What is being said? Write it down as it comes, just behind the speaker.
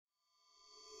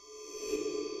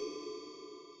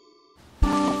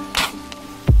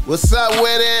What's up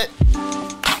with it?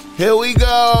 Here we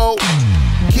go.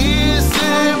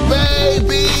 Kissing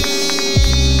baby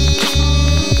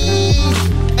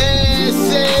and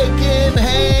shaking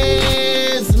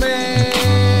hands,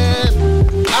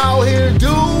 man. Out here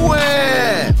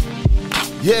doing.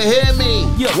 You hear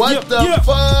me? Yeah, what the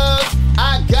fuck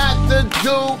I got to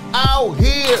do out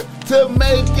here to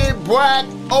make it black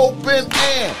open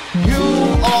and you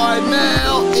are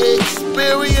now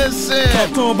experiencing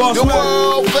the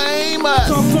world famous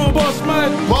Boss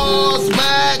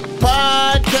Mac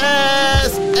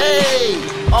podcast. Hey,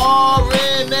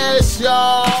 RNS,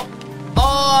 y'all.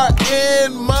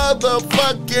 RN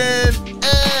motherfucking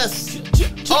S.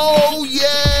 Oh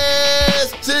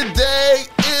yes, today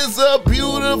is a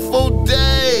beautiful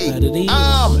day.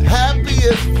 I'm happy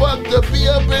as fuck to be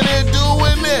up in here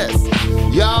doing this.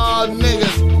 Y'all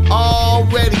niggas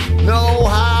already know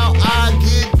how I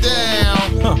get down.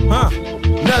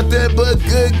 Nothing but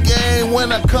good game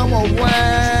when I come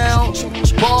around.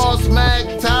 Boss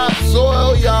Mac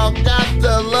topsoil, y'all got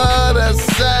to love the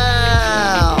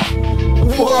sound.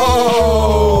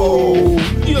 Whoa.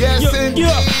 Yes, indeed.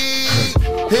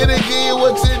 Hit again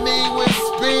what you need with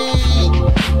speed.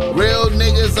 Real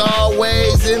niggas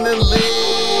always in the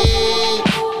league.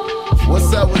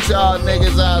 What's up with y'all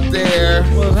niggas out there?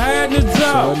 What's happening,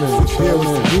 y'all?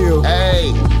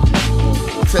 Hey,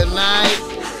 tonight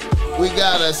we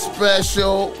got a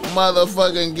special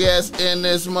motherfucking guest in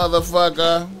this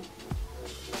motherfucker.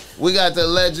 We got the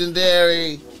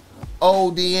legendary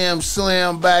ODM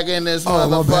Slim back in this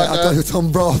motherfucker. My bad. I thought it was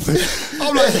some bro thing.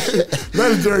 I'm like,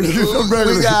 legendary.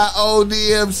 We got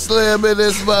ODM Slim in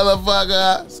this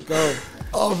motherfucker. Let's go.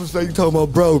 All of a sudden you talking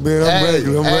about bro, man. I'm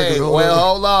regular.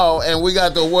 Hold on. And we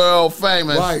got the world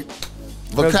famous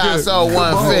Picasso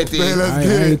 150. Man, I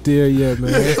ain't there yet,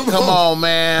 man. Come on,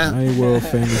 man. I ain't world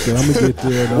famous yet. I'm gonna get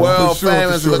there, though. World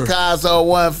famous Picasso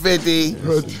 150.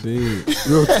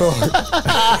 Real talk.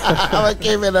 I'm gonna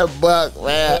give it a buck,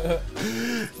 man.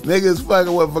 Niggas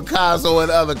fucking with Picasso in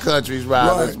other countries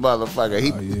around this motherfucker.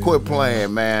 He quit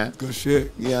playing, man. Good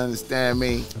shit. You understand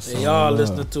me? And y'all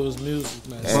listening to his music,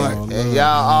 man. And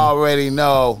y'all already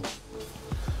know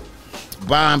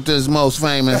Bompton's most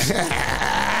famous.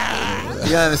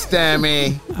 You understand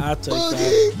me? I'll take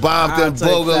that. Bompton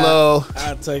Boogaloo.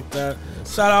 I'll take that.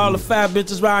 Shout out all the fat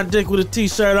bitches riding dick with a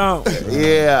t-shirt on.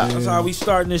 Yeah. That's how we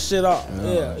starting this shit off.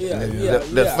 Yeah.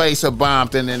 The face of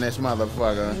Bompton in this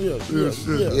motherfucker.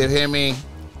 You hear me?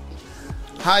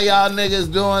 How y'all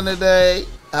niggas doing today?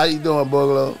 How you doing,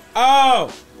 Boogaloo?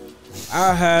 Oh,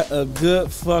 I had a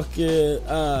good fucking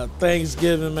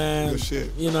Thanksgiving, man. Good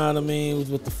shit. You know what I mean? It was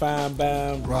with the fine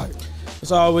band. Right.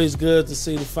 It's always good to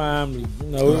see the family. You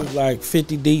know, it was like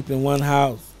 50 deep in one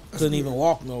house. Couldn't even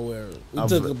walk nowhere. We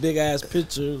took a big ass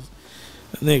picture.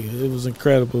 Nigga, it was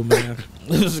incredible, man.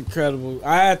 It was incredible.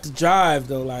 I had to drive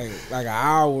though, like an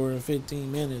hour and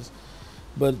 15 minutes.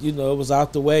 But you know, it was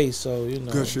out the way, so you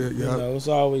know. Good shit, yeah. You know, it's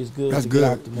always good That's to good.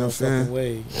 get out the motherfucking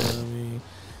way. You know what I mean?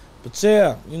 But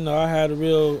yeah, you know, I had a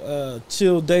real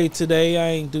chill day today.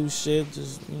 I ain't do shit.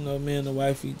 Just, you know, me and the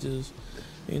wifey just,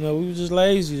 you know, we were just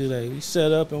lazy today. We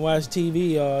sat up and watched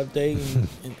TV all day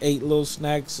and ate little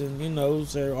snacks and, you know, it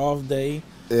was our off day.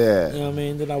 Yeah. You know what I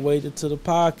mean? Then I waited till the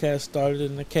podcast started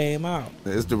and it came out.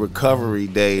 It's the recovery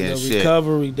day and shit.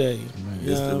 Recovery day.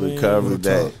 It's the recovery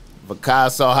day.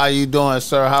 Picasso, how you doing,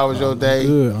 sir? How was your day?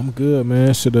 I'm good,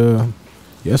 man.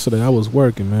 Yesterday I was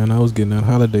working, man. I was getting that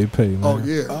holiday pay, man. Oh,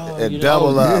 yeah. And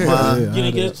double up, man. You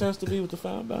didn't get a chance to be with the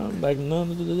fine band like none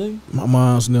of the day? My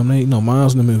mom's and them,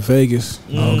 mom's and them in Vegas.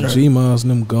 G-mom's and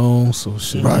them gone, so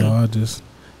shit, Right. you know,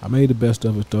 I made the best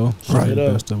of it, though. Right. Made the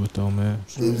best of it, though, man.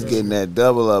 He was getting that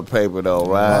double up paper, though,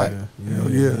 right?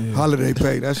 Yeah. Holiday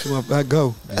pay. That's what I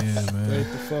go. Yeah, man.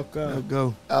 Wake the fuck up. I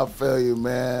go. I feel you,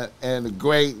 man. And the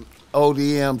great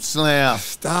ODM Slim.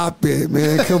 Stop it,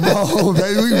 man. Come on,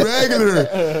 baby. We regular.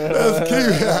 That's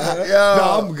cute. Yo.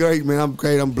 No, I'm great, man. I'm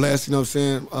great. I'm blessed, you know what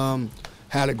I'm saying?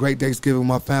 Had a great Thanksgiving with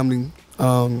my family.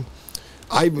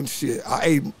 I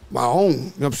ate my own. You know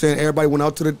what I'm saying? Everybody went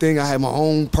out to the thing. I had my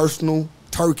own personal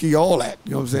turkey, all that.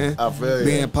 You know what I'm saying? I feel you.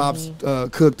 Me and Pops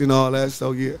cooked and all that.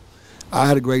 So, yeah. I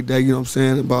had a great day, you know what I'm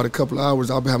saying? About a couple of hours,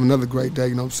 I'll be having another great day,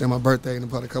 you know what I'm saying? My birthday in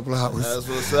about a couple of hours. That's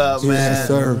what's up, man. Yes,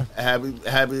 sir.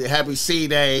 Happy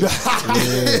C-Day. Happy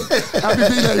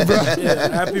B-Day, bro. Yeah,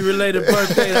 happy related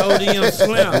birthday to ODM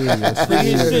Slim.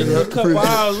 Nigga, shit in a couple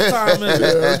hours. What time is it?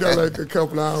 Yeah, we got like a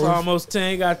couple It's hours. almost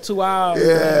 10. Got 2 hours.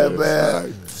 Yeah,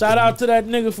 man. Shout out to that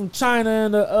nigga from China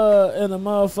in the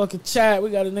motherfucking chat. We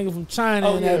got a nigga from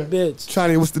China in that bitch.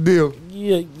 China, what's the deal?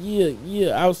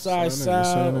 Yeah. Outside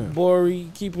Side, Bori,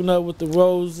 keeping up with the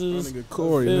roses. My nigga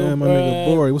Corey, man. My nigga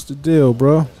Bori. What's the deal,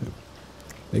 bro?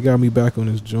 They got me back on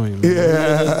this joint, man.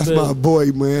 Yeah, that's my boy,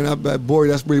 man. I bet Bori,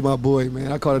 that's really my boy,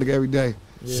 man. I call it every day.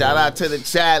 Yeah. Shout out to the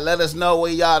chat. Let us know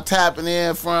where y'all tapping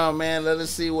in from, man. Let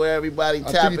us see where everybody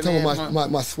tapping in from. I think you're talking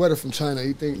about my sweater from China.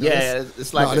 You think? Yeah,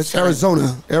 it's like it's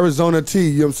Arizona tea.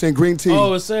 You know what I'm saying? Green tea.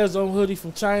 Oh, it says on hoodie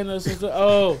from China.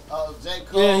 Oh, J.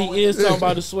 Cole. Yeah, he is talking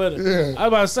about the sweater. Yeah. I was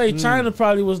about to say China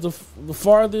probably was the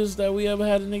farthest that we ever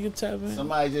had a nigga tap in.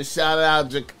 Somebody just shouted out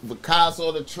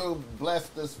Picasso the Truth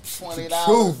blessed us $20.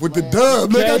 Truth with the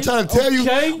dub. Look, I'm trying to tell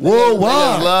you,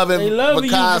 worldwide. They love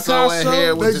Picasso in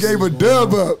here. They gave a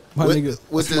dub up. My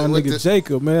nigga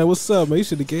Jacob, man. What's up, man? You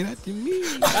should have gave that to me.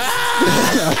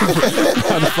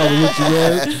 Trying to fuck with you,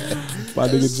 man. My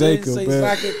nigga Jacob,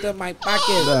 man.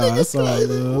 Nah, that's all right,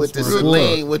 man.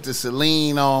 With the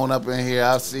Celine on up in here,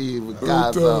 I see you with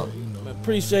Picasso.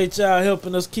 Appreciate y'all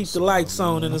helping us keep the lights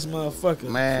on in this motherfucker.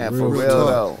 Man, for real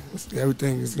though.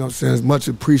 Everything is, you know what I'm saying, is much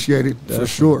appreciated. Definitely, for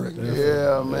sure. Definitely.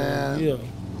 Yeah, man.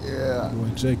 Yeah. Boy,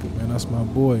 Jacob, man, that's my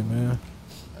boy, man.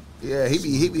 Yeah,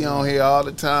 he be on here all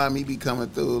the time. He be coming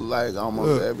through like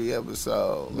almost every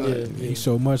episode. Like, he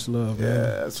show much love. Yeah,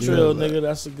 man. that's Trill, nigga,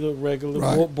 that's a good regular.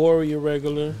 Right. Bori, a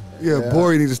regular. Yeah,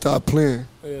 Bori need to stop playing.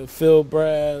 Yeah, Phil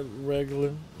Brad,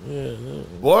 regular. Yeah.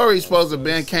 Bori's supposed to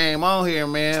been came on here,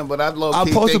 man, but I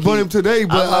supposed to put him today,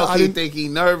 but I didn't think he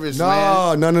nervous,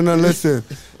 man. No. Listen,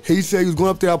 he said he was going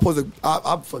up there. I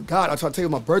forgot. I tried to take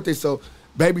my birthday, so.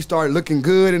 Baby started looking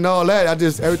good and all that.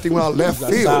 Everything went out left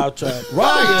field. Right.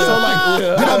 Yeah. So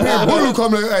then I'm hearing Boogaloo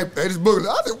coming like, hey, this Boogaloo.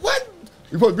 I said, what?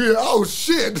 You supposed to be here? Oh,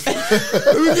 shit. He's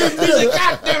like,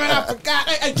 God damn it, I forgot.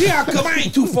 Hey, here I come. I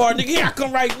ain't too far, nigga. Here I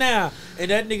come right now. And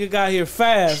that nigga got here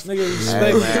fast. Nigga,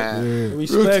 respect it.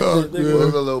 Respect it,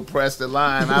 nigga. Boogaloo pressed the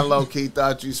line. I low-key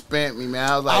thought you spent me, man.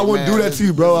 I was like, I wouldn't do that to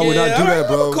you, bro. I would not do that,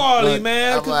 bro. Carly,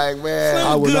 man. I'm like, man.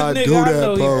 I would not do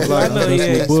that, bro. I know he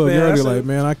ain't spent. Like,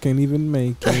 man, I can't even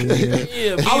make it.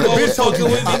 Yeah, I would have been talking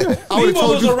with me.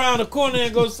 Vivo was around the corner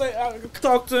and go say, I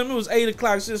talked to him. It was 8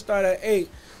 o'clock. Shit started at 8.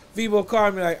 Vivo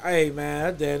called me like, hey,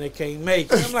 man, damn, they can't make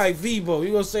it. I'm like, Vivo,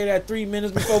 you gonna say that 3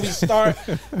 minutes before we start?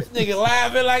 Nigga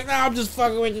laughing like, nah, I'm just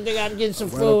fucking with you. Nigga, I'm getting some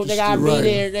food. Nigga, I'll be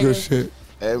there. Nigga. Good shit.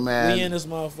 Hey, man. We in this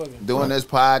motherfucker. Doing this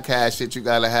podcast shit, you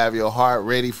gotta have your heart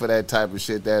ready for that type of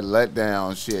shit, that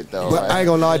letdown shit, though. But I ain't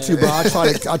gonna lie to you, bro. I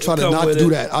try to not do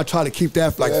that. I try to keep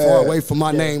that like far away from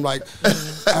my name. Like,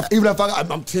 even if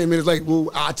I'm 10 minutes late,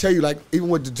 well, I tell you, like, even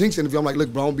with the Jinx interview, I'm like,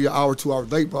 look, bro, I'm gonna be an hour, 2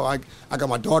 hours late, bro. I got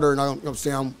my daughter, and you know what I'm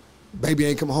saying, baby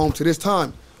ain't coming home to this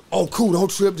time. Oh, cool,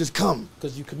 don't trip, just come.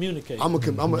 Because you communicate. I'm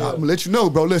gonna let you know,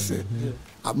 bro. Listen,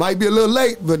 I might be a little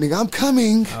late, but nigga, I'm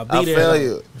coming. I feel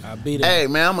you. I'll be there. Hey,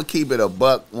 man, I'm going to keep it a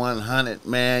buck 100,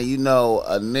 man. You know,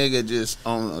 a nigga just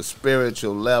on a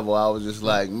spiritual level, I was just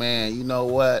like, man, you know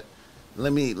what?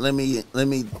 Let me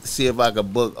see if I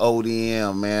could book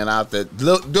ODM, man. Out there,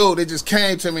 look, dude, it just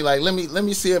came to me like, let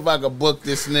me see if I could book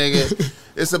this nigga.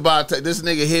 It's about this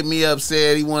nigga hit me up,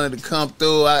 said he wanted to come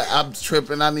through. I'm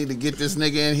tripping. I need to get this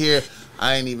nigga in here.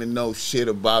 I ain't even know shit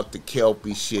about the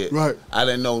Kelpie shit. Right. I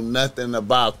didn't know nothing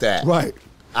about that. Right.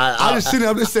 I just sitting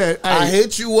up and said, hey, I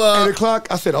hit you up. 8 o'clock.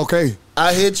 I said, okay.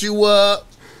 I hit you up.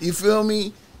 You feel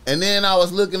me? And then I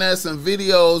was looking at some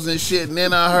videos and shit, and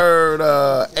then I heard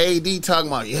AD talking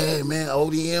about, yeah, man,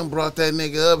 ODM brought that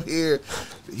nigga up here.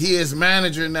 He is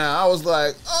manager now. I was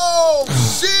like, oh,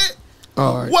 shit.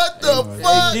 Right. What the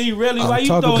fuck? AD, really? Why you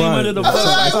throw him under the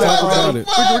bus? We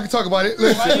can talk about it.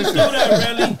 Listen, why you do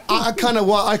that, really?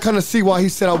 I kind of see why he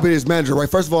said I'll be his manager, right?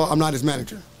 First of all, I'm not his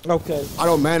manager. Okay. I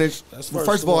don't manage. That's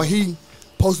first of all, he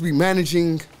supposed to be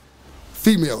managing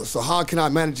females, so how can I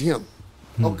manage him?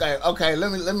 Okay.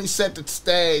 Let me set the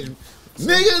stage.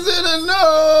 Niggas in the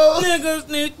news. Niggas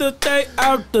need to stay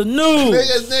out the news.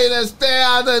 Niggas need to stay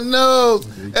out the news.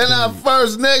 And our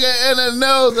first nigga in the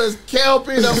news is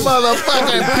Kelpie the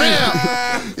motherfucking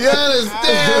pimp. You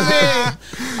understand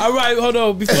me? All right, hold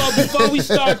on. Before we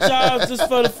start, y'all, just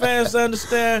for the fans to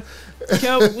understand,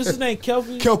 what's his name?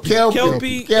 Kelpie?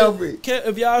 Kelpie.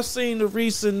 If y'all seen the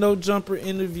recent No Jumper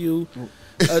interview,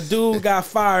 a dude got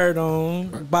fired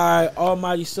on by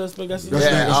Almighty Suspect. That's his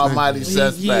name. Almighty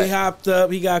Suspect. He hopped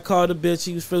up. He got called a bitch.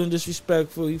 He was feeling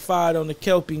disrespectful. He fired on the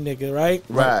Kelpie nigga, right?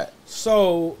 Right.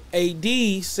 So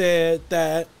AD said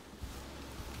that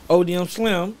ODM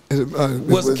Slim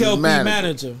was Kelpie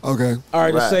manager. Okay. All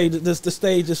right. The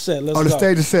stage is set. Let's go. The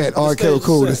stage is set. All right,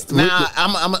 cool. Now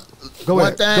I'm go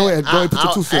ahead. Go ahead. Put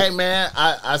your 2 cents.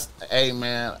 Hey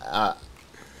man,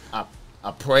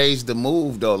 I praised the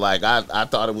move though. Like I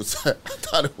thought it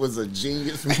was a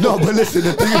genius move. No, but listen,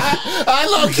 the thing is, I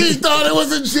low-key thought it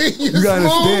was a genius you gotta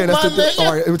understand. move, That's my the thing. nigga.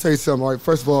 All right, let me tell you something. All right,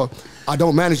 first of all, I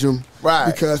don't manage him,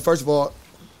 Right. Because first of all,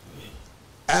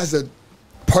 as a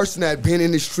person that been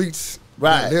in the streets,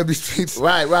 Right. that live the streets,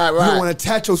 Right. you don't want to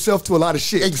attach yourself to a lot of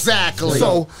shit. Exactly.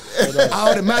 So I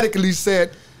automatically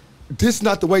said, this is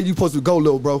not the way you supposed to go,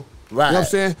 little bro. Right. You know what I'm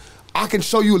saying? I can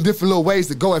show you different little ways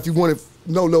to go if you want to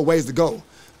know little ways to go.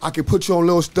 I can put you on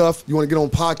little stuff. You want to get on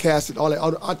podcasts and all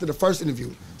that after the first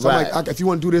interview. So I'm Right. like, if you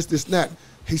want to do this, and that.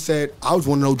 He said, I was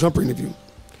wanting a no jumper interview.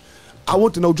 I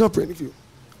want the no jumper interview.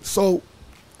 So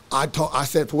I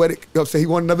said, Poetic, you know what I'm saying? He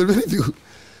wanted another interview.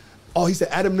 Oh, he said,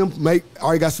 Adam them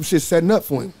already got some shit setting up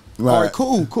for him. Right. All right,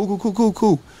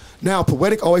 cool. Now,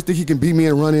 Poetic always think he can beat me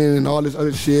in running and all this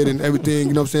other shit and everything,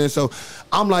 you know what I'm saying? So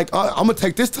I'm like, I'm going to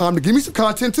take this time to give me some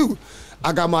content too.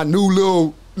 I got my new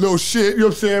little shit, you know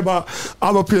what I'm saying?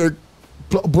 I'm up here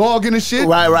blogging and shit.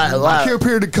 Right. I came up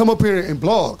here to come up here and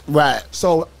blog. Right.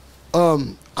 So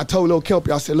I told Lil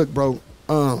Kelpie, I said, look, bro,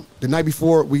 the night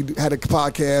before we had a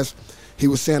podcast, he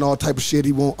was saying all type of shit.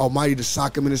 He want Almighty to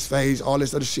sock him in his face, all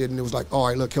this other shit. And it was like, all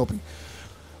right, look, Kelpie,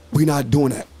 we not doing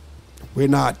that. We're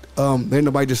not, ain't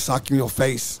nobody just sock you in your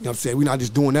face. You know what I'm saying? We're not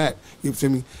just doing that. You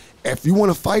feel me? If you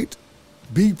want to fight,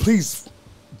 please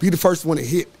be the first one to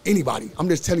hit anybody. I'm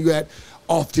just telling you that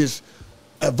off just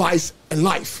advice in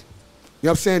life. You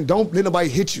know what I'm saying? Don't let nobody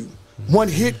hit you. One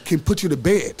hit can put you to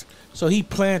bed. So he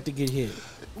planned to get hit.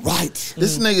 Right.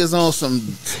 This nigga's on some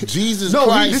Jesus No,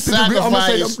 Christ this is the real. I'm gonna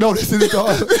sacrifice. say no. This is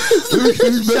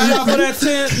the. Shout out for that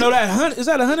 10. No, that 100. Is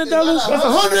that $100? That's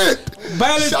 100.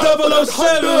 Balance Shout out for that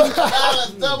 007.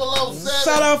 Balance 007.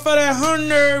 Shout out for that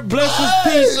 100. Blessings,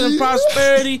 peace, and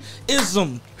prosperity.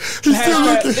 Ism. He's still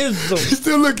Hashtag looking. ism. He's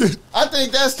still looking. I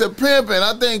think that's the pimping.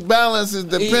 I think balance is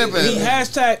the pimping. He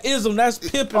hashtag ism. That's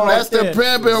pimping That's right the there.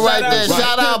 pimping right there. to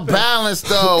Shout out pimping. balance though.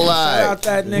 Shout Like out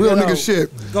that nigga. Real though. nigga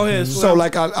shit. Go ahead. So Slim.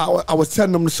 like I was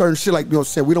telling them certain shit like, you know what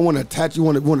I'm saying, we don't want to attach you,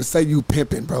 want to say you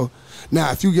pimping, bro.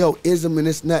 Now if you yell ism and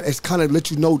this and that, it's kind of let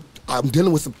you know I'm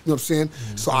dealing with some, you know what I'm saying?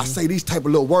 So I say these type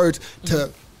of little words to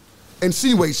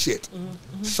insinuate shit.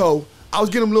 So I was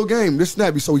getting him a little game, this and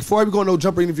that. So before we go on no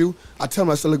jumper interview, I tell him,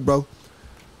 I said, look, bro,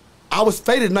 I was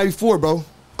faded the night before, bro,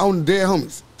 on the dead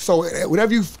homies. So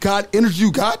whatever you got, energy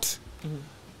you got,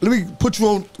 let me put you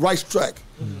on the right track.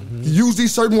 You use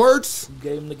these certain words, You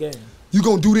gave him the game. you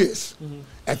gonna do this.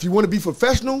 If you wanna be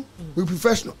professional, we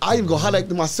professional. I even go holler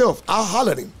at him myself. I'll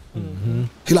holler at him.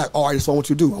 He like, all right, that's what I want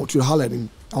you to do. I want you to holler at him.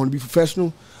 I wanna be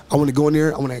professional. I wanna go in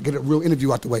there. I wanna get a real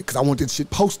interview out the way because I want this shit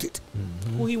posted.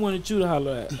 Who he wanted you to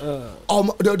holler at?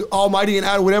 The Almighty and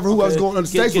Adam, whatever, who I was going on the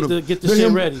stage Get with him. the Let shit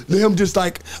him- ready. Let him just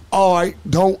like, all right,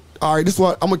 this is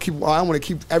what I'm gonna keep. I want to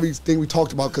keep everything we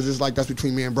talked about because it's like that's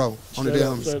between me and bro. On the Straight day,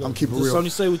 up, straight up. I'm keeping Just real. only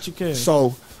say what you can.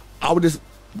 So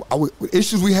with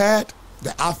issues we had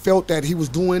that I felt that he was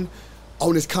doing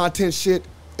on this content shit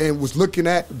and was looking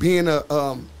at being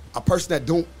a person that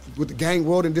don't with the gang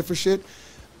world and different shit.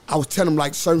 I was telling him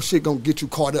like certain shit gonna get you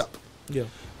caught up. Yeah.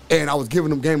 And I was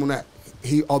giving him game on that.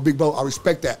 Big bro, I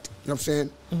respect that. You know what I'm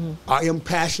saying? I am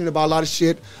passionate about a lot of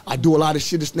shit. I do a lot of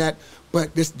shit, this and that.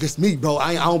 But this me, bro.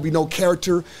 I don't be no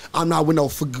character. I'm not with no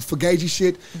fugazi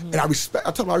shit. And I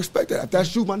told him I respect that. If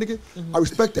that's you, my nigga, I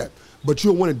respect that. But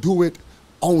you don't want to do it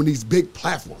on these big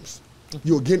platforms.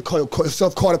 You'll get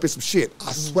yourself caught up in some shit.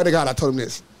 I swear to God, I told him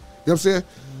this. You know what I'm saying?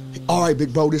 All right,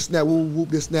 big bro, this and that, whoop, whoop,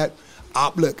 this and that.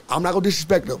 Look, I'm not gonna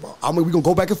disrespect them, bro. We're gonna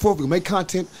go back and forth. We're gonna make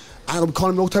content. I ain't gonna be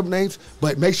calling him no type of names,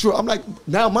 but make sure. I'm like,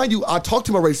 now, mind you, I talked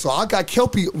to him already, so I got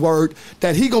Kelpie word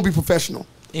that he gonna be professional.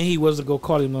 And he wasn't gonna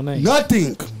call him no name.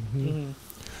 Nothing.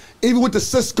 Even with the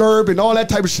sis Gerb and all that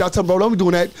type of shit, I tell him, bro, don't be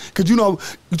doing that. Because, you know,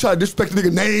 you try to disrespect the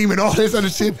nigga name and all this other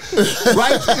shit.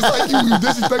 Right? It's like you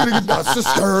disrespect the nigga, sis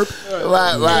Gerb.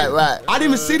 right. I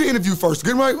didn't even see the interview first.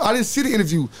 Get it right? I didn't see the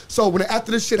interview. So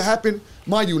after this shit happened,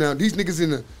 mind you now, these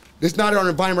niggas it's not in an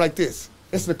environment like this.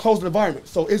 It's in a closed environment.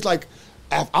 So it's like,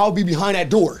 I'll be behind that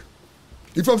door.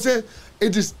 You feel what I'm saying?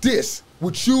 It's just this.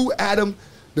 With you, Adam,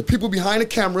 the people behind the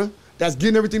camera that's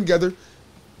getting everything together,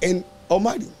 and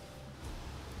Almighty.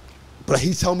 But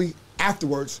he told me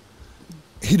afterwards,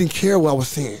 he didn't care what I was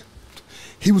saying.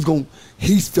 He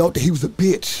felt that he was a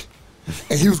bitch.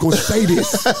 And he was gonna say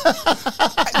this.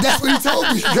 That's what he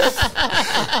told me.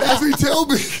 That's what he told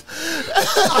me.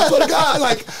 I swear to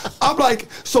God, I'm like,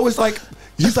 so it's like,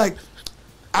 he's like,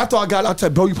 after I got out, I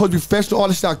said, bro, you supposed to be professional, all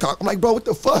this shit I talk. I'm like, bro, what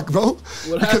the fuck, bro?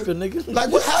 What happened, nigga?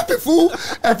 Like, what happened, fool?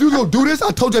 If you're gonna do this,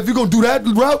 I told you, if you're gonna do that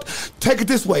route, take it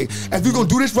this way. If you're gonna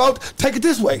do this route, take it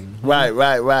this way. Right.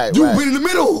 You went in the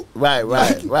middle. Right.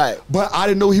 But I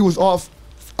didn't know he was off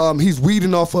He's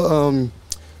weeding off of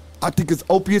I think it's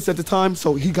opiates at the time.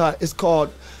 So it's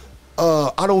called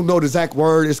I don't know the exact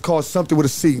word. It's called something with a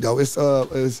C though. It's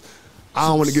I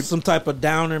don't want to get some type of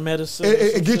downer medicine.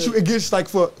 It gets like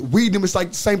for weed them. It's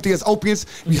like the same thing as opiates.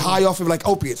 Be high off of like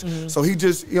opiates. So he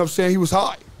just, you know what I'm saying? He was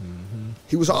high.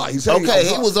 He was high. He said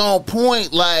he was on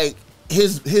point. Like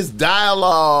his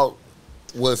dialogue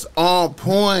was on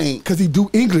point because he do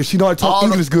English. He know how to talk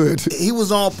English good. He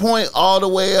was on point all the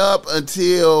way up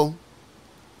until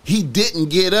he didn't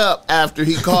get up after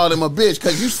he called him a bitch.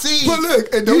 Because you see, but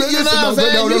look, no,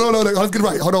 let's get it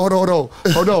right.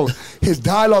 Hold on. His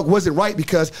dialogue wasn't right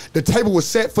because the table was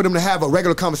set for them to have a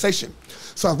regular conversation.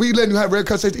 So if we letting you have a regular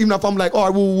conversation, even if I'm like, all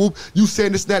right, woo, you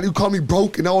saying this and that, you call me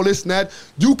broke and all this and that,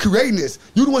 you creating this.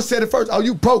 You the one said it first. Oh,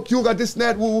 you broke. You got this and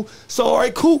that, woo. So all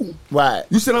right, cool. Right.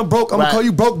 You said I'm broke. I'm gonna call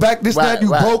you broke back. This and that. You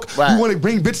broke. You want to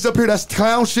bring bitches up here? That's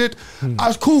clown shit. I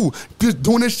was cool. Just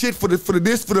doing this shit for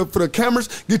the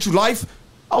cameras, get you life.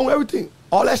 I own everything.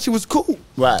 All that shit was cool.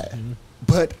 Right.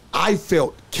 But I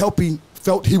felt Kelpie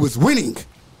felt he was winning.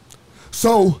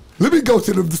 So let me go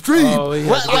to the stream.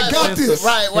 I got this.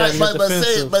 Right.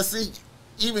 But see,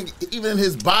 even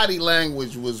his body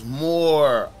language was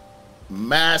more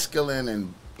masculine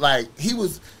and like he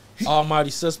was. Almighty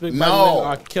Suspect.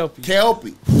 No, Kelpie.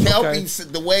 Okay.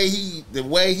 The way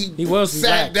he was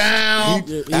sat down,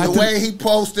 the way he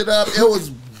posted up, it was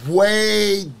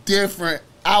way different.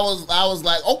 I was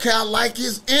like, okay, I like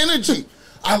his energy.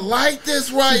 I like this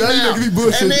right now. Now you making me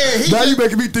bullshit. And then you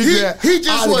making me think that he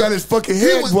just got his fucking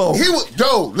head blown.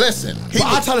 Listen.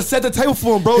 I try to set the table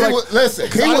for him, bro. Listen.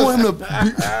 I don't want him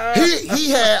to. He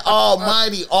had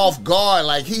Almighty off guard.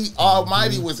 Like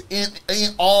Almighty was in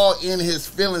his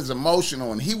feelings,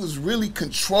 emotional, and he was really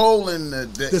controlling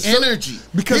the energy.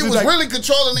 Because he was really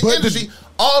controlling the energy.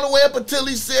 All the way up until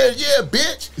he said, "Yeah,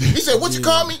 bitch." He said, "What you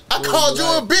call me? I called you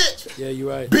a bitch." Yeah, you're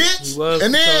right, bitch.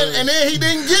 And then he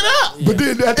didn't get up. But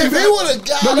then if he would have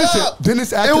got up, then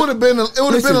it would have been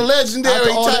a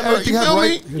legendary type. You feel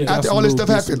me? After all this stuff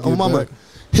happened, oh mama,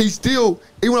 he still.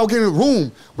 Even when I was getting in the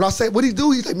room, when I say what he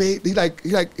do, he's like, man,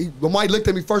 when Mike looked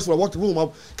at me first when I walked the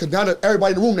room, because now that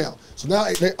everybody in the room now, so now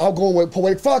I'm going with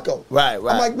Poetic Flacco. Right. I'm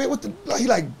like, man, what the? He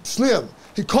like Slim.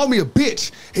 He called me a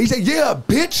bitch. He said, yeah,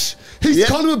 bitch. He's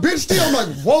calling him a bitch still. I'm like,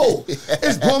 whoa.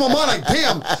 It's blowing my mind. Like,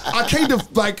 damn. I can't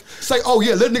say, oh,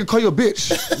 yeah, let a nigga call you a bitch.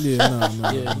 Yeah,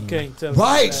 you can't tell.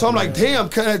 Right. So I'm like, damn,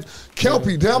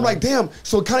 Kelpie. Then I'm like, damn.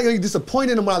 So it kind of got me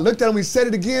disappointed. And when I looked at him, he said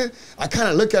it again. I kind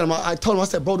of looked at him. I told him, I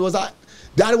said, bro, I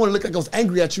didn't want to look like I was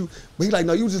angry at you. But he like,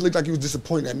 no, you just looked like you was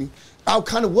disappointed at me. I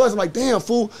kind of was. I'm like, damn,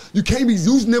 fool. You can't be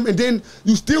using them and then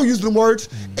you still using them words.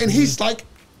 And he's like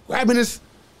grabbing his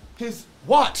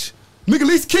watch. Nigga, at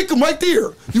least kick him right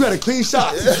there. You had a clean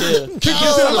shot. Get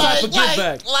some type of get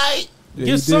back.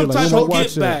 Get some type of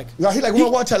get back. Yeah, he like, wanna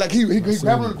watch that. Like, he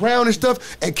grabbing on the ground and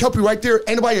stuff. And Kelpie right there.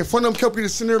 Ain't nobody in front of him. Kelpie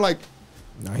just sitting there like.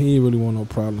 Nah, he ain't really want no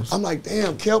problems. I'm like,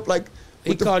 damn, Kelp, like.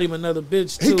 He called him another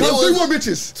bitch, too. He called 3 more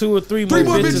bitches. 2 or 3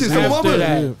 more bitches after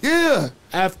that. Yeah.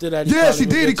 After that, he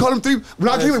did. He called him 3. When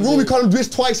I came in the room, he called him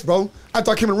bitch twice, bro.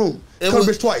 After I came in the room. He called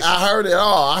him bitch twice. I heard it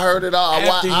all.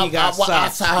 After he got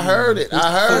shot. I heard it.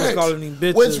 Calling him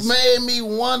bitches. Which made me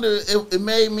wonder, it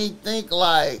made me think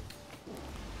like,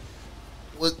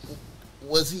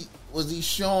 was he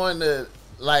showing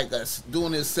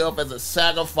doing himself as a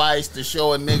sacrifice to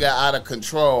show a nigga out of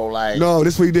control? Like, no,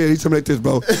 this is what he did. He told me like this,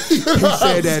 bro. He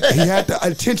said that he had the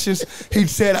intentions. He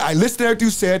said, I listened to everything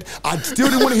you said. I still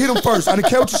didn't want to hit him first. I didn't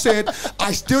care what you said.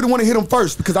 I still didn't want to hit him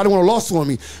first because I didn't want a lawsuit on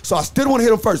me. So I still didn't want to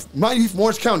hit him first. Mind you, he's from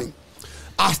Orange County.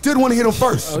 I still didn't want to hit him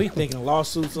first. Oh, he thinking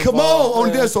lawsuits. Come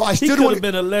on that. So I still he could have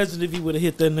been a legend if he would have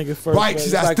hit that nigga first. Right, I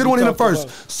still didn't want to hit him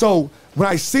first. So when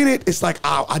I seen it, it's like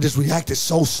I just reacted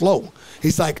so slow.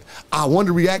 He's like, I wanted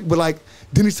to react, but like,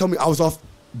 then he told me I was off,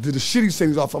 the shitty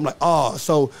things off. I'm like,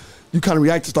 so you kind of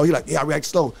reacted slow. He's like, yeah, I react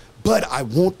slow. But I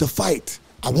want to fight.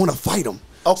 I want to fight him.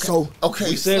 Okay.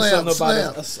 He said something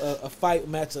about a fight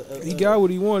match. He got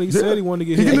what he wanted. He said he wanted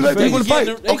to get hit. He wanted to fight.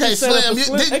 Okay, Slim,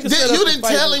 you didn't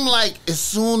tell him like as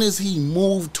soon as he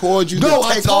moved towards you. No, to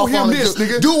I take told off him on this,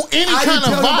 nigga. Do any kind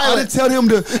of violence. I didn't tell him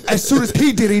to. As soon as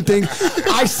he did anything,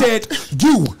 I said,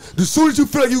 as soon as you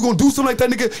feel like you're gonna do something like that,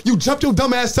 nigga, you jump your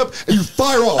dumb ass up and you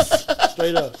fire off.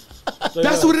 Straight up.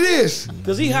 That's what it is.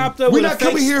 Because he hopped up. We're not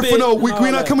coming here for no.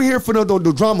 We're not coming here for no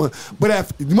drama. But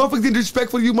if the motherfucker did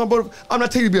disrespectful to you, my brother, I'm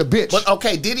not telling you to be a bitch. But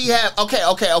okay, did he have?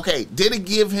 Okay. Did it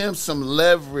give him some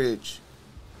leverage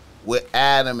with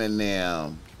Adam and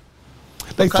them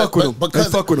They fuck with him. They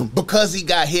fuck with him because he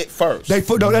got hit first.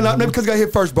 No, not because he got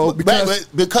hit first, bro.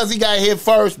 Because he got hit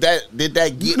first. Did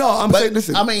that get? No, I'm saying,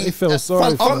 listen. I mean, they felt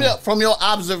sorry from your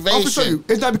observation. I'm show you.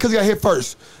 It's not because he got hit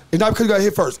first. It's not because he got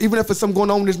hit first. Even if there's something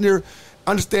going on in this near,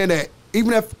 understand that.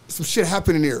 Even if some shit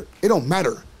happening there, it don't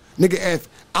matter, nigga. If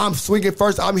I'm swinging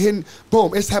first, I'm hitting.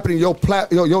 Boom, it's happening in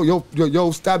your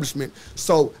establishment.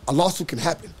 So a lawsuit can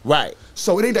happen. Right.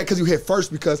 So it ain't that because you hit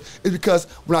first. It's because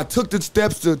when I took the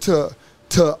steps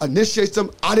to initiate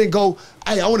something, I didn't go,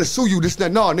 hey, I want to sue you, this and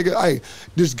that. No, nigga, hey,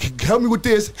 just help me with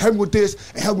this, and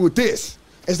help me with this.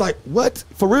 It's like, what?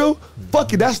 For real?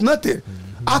 Fuck it, that's nothing.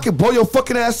 I can blow your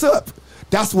fucking ass up.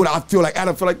 That's what I feel like.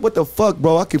 Adam feel like, what the fuck,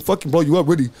 bro? I can fucking blow you up,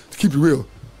 really, to keep it real. You know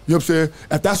what I'm saying?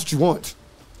 If that's what you want.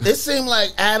 It seemed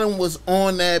like Adam was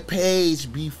on that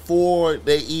page before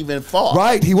they even fought.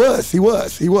 Right, he was.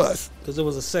 Because it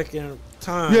was a second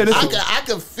time. Yeah, I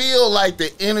could feel like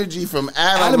the energy from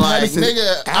Adam like,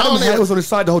 nigga. Adam was on his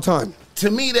side the whole time.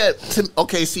 To me,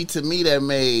 that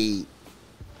made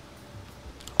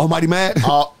Almighty mad.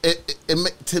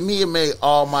 To me, it made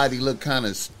Almighty look kind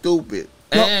of stupid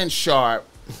and sharp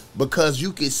because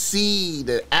you could see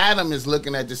that Adam is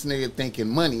looking at this nigga thinking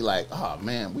money, like, oh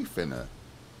man, we finna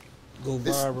go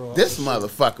viral. This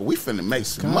motherfucker, we finna make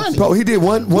some money. Bro, he did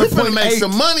one. We finna make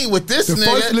some money with this nigga.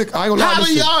 First look, I ain't gonna lie, how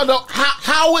do y'all know?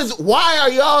 Why are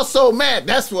y'all so mad?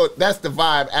 That's the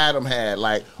vibe Adam had.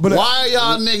 Like, why are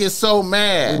y'all niggas so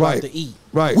mad? Right. To eat.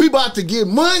 Right. We about to get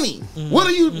money.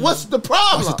 What's the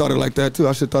problem? I should thought it like that too.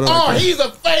 I should thought it like that. He's a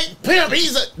fake pimp.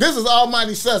 This is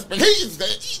Almighty suspect.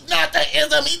 He's not the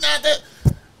ism. He's not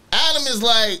the. Adam is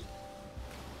like.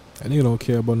 That nigga don't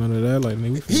care about none of that. Like,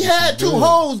 nigga, he had two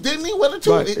hoes, didn't he? What the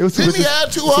two? Right. Didn't he have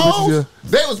two hoes? Yeah.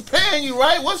 They was paying you,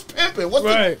 right? What's pimping? What's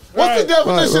the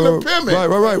definition of pimping?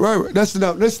 Right. That's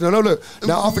no. Listen, no, look.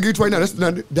 Now I'll forget you right now.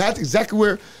 That's exactly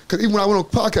where. Because even when I went on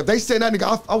podcast, they said that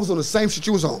nigga. I was on the same shit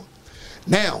you was on.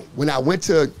 Now, when I went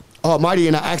to Almighty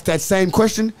and I asked that same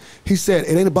question, he said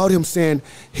it ain't about him saying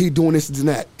he doing this and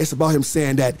that. It's about him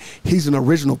saying that he's an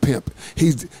original pimp.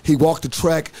 He walked the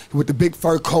track with the big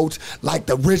fur coat like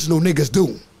the original niggas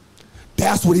do.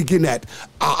 That's what he getting at.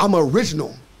 I'm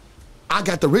original. I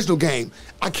got the original game.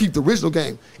 I keep the original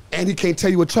game. And he can't tell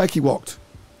you what track he walked.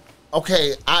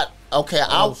 Okay,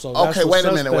 wait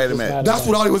a minute. That's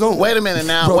what all he was on. Wait a minute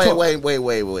now. Bro, wait.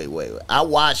 I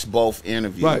watched both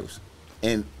interviews. Right.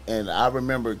 And I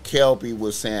remember Kelby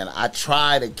was saying, I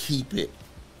try to keep it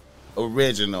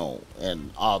original and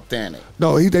authentic.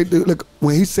 No, look,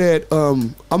 when he said,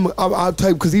 I'll tell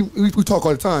you, because we talk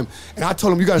all the time, and I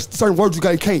told him, you got certain words you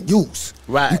can't use.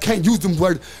 Right. You can't use them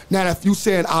words. Now, if you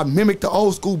said, I mimicked the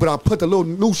old school, but I put the little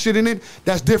new shit in it,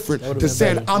 that's different to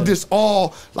saying, I'm just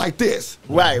all like this.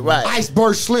 Right.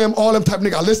 Iceberg Slim, all them type of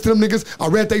niggas. I listened to them niggas. I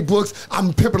read their books.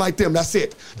 I'm pimping like them. That's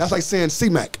it. That's like saying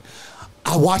C-Mac.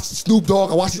 I watch Snoop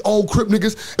Dogg, I watch these old Crip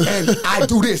niggas, and I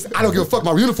do this. I don't give a fuck.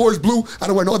 My uniform is blue. I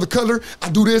don't wear no other color. I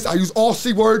do this. I use all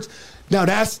C words. Now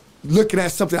that's looking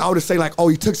at something I would say like, oh,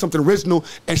 he took something original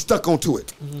and stuck onto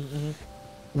it. Mm-hmm.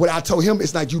 What I told him,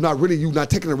 it's like you not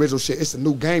taking the original shit. It's a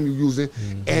new game you're using,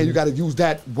 and you got to use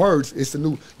that words. It's a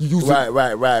new you use right. You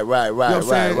know what I'm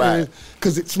saying?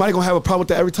 Because somebody gonna have a problem with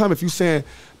that every time if you saying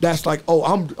that's like, oh,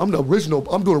 I'm the original.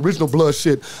 I'm doing original blood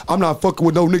shit. I'm not fucking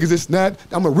with no niggas this and that.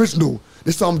 I'm original.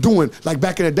 This is what I'm doing, like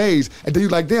back in the days. And then you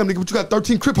like, damn, nigga, but you got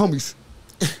 13 Crip homies.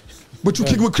 But you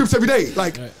kicking with Crips every day.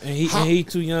 Like, and he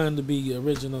too young to be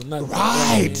original.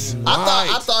 Right.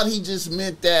 I thought he just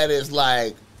meant that as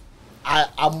like,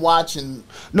 I'm watching.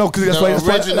 No, because that's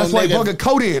why he bung a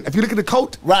coat in. If you look at the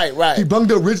coat, right, he bung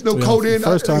the original coat in.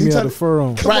 First time he had the fur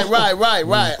on.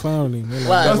 Right. Clowning.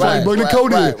 That's why he bung the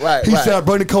coat in. He said I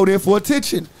burned the coat in for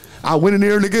attention. I went in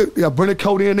there, nigga. I burned the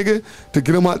coat in, nigga, to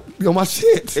get on my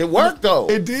shit. It worked though.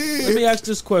 It did. Let me ask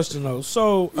this question though.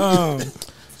 So,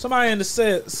 somebody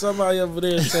over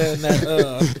there saying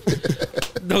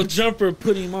that No Jumper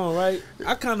put him on, right?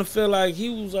 I kind of feel like he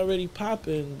was already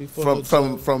popping before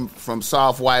from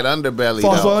Soft White Underbelly.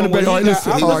 Soft White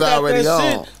Underbelly. He was already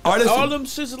on. All them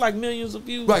shits is like millions of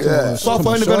views. Right. Yeah. Soft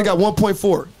White Underbelly got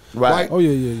 1.4. Right. Oh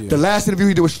yeah. The last interview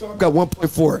he did with Sharp got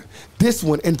 1.4. This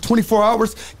one in 24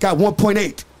 hours got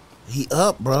 1.8. He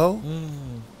up, bro.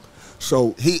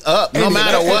 So he up no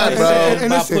matter what, bro. And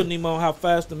about putting him on how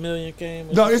fast the million came.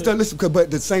 No, it's not. Listen, but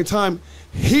at the same time,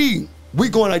 we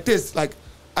going like this, like,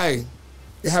 hey,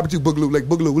 it happened to you, Boogaloo. Like,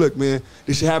 Boogaloo, look, man,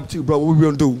 this shit happened to you, bro. What we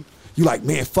gonna do? You like,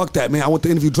 man, fuck that, man. I want the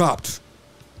interview dropped.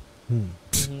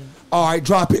 All right,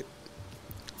 drop it.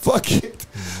 Fuck it.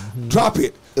 Drop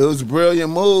it. It was a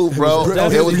brilliant move, bro. It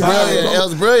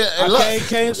was brilliant. And look,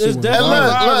 it's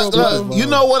definitely look. You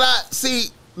know what I see?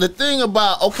 the thing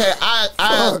about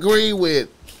I agree with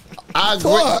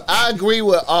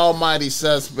Almighty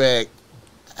Suspect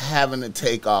having to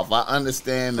take off. I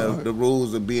understand the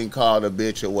rules of being called a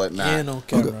bitch or whatnot. And on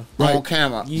camera. Right. On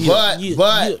camera. Yeah.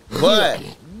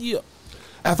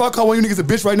 If I call one of you niggas a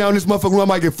bitch right now in this motherfucker room, I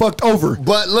might get fucked over.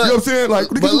 But look, you know what I'm saying? Like,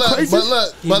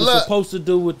 He was supposed to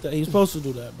do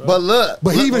that, bro.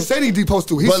 But he even said he supposed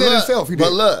to. He said himself. He did.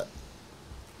 But look,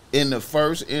 in the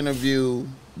first interview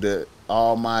that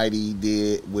Almighty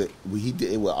did with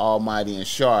Almighty and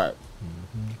Sharp,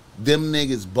 them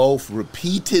niggas both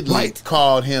repeatedly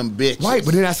called him bitches. Right,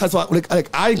 but then that's why like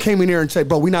I came in there and said,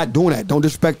 bro, we not doing that. Don't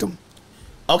disrespect him.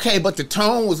 Okay, but the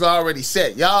tone was already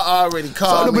set. Y'all already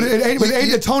called me. But it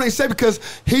ain't the tone ain't set because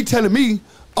he telling me,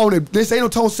 this ain't no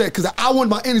tone set because I want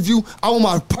my interview. I want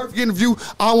my perfect interview.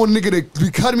 I want a nigga to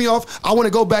be cutting me off. I want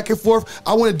to go back and forth.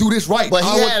 I want to do this right. But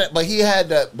he had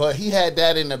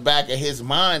that in the back of his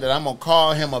mind that I'm gonna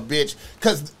call him a bitch.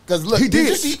 Cause look, he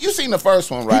did. You seen the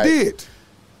first one, right?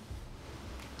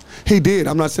 He did.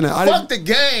 I'm not saying that. Fuck the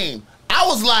game. I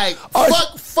was like,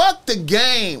 fuck the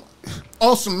game.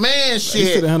 On some man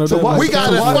shit. So we got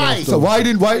to fight. So why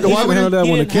didn't handle that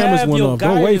when the cameras went off?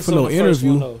 Don't wait for no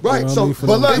interview. Right. So,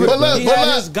 but look, he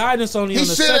had his guidance on you. He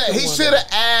should have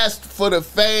asked for the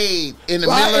fade in the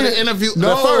middle of the interview.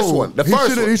 The first one.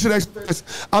 He should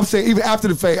have. I'm saying even after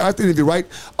the fade, after the interview, right?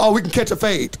 Oh, we can catch a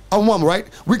fade. I'm woman, right?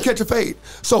 We can catch a fade.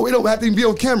 So it don't have to even be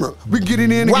on camera. We can get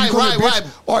it in. Right.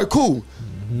 All right, cool.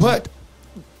 But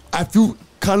if you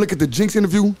kind of look at the Jinx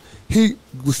interview, he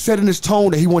was setting his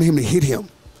tone that he wanted him to hit him.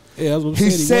 Yeah, he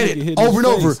said it over and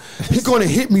over. He's going to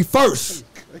hit me first.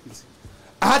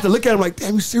 I had to look at him like,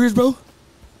 damn, you serious, bro?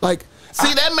 Like,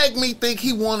 see, that make me think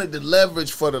he wanted the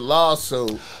leverage for the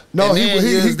lawsuit. No, and he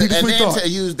used to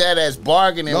use that as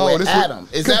bargaining with Adam.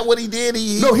 Is that what he did?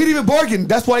 No, he didn't even bargain.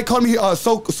 That's why he called me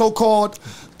so-called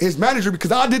his manager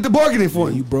because I did the bargaining for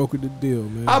him. You brokered the deal,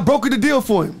 man. I brokered the deal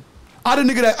for him. I the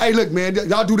nigga that, hey, look, man,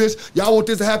 y'all do this. Y'all want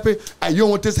this to happen. Hey, you don't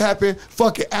want this to happen.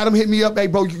 Fuck it. Adam hit me up. Hey,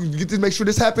 bro, you get this, make sure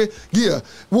this happen. Yeah.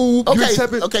 Woo,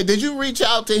 okay, did you reach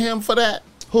out to him for that?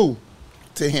 Who?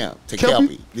 To him, to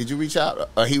Kelpie. Did you reach out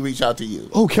or he reach out to you?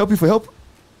 Oh, Kelpie for help?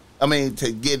 I mean,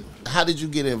 how did you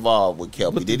get involved with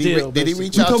Kelpie? Did he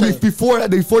reach out to you?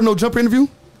 Before No Jumper interview?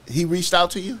 He reached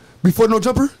out to you? Before No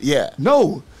Jumper? Yeah.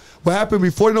 No. What happened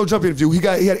before the No Jumper interview, he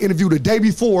had an interview the day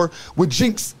before with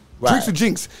Jinx. Drinks with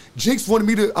Jinx. Jinx wanted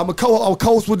me to, I'm a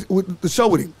co-host with the show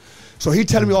with him. So he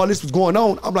telling me all this was going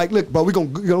on. I'm like, look, bro, we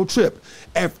gonna trip.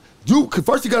 If you, cause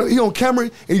first he on camera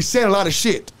and he's saying a lot of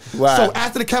shit. Right. So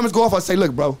after the cameras go off, I say,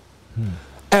 look, bro,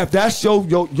 if that's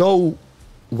your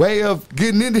way of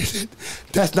getting into it,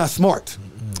 that's not smart.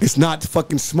 It's not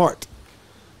fucking smart.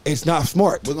 It's not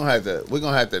smart. We're gonna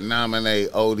have to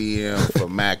nominate ODM for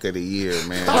Mac of the Year,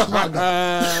 man.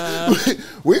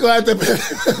 We're gonna have to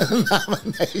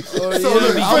nominate.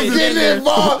 I'm getting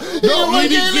involved. You see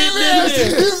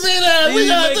that? We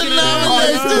got to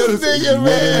nominate this nigga,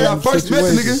 man. When I first met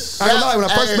the nigga, I ain't lie. When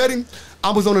I first met him,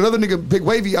 I was on another nigga, Big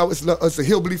Wavy. It's a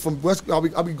hillbilly from West. I'll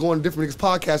be going to different niggas'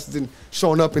 podcasts and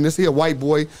showing up, and this here white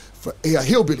boy, a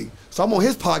hillbilly. So I'm on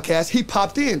his podcast. He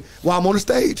popped in while I'm on the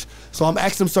stage. So I'm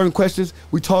asking him certain questions.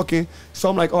 We talking. So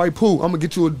I'm like, all right, Pooh, I'm gonna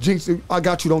get you a Jinx. I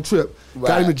got you. Don't trip. Right.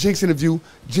 Got him a Jinx interview.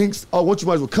 Jinx, why don't you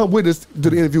might as well come with us to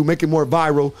the interview, make it more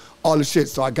viral, all the shit.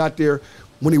 So I got there.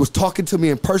 When he was talking to me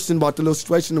in person about the little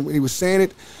situation, and when he was saying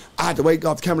it, I had to wait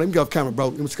off the camera. Let me get off camera, bro.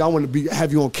 I want to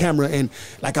have you on camera and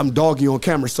like I'm dogging you on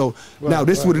camera. So now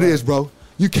this is what it is, bro.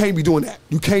 You can't be doing that.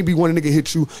 You can't be one nigga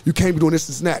hit you. You can't be doing this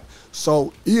and that.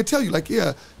 So he'll tell you, like,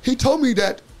 yeah, he told me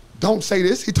that don't say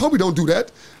this. He told me don't do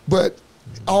that. But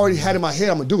I already had in my head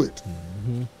I'm going to do it.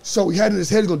 Mm-hmm. So he had in his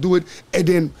head he's going to do it. And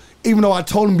then even though I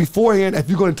told him beforehand, if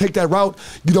you're going to take that route,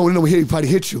 you don't know he probably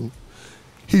hit you.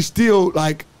 He's still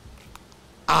like,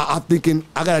 I'm thinking,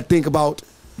 I got to think about,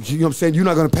 you know what I'm saying? You're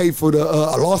not going to pay for the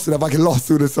a lawsuit if I get a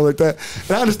lawsuit or something like that.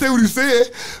 And I understand what you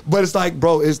said, but it's like,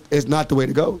 bro, it's not the way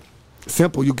to go.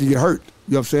 Simple, you can get hurt.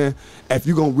 You know what I'm saying? If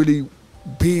you're going to really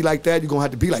be like that, you're going to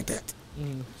have to be like that.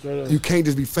 You can't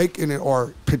just be faking it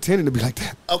or pretending to be like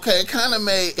that. Okay, it kind of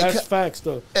made... That's facts,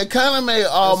 though. It kind of made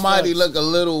Almighty look a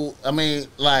little... I mean,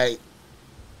 like...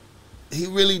 He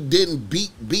really didn't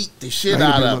beat the shit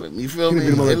out of him. You feel me?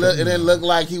 It didn't look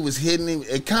like he was hitting him.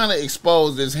 It kind of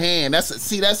exposed his hand.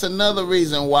 That's another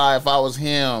reason why if I was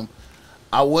him,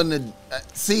 I wouldn't have...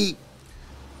 See...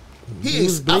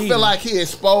 I feel like he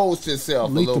exposed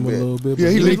himself Leaked a him little bit. Yeah,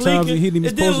 he many leaked. times he hit him.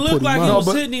 It didn't look like he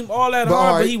was hitting him all that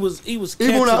hard, but he was catching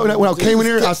even when I came in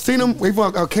here, I seen him. Even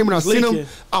when I came in, I seen him. Leaking.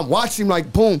 I'm watching him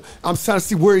like boom. I'm trying to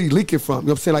see where he leaking from. You know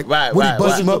what I'm saying? Like Right, when right, he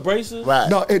bust right. him the up. braces. Right.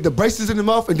 No, the braces in the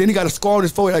mouth, and then he got a scar on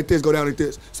his forehead like this, go down like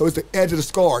this. So it's the edge of the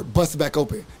scar, busted back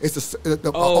open. It's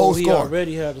the old he scar.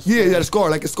 already had a scar. Yeah, he had a scar,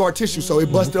 like a scar tissue. So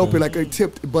it busted open like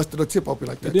it busted the tip open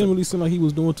like It that. didn't really seem like he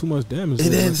was doing too much damage. It though.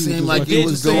 didn't was seem just like he It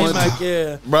was seemed doing- like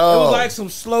Bro. it was like some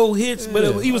slow hits,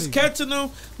 but he was catching them,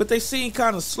 but they seemed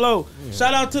kind of slow.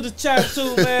 Shout out to the chat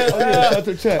too, man. Shout out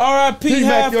to the chat. R.I.P. P-Mac,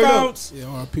 Half yo, yo. Ounce. Yeah,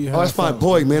 R.P. Oh, that's my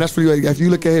boy, man. That's really if you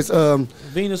look at his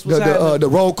Venus was happening. the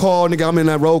roll call, nigga. I'm in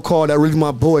that roll call. That really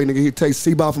my boy, nigga. He takes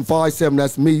C-Bow from 5'7".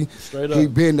 That's me. Straight He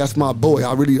up. been. That's my boy.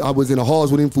 I was in the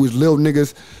halls with him for his little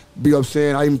niggas. Be what I'm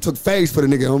saying. I even took phase for the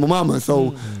nigga on my mama.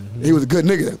 So he was a good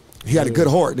nigga. He had a good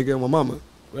heart, nigga, on my mama.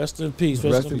 Rest in peace.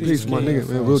 Rest in peace, my nigga,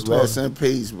 man. Real talk. Rest in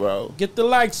peace, bro. Get the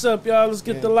likes up, y'all. Let's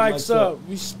get the likes up.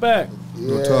 Respect.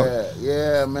 Real talk.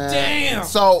 Yeah, man. Damn.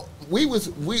 So we was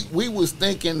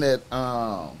thinking that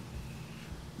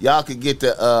y'all could get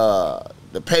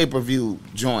the pay-per-view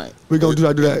joint. We gonna do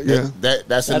that. Yeah.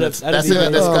 That's in the That'd be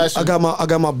good. discussion. I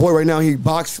got my boy right now. He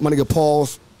boxed. My nigga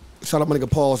Pauls. Shout out my nigga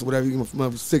Pauls. Whatever. He's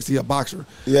from 60, a boxer.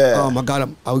 Yeah. I got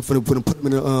him. I was finna put him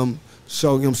in the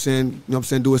show. You know what I'm saying? You know what I'm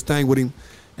saying? Do his thing with him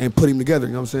and put him together.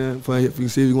 You know what I'm saying? If you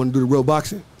see if you want to do the real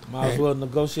boxing. Might as well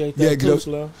negotiate Yeah, that get too, up.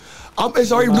 Slow.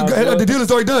 It's already the deal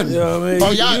is already done. You know what I mean?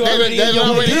 Oh, y'all- You they- already they in your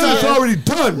already The deal is bag. already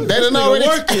done. They done Nigga already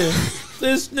working.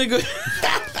 This nigga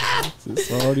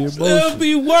It's already a still bullshit.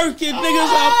 be working.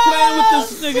 Niggas are playing with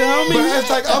this nigga, But homie. it's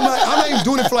like I'm not even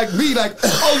doing it for like me. Like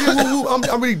oh yeah, woo, woo.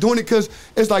 I'm really doing it because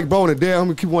it's like bro in the day. I'm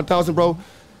gonna keep 1,000, bro.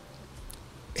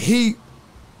 I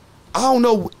don't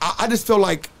know. I just feel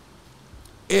like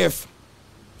if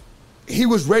he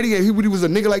was ready and he really was a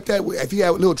nigga like that, if he had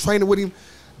a little trainer with him,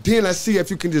 then let's see if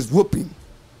you can just whoop him. You know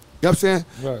what I'm saying?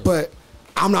 Right. But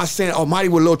I'm not saying Almighty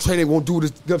with a little training won't do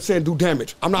this. You know what I'm saying? Do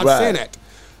damage. I'm not Right. saying that.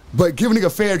 But give a nigga a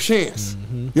fair chance.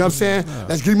 You know what I'm saying?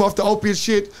 Let's get him off the opiate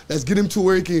shit. Let's get him to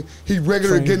where he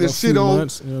regular Train getting for a his shit few on.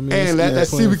 months, you know what I mean? And let's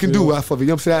see what we can do off of it. You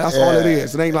know what I'm saying? That's all it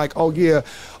is. It ain't like, oh yeah,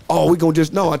 we gonna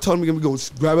just no. I told him we gonna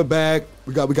grab a bag.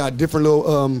 We got different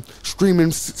little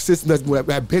streaming systems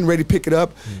that been ready to pick it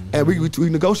up, and we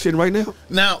negotiating right now.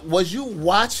 Now, was you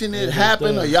watching it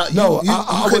happen, or y'all? No, you I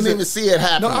couldn't wasn't- even see it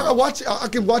happen. No, I watch. I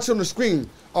can watch it on the screen.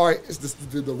 All right,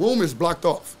 the room is blocked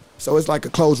off, so it's like a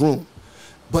closed room,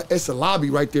 but it's a lobby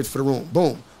right there for the room.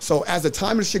 Boom. So as the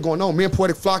time of the shit going on, me and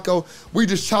Poetic Flacco, we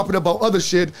just chopping about other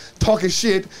shit, talking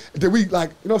shit. That we like,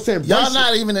 you know what I'm saying? Y'all brace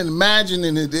not it. even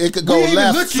imagining it could go We ain't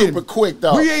left looking. super quick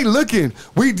though. We ain't looking.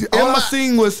 All I I-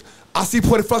 seen was I see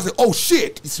Poetic Flacco. Like, oh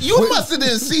shit! You Wait, must have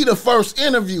didn't see the first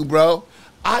interview, bro.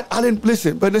 I didn't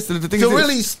listen, but listen. The thing To is,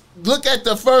 really look at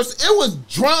the first, it was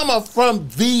drama from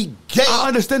the gate. I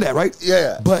understand that, right?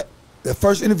 Yeah. But the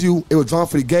first interview, it was drawn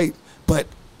for the gate. But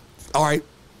all right,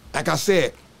 like I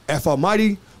said, if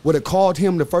Almighty would have called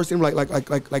him the first interview,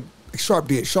 like Sharp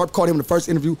did. Sharp called him the first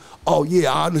interview. Oh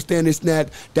yeah, I understand this and that.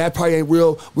 That probably ain't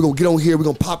real. We're gonna get on here. We're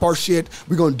gonna pop our shit.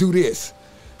 We're gonna do this.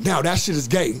 Now that shit is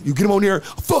gay. You get him on there.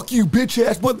 Fuck you, bitch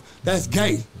ass. But that's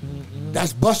gay.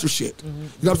 That's buster shit. You know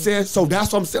what I'm saying? So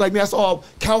that's what I'm saying. Like, man, that's all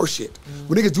coward shit.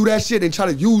 When niggas do that shit and try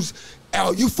to use,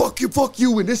 you fuck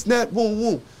you, and this and that, boom,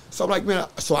 boom. So I'm like, man,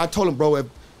 so I told him, bro, if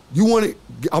you want it,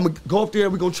 I'm going to go up there,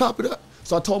 we're going to chop it up.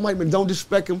 So I told Mike, man, don't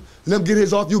disrespect him. Let him get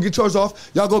his off, you get yours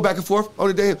off. Y'all go back and forth on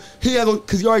the day. He ain't gonna,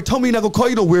 because you already told me he not going to call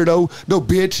you no weirdo, no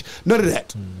bitch, none of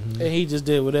that. And he just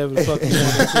did whatever the fuck he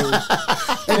wanted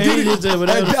to. And he just did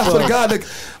whatever And the that's what fuck. God, like,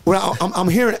 when I'm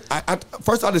hearing,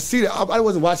 first I just see that, I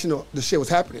wasn't watching the shit was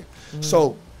happening.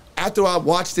 So after I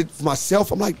watched it for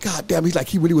myself, I'm like, God damn, he's like,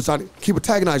 he really was on it. Keep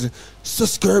antagonizing.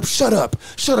 Skirb, shut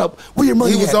up. Where your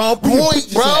money He was at? on Where your point,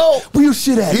 bitches bro. at? Where your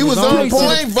shit at? He was Show on me.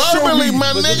 point verbally, Show me.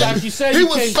 my But nigga. like you said, He you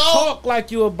was can't so talk like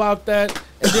you about that.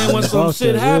 And then when some About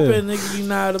shit that, happen, nigga, you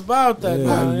not about that. Yeah,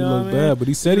 now, you you know look what I mean? bad, but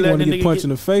he said he You let wanted to the get nigga punched in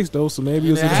the face though, so maybe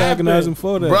he was And it antagonizing happened.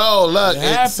 for that. Bro, look, It it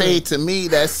happened. say to me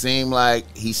that seemed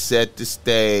like he set the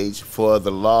stage for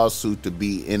the lawsuit to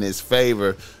be in his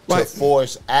favor Right. to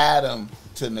force Adam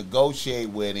to negotiate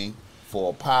with him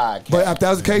for a podcast. But if that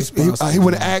was the case, he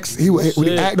would have asked. He would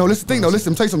Shit. act. No, listen, thing. No,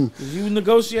 listen. I'm tell you something. You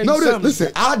negotiate No, something.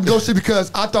 listen. I negotiated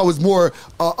because I thought it was more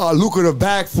a lucrative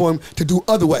bag for him to do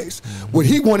other ways. What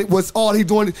he wanted was all he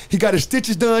doing. He got his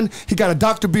stitches done. He got a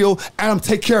doctor bill. Adam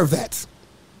take care of that.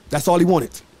 That's all he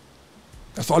wanted.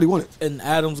 That's all he wanted. And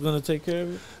Adam's gonna take care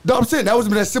of it. No, I'm saying that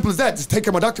wasn't as simple as that. Just take care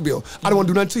of my doctor bill. I don't want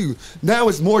to do nothing to you. Now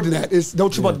it's more than that. It's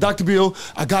don't trip about the doctor bill.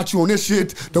 I got you on this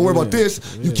shit. Don't worry about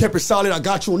this. You kept it solid. I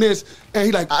got you on this. And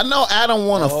he like, I know Adam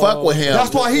want to fuck with him.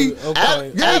 that's why he.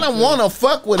 Adam want to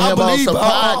fuck with him on some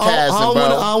podcasting,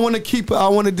 bro. I want to keep. I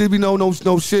want to be no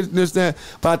shit this that.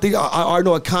 But I think I already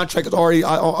know a contract is already.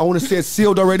 I want to say it's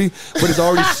sealed already, but it's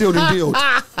already sealed and dealed.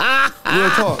 Real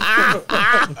talk.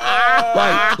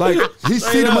 Like he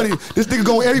see the money. This nigga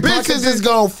going every Bitches is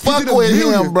gonna fuck with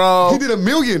him, bro. He did $1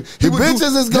 million.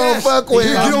 Bitches is gonna fuck with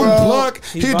him, He get bro. on Plug.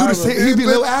 He do the same. He be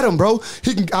Lil Adam, bro.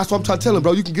 He can. That's what I'm trying to tell him,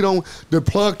 bro. You can get on the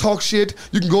Plug talk shit.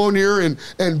 You can go in there and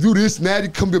do this and that. You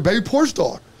can be a baby porn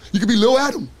star. You can be Lil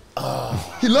Adam.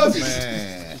 He loves you.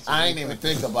 Man, I ain't even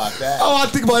think about that. Oh, I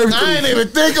think about everything. I ain't even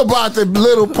think about the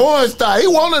little porn star. He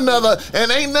want another,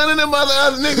 and ain't none of them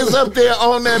other niggas up there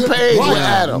on that page with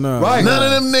Adam. No. Right. None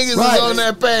of them niggas is on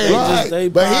that page.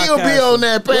 Right. But he'll be on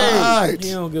that page. Right.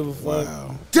 He don't give a fuck.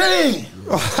 Wow. Dang.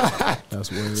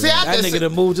 That's weird. See, I That can nigga see- that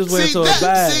moved his way see, into a that-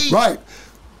 bag. see, Right.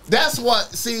 That's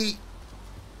what. See,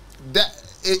 that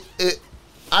it.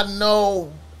 I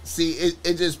know. See,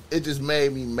 it just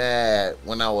made me mad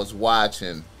when I was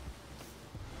watching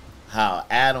how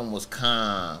Adam was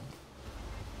calm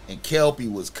and Kelpie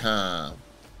was calm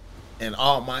and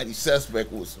Almighty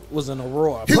Suspect was in a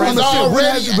roar. he was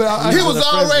already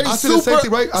I said the same super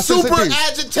thing, right? I said the same super thing.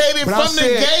 agitated But from the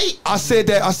gate. I said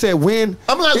that. I said when.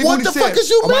 I'm like, even what when the he fuck said, is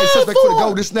you Almighty mad Suspect for? the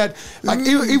go, this and that. Like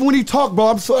even when he talk, bro.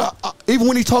 I'm so. Even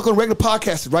when he talk on regular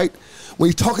podcasts, right? When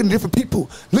he talking to different people,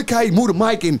 look how he move the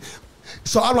mic, and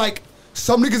so I'm like,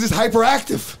 some niggas is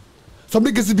hyperactive. Some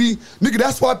niggas be nigga.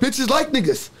 That's why bitches like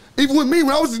niggas. Even with me,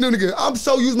 when I was a new nigga, I'm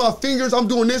so using my fingers. I'm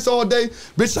doing this all day.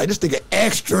 Bitch, like this nigga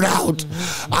extra out.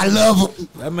 I love him.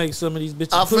 That makes some of these bitches.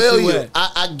 I feel pussy you. wet.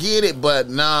 I get it, but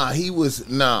he was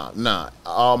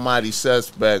Almighty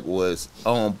Suspect was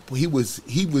on. He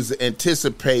was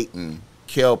anticipating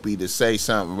Kelpie to say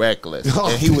something reckless,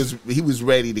 and he was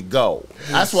ready to go.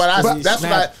 That's what I. That's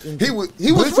what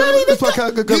he was ready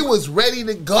to go. He was ready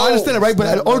to go. I understand it, right?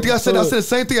 But the only thing I said the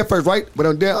same thing at first, right?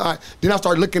 But then I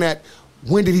started looking at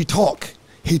when did he talk?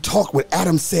 He talked when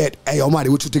Adam said, "Hey, Almighty,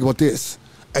 what you think about this?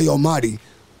 Hey, Almighty.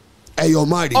 Hey,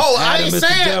 Almighty." Oh, I Adam ain't is the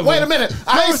saying. devil. Wait a minute.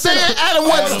 I ain't saying Adam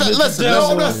wasn't. Adam is the Listen, devil.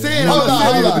 no, I'm not saying. Hold Hold on,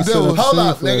 hold on. on, hold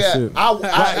on, for that nigga. shit.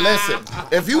 I listen.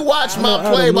 If you watch my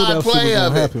Adam knew that shit was play-by-play gonna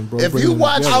of it, happen, bro. if Bring you them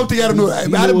watch, I don't think Adam knew that.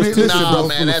 He Adam knew didn't it was listen, nah, bro.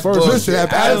 man, that's First- bullshit. Listen,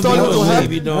 Adam Adam thought it was knows gonna what he happen.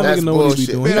 be doing. That That's nigga know what he be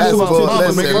bullshit. doing. Man, That's that's what I'm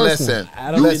bullshit. talking about, Listen.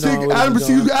 Adam You be see, knowing what Adam, he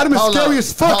doing. Adam is Hold scary on.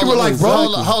 as fuck. Hold You were on. like, bro.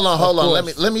 Hold on.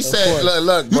 Let me say it.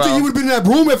 Look, You think he bro. would have been in that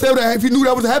room if he knew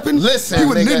that was happening? Listen, he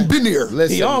would nigga. have been there.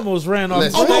 Listen. He almost ran off the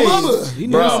Listen. stage. Oh, my mama. He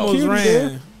Bro. almost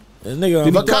ran. That nigga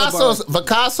on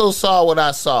Picasso saw what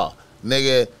I saw.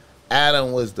 Nigga,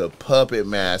 Adam was the puppet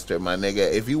master, my nigga.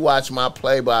 If you watch my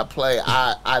play-by-play,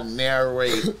 I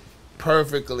narrate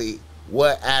perfectly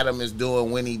what Adam is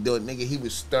doing when he do it. Nigga, he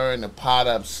was stirring the pot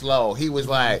up slow. He was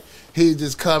like, he'd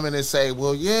just come in and say,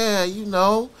 well, yeah, you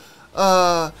know,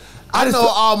 I know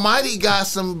Almighty got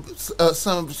some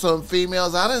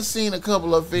females. I done seen a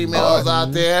couple of females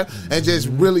out there, and just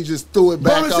really just threw it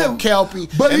back on Kelpie.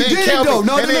 But and he then did Kelpie, though.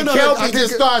 No, and then Kelpie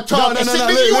just started talking. Shit,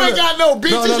 nigga, you ain't got no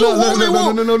bitches. You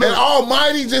woo-de-woo. And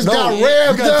Almighty just got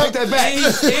revved You gotta up. take that back. He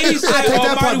said, Take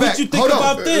that part Almighty, back. what you think Hold on.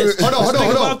 about this? Hold on.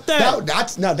 Think about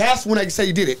that. That's when I say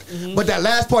he did it. But that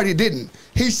last part he didn't.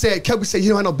 He said, Kelpie said, he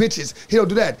don't have no bitches. He don't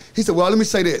do that. He said, well, let me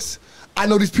say this. I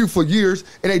know these people for years,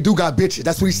 and they do got bitches.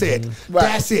 That's what he said. Right.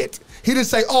 That's it. He didn't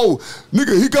say, oh,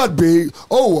 nigga, he got big.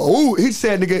 Oh, he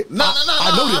said, nigga, No.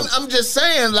 I know them. I'm just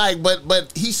saying, like,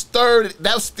 but he stirred.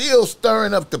 That's still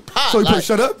stirring up the pot. So he put like,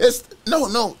 shut up? It's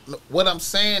no. What I'm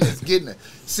saying is getting it.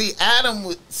 See,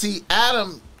 Adam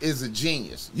is a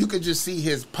genius. You could just see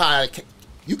his podcast.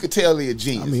 You could tell he a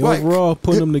genius. I mean, Right. overall,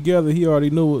 putting them together, he already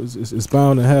knew it's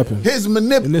bound to happen. His And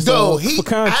it's all manipulation. for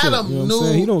content, Adam you know what I'm knew.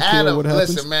 saying? He don't care Adam, what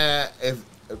happens. listen, man.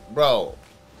 Bro,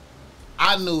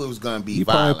 I knew it was gonna be He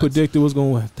violence. probably predicted what's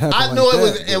going to happen. I knew like it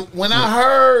was. that. And when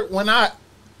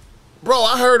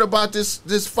I heard about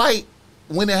this fight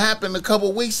when it happened a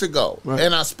couple weeks ago, Right.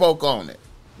 and I spoke on it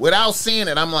without seeing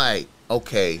it. I'm like,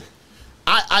 okay.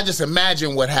 I just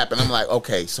imagine what happened. I'm like,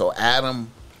 okay, so Adam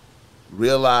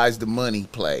realized the money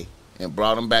play and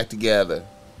brought them back together,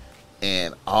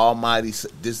 and Almighty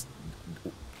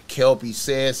Kelpie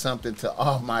said something to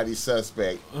Almighty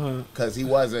Suspect because he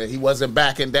wasn't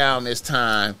backing down this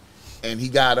time, and he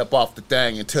got up off the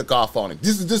thing and took off on him.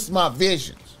 This is my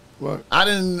visions. Right. I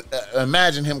didn't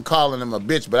imagine him calling him a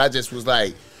bitch, but I just was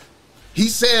like, he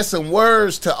said some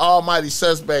words to Almighty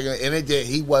Suspect, and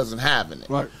he wasn't having it.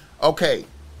 Right. Okay.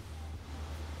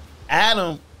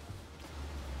 Adam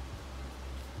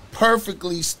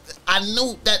perfectly. I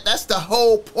knew that's the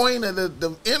whole point of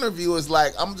the interview. Is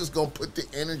like, I'm just gonna put the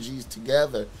energies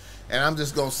together, and I'm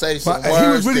just gonna say some words. He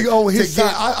was really on his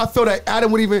side. I felt that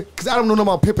Adam would even, because Adam don't know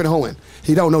about Pippen Hoeing.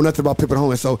 He don't know nothing about Pippen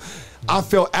Hoeing. So I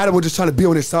felt Adam was just trying to be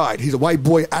on his side. He's a white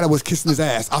boy. Adam was kissing his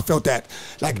ass. I felt that.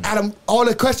 Like, Adam, all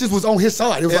the questions was on his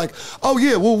side. It was like, oh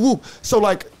yeah, whoop whoop. So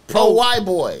like, pro white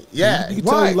boy, yeah. You can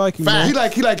tell he like him, man. He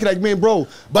like, man, bro.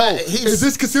 Is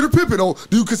this considered pimping? Or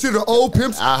do you consider the old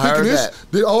pimps I heard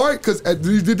this? All right, because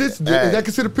you did this. Is that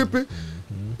considered pimping?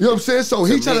 You know what I'm saying? So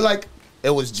he trying to like. It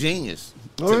was genius.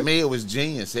 To me, it was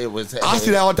genius. It was. I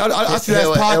see that all the time. I see that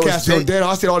podcast on Dan.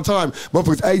 I see it all the time.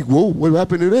 Motherfuckers, hey, whoa, what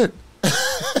happened to that?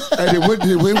 And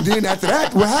then after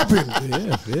that, what happened?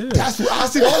 Yeah. That's what I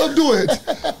see all of them doing.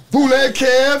 Bootleg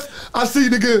Kev. I see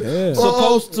nigga. Yeah.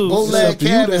 Supposed to. Bootleg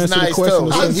Kev is nice too.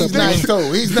 He's nice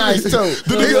too. He's nice too.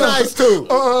 He's nice too.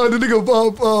 The nigga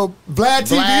Vlad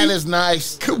TV. Vlad is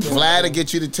nice. Vlad will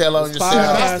get you to tell on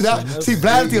yourself. See,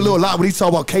 Vlad did a little lot when he talk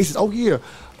about cases. Oh yeah.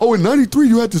 Oh, in '93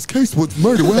 you had this case with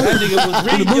murder. What That happened? nigga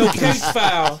was reading your case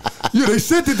file. Yeah, they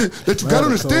said that you got to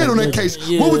understand on that case.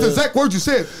 Yeah. What was the exact words you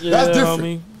said? Yeah, That's different.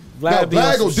 homie. Vlad be Vlad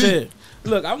on some go deep. shit.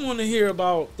 Look, I want to hear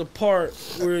about the part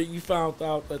where you found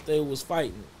out that they was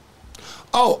fighting.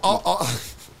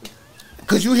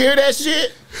 Could you hear that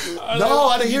shit? No,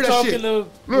 I didn't hear that shit.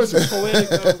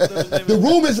 Listen. The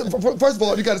room is, first of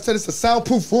all, you got to say it's a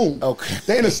soundproof room. Okay.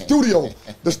 They in a studio.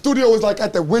 The studio is like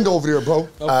at the window over there, bro. You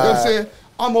know what I'm saying?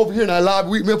 I'm over here in that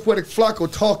lobby. Me and Poetic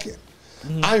Flacco talking.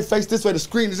 I ain't face this way. The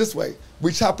screen is this way.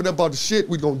 We chopping up about the shit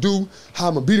we gonna do, how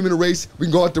I'm gonna beat him in the race. We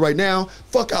can go out there right now.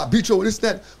 Fuck, I'll beat you over this,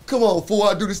 that. Come on, fool,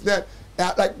 I do this, that.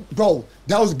 Like, bro,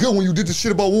 that was a good when you did the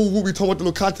shit about woo, we talking about the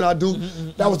little content I do.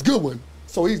 That was a good one.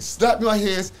 So he slapped me in my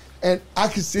hands, and I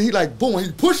could see, he like, boom,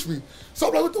 he pushed me. So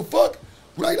I'm like, what the fuck?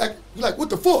 Like, what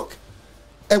the fuck?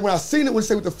 And when I seen it, when he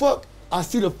say what the fuck, I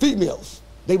see the females.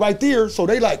 They right there, so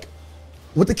they like,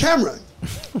 with the camera,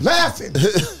 laughing.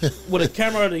 With a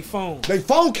camera or their phone? They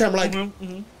phone camera, like,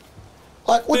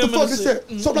 like, what the fuck is that?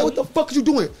 So I'm like, what the fuck is you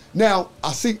doing? Now,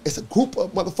 I see it's a group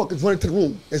of motherfuckers running to the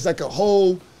room. It's like a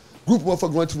whole group of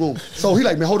motherfuckers running to the room. So he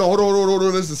like, man, hold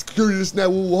on, this is security, this and that,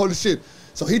 hold this shit.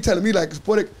 So he telling me like,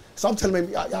 so I'm telling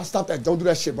him, y'all stop that, don't do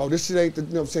that shit, bro. This shit ain't, you know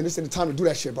what I'm saying, this ain't the time to do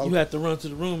that shit, bro. You have to run to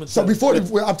the room. And so before,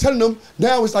 I'm telling them,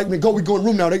 now it's like, man, we go in the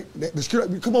room now. The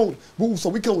security, come on, woo. So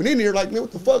we coming in here like, man,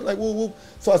 what the fuck, like, woo.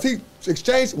 So as he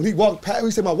exchanged, when he walked past,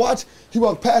 he said my watch, he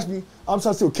walked past me, I'm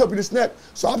trying to see what kept me this net.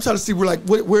 So I'm trying to see what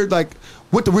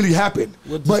really happened.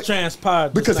 What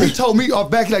transpired. Because he told me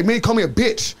off back, like, man, he called me a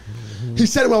bitch. He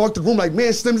said it when I walked the room, like,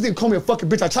 man, Slim didn't call me a fucking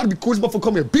bitch. I tried to be cool, this motherfucker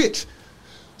called me a bitch.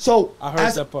 So I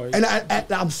heard that part. And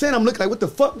I'm saying, I'm looking like, what the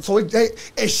fuck? So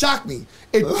it shocked me.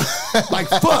 It like,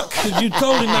 fuck. Cause you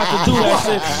told him not to do that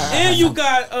shit. And you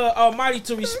got Almighty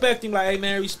to respect him, like, hey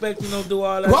man, respect him, don't do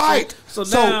all that right. shit. So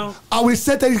now I when he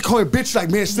said that, he called me a bitch,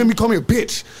 like, man, Slim, he called me a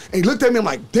bitch. And he looked at me, I'm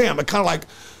like, damn, I kinda like,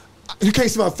 you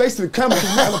can't see my face in the camera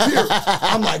because I'm up here.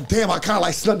 I'm like, damn, I kinda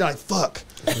like slumped down, like, fuck.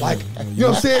 Like, you know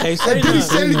what I'm saying? And then he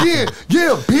said it again.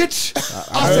 Yeah, bitch.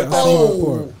 I said,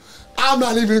 oh. I'm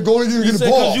not even going to get involved.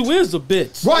 Because you is a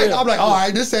bitch. Right. Yeah. I'm like, all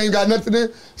right, this ain't got nothing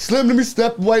in. Slim, let me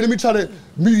step away. Let me try to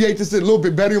mediate this a little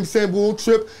bit better. You know what I'm saying? We won't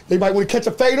trip. They might want to catch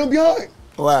a fade on behind.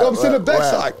 Right, you know what I'm saying? The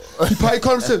backside. He probably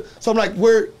called him. So I'm like,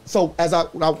 where? So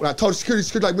when I told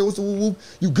security like, man, what's the woo?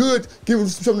 You good? Give him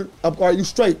something. All right, you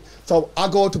straight. So I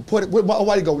go to put it.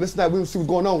 Why he go? This and that. We don't see what's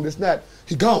going on. This and that.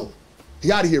 He gone.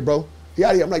 He out of here, bro. He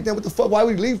out of here. I'm like, damn, what the fuck? Why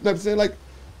would he leave? You know what I'm saying? Like,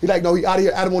 he like, no, he out of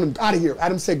here. Adam want him out of here.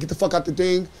 Adam said, get the fuck out the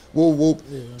thing. Whoop, whoop.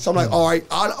 Yeah. So I'm like, all right.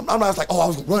 I'm not like, oh, I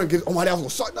was going to run and get, oh my God, I was going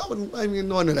to start. No, I didn't even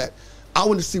know none of that. I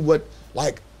wanted to see what,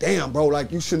 like, damn, bro,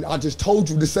 like, you shouldn't, I just told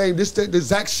you the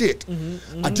exact shit.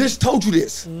 I just told you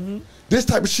this. This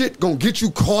type of shit going to get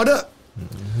you caught up.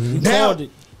 Now,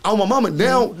 on my mama,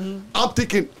 now, I'm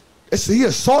thinking, he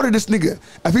assaulted this nigga.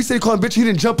 If he said he called him bitch, he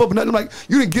didn't jump up or nothing. I'm like,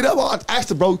 you didn't get up? I asked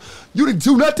him, bro, you didn't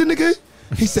do nothing, nigga?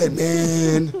 He said,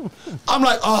 man. I'm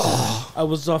like, oh. I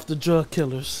was off the drug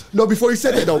killers. No, before he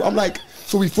said that, though, I'm like,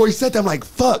 so before he said that, I'm like,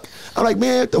 fuck. I'm like,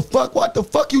 man, what the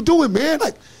fuck you doing, man?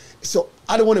 Like, so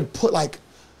I didn't want to put,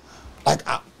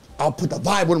 I'll put the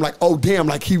vibe with him, like, oh, damn,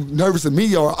 like, he nervous of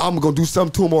me, or I'm going to do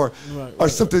something to him, or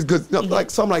something's good. Like,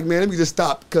 so I'm like, man, let me just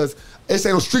stop, because this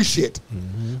ain't no street shit.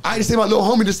 I just say my little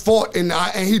homie just fought, and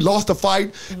he lost the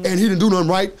fight, and he didn't do nothing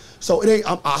right. So it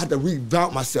ain't, I had to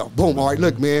revamp myself. Boom, all right,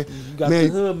 look, man. You got the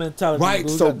hood mentality. Right,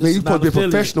 so, man, you supposed to be a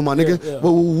professional, my nigga. Yeah.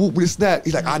 Whoop, this, that.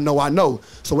 He's like, I know.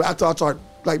 So after I start,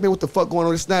 like, man, what the fuck going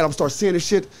on, this, that, I'm start seeing this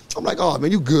shit. I'm like, oh,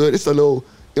 man, you good. It's a little,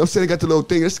 know what I'm saying? They got the little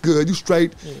thing. It's good. You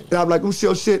straight. And I'm like, let me see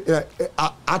your shit. And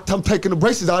I'm taking the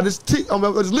braces out of his teeth. I'm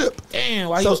out of his lip. Damn,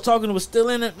 while he was talking, it was still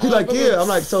in it. He like, yeah. I'm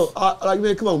like, so, like,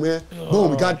 man, come on, man.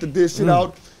 Boom, we got this shit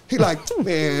out. He like,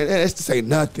 man, that's to say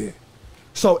nothing.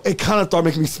 So it kind of started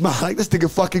making me smile. Like, this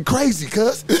nigga fucking crazy,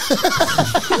 cuz. He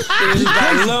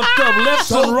got lumped up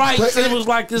left and right. It was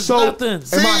like it's nothing.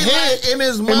 See, in my head, in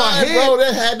his mind, bro,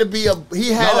 there had to be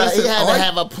he had to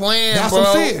have a plan, that's bro.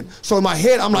 That's what I'm saying. So in my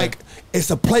head, I'm like, it's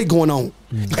a play going on.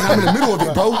 And I'm in the middle of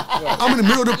it, bro. I'm in the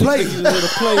middle of the play. So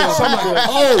I'm like,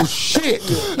 oh, shit.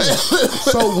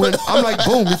 So when I'm like,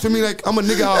 boom, you feel me? Like, I'm a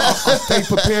nigga, I stay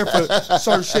prepared for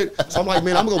certain shit. So I'm like,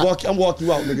 man, I'm walk you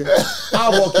out, nigga.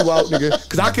 I'll walk you out, nigga.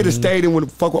 Because I could have stayed and would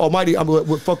fuck with Almighty, I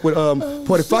would fuck with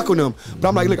Puerto Rico them. But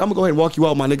I'm like, look, I'm going to go ahead and walk you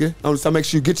out, my nigga. I'm gonna make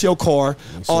sure you get your car,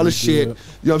 all this shit. You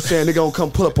know what I'm saying? Nigga gonna come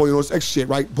pull up on you, all this extra shit,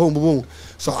 right? Boom, boom, boom.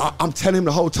 So I'm telling him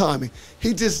the whole time. And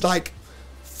he just like,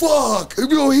 fuck. You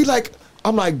know, he like,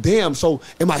 I'm like, damn. So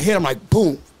in my head, I'm like,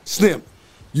 boom, Slim,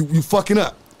 you fucking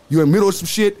up. You're in the middle of some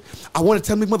shit. I want to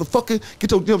tell me, motherfucker,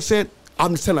 get your, you know what I'm saying?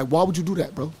 I'm just saying, like, why would you do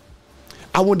that, bro?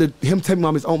 I wanted him to tell me out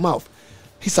of his own mouth.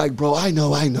 He's like, bro, I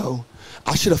know.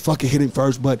 I should have fucking hit him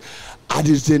first, but I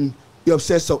just didn't, you know what I'm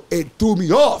saying? So it threw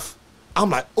me off.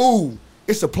 I'm like, ooh,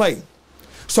 it's a play.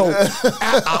 So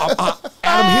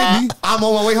Adam hit me. I'm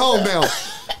on my way home now.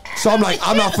 So I'm like,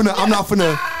 I'm not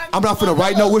finna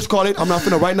write no what's called it. I'm not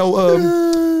finna write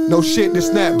no shit, this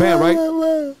snap, bam,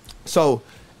 right? So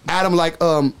Adam like,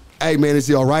 hey man, is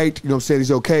he all right? You know what I'm saying?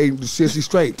 He's okay. Seriously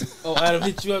straight. Oh, Adam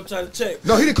hit you up trying to check.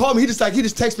 No, he didn't call me. He just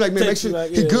texted me like, man, make sure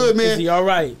he good, man. Is he all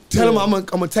right? Tell him I'm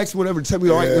gonna text him whatever to tell me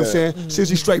all right. You know what I'm saying?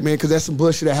 Seriously straight, man, because that's some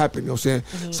bullshit that happened. You know what I'm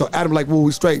saying? So Adam like, well,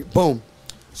 we straight. Boom.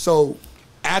 So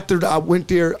after I went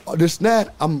there, this and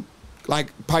that, I'm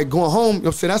like probably going home. You know what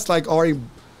I'm saying? That's like already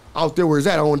out there where it's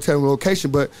at. I don't want to tell him the location,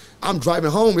 but I'm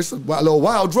driving home. It's a little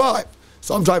wild drive.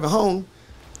 So I'm driving home.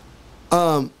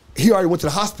 He already went to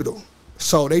the hospital.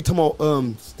 So they told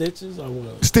me stitches or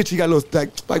what? Stitch, he got a little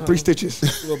like 3 stitches.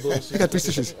 He got 3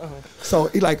 stitches. So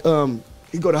he like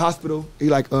he go to the hospital. He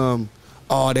like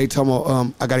oh, they told me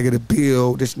I gotta get a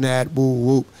bill, this and that, woo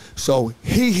woo. So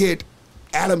he hit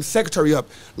Adam's secretary up,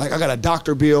 like, I got a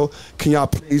doctor bill. Can y'all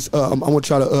please I want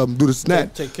y'all to do this and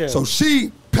that. Take care. So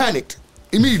she panicked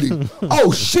immediately.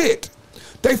 Oh shit.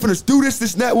 They finna do this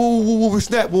and that, woo woo woo, this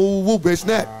and that, woo woo woo, this and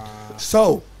that.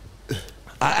 So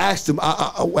I asked him,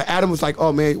 Adam was like,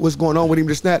 oh man, what's going on with him,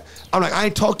 this and that. I'm like, I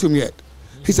ain't talked to him yet.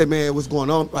 He said, man, what's going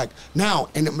on? Like, now,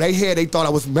 and in their head, they thought I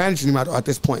was managing him at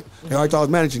this point. They already thought I was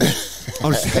managing him.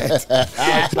 I'm sad.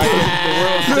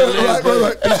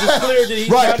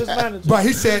 Right.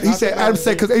 He said, Adam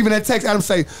said, because even that text, Adam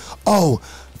say, oh,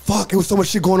 fuck, it was so much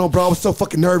shit going on, bro. I was so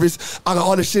fucking nervous. I got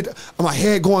all this shit on my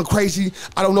head going crazy.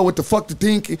 I don't know what the fuck to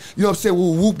think. You know what I'm saying?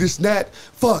 We'll whoop this and that.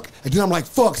 Fuck. And then I'm like,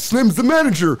 fuck, Slim's the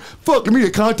manager. Fuck, let me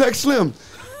contact Slim.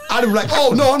 I'd be like,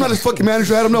 oh, no, I'm not his fucking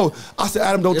manager. Adam, no. I said,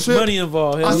 Adam, don't trip. Money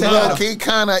involved. I said, look, he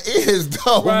kind of is,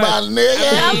 though, my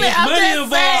nigga. Money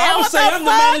involved. I would say I'm the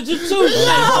manager, too.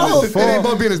 No. It ain't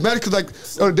about being his manager, because, like,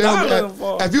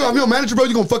 if you're a manager, bro,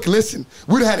 you're going to fucking listen.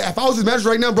 We'd have had, if I was his manager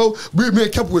right now, bro, we'd be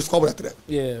in Kemper with squabble after that.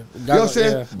 Yeah. You know what I'm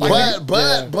saying?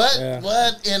 Yeah.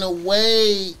 But in a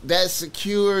way that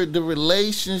secured the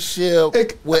relationship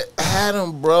with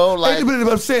Adam, bro. Like,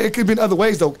 I'm saying, it could have been other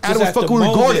ways, though. Adam was fucking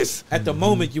regardless. At the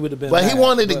moment, you would have been. But he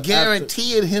wanted to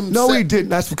guarantee it himself. No, he didn't.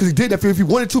 That's because he did that. If he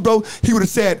wanted to, bro, he would have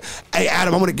said, hey,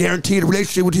 Adam, I'm going to guarantee the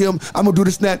relationship with him. I'm going to do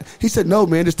this and that. He said, no,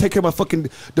 man, just take care of my fucking,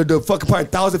 the fucking probably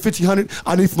 1,000, 1,500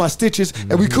 I need for my stitches,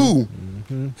 and we cool.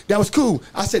 That was cool.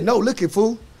 I said, no, look it,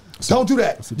 fool. Don't do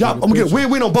that. Y'all, I'm going to get a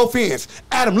win-win on both ends.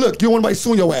 Adam, look, you don't want anybody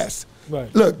suing your ass.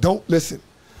 Right. Look, don't listen.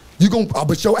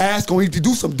 But your ass going to need to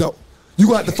do something, though. You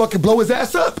going to have to fucking blow his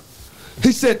ass up.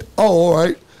 He said, oh, all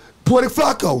right. Poetic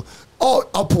Flacco.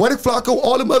 Poetic Flacco,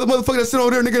 all them other motherfuckers that sit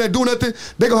over there, nigga, that do nothing,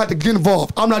 they gonna have to get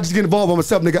involved. I'm not just getting involved by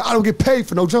myself, nigga. I don't get paid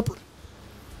for no jumper.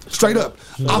 Straight up.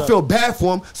 I feel bad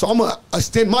for him, so I'm gonna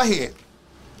extend my hand.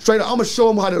 Straight up, I'm gonna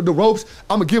show him how the ropes,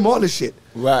 I'm gonna give him all this shit.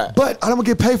 Right. But I don't gonna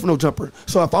get paid for no jumper.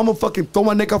 So if I'm gonna fucking throw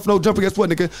my neck off for no jumper, guess what,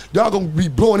 nigga? Y'all gonna be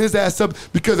blowing his ass up,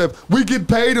 because if we get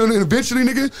paid and eventually,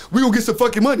 nigga, we gonna get some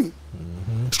fucking money.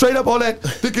 Straight up all that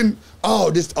thinking,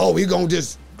 we gonna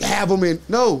just have them in.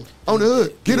 No, on the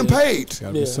hood. Get them paid.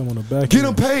 Gotta be someone to back Get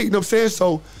them paid. You know what I'm saying?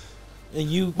 So, and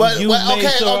you, okay.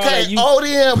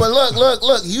 ODM, but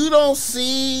look. You don't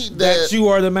see that you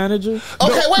are the manager.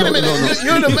 Okay, wait a minute.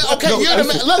 You're the man. Look at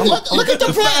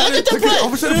the play. Look at the play.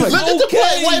 Look at the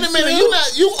play. Wait a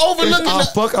minute. You overlooking. I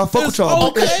fuck with y'all.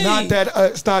 Okay. It's not that.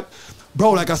 It's not,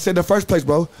 bro. Like I said in the first place,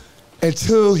 bro.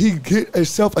 Until he get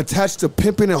himself attached to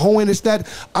pimping and hoeing and that,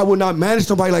 I will not manage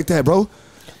somebody like that, bro.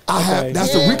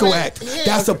 That's the RICO Act. Yeah.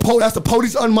 That's the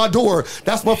police on my door.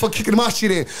 That's motherfucker kicking my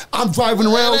shit in. I'm driving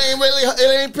around.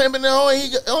 It ain't pimping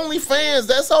the only fans.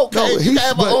 That's okay. No, You can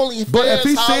have an only but if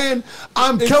he's house. saying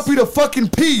I'm Kelpie the fucking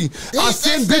P, I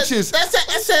send bitches.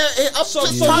 So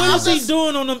what is he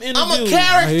doing on them interviews? I'm a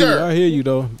character. I hear you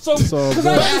though. So, because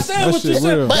I understand what you're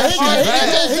saying. But he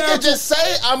can just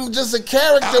say I'm just a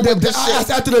character with the shit. That's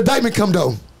after the indictment come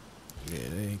though.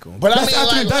 But That's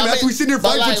after the indictment. After we sit there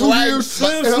fighting for 2 years.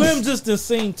 Slim just done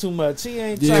seen too much. He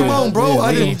ain't trying. Come on, bro.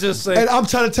 I He didn't just say. And I'm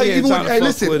trying to tell you, even when, hey,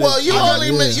 listen. Well, you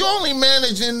only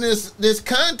managing this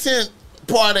content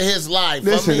part of his life.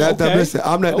 Listen, listen.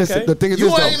 I'm not. Listen, the thing is, you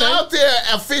this, ain't though. out there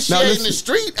officiating the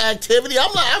street activity.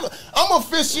 I'm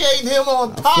officiating him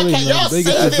on podcast. Y'all see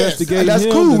this? That's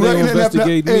cool, right?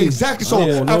 Me. Exactly. So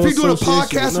if we doing a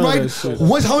podcast, right?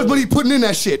 How much money you putting in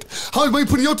that shit? How much money you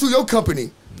putting into your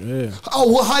company? Yeah.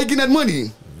 Oh, well, how you getting that money?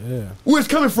 Yeah. Where's it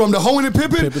coming from? The hoeing and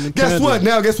pimping? Guess what?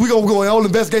 Now, guess we gonna go and all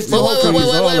investigate the whole company.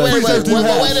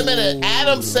 Wait a minute.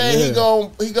 Adam said he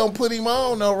gonna put him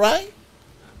on, though, right?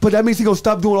 But that means he gonna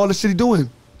stop doing all the shit he doing.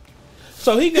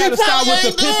 So he gotta stop with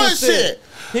the pimping shit.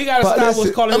 He gotta stop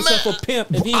with calling himself a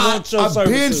pimp if he wants your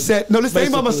services. No, listen, ain't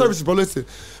about my services, bro. Listen,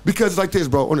 because it's like this,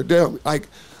 bro. On the damn, like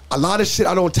a lot of shit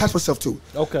I don't attach myself to.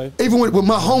 Okay. Even with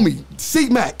my homie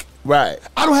C-Mac. Right.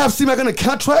 I don't have C-Mac on a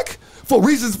contract for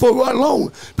reasons for right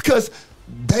alone because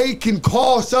they can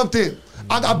call something.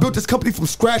 I built this company from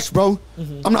scratch, bro.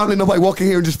 I'm not letting nobody walk in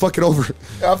here and just fuck it over.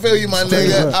 I feel you, my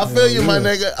nigga. I feel you, my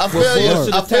nigga. I feel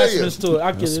you. I feel you. To it.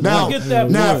 I get it. Now, I get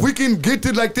that. Now, if we can get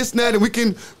to like this and that, and we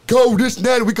can go this and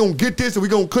that, and we gonna get this, and we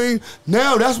gonna clean.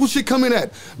 Now, that's what shit coming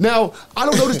at. Now, I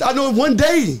don't know this. I know in one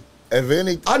day. If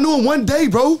any, I knew in one day,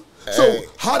 bro. So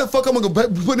how the fuck I'm gonna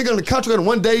put nigga on the contract in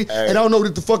one day and I don't know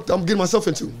what the fuck I'm getting myself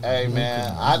into? Hey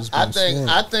man, I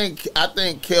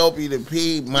think Kelpie the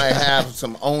P might have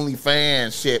some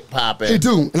OnlyFans shit popping. He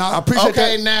do, and I appreciate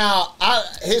that. Okay, now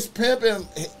his pimping,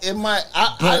 it might.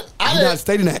 He's not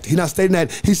stating that. He's not stating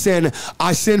that. He's saying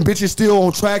I send bitches still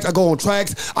on tracks. I go on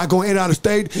tracks. I go in and out of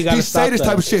state. He say this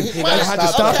type of shit. I had to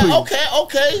stop him.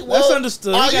 Okay. Well, that's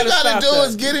understood. All you gotta do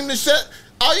is get him to shut.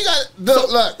 All you got to do,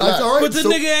 look. But the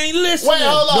nigga ain't listening. Wait,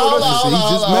 hold on. He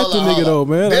just met the nigga though,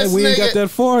 man. We ain't got that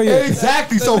far yet.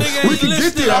 Exactly. So we can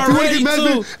get there. If we want to get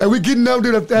mad, and we getting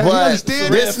up there, you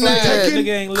understand? This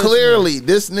nigga clearly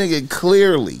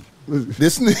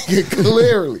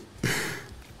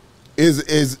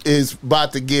is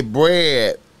about to get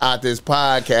bread out this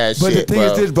podcast but shit, the thing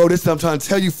is this, bro, this is what I'm trying to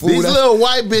tell you, fool. These little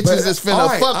white bitches is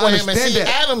finna fuck with him and see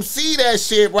that. Adam see that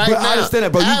shit right now. I understand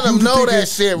that, bro. Adam know that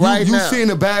shit right now. You see in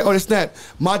the bag on the snap.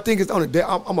 My thing is on the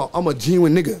I'm a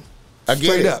genuine nigga. I get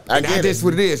Straight it. up. I get it. That's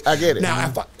what it is. I get it.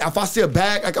 Now, if I see a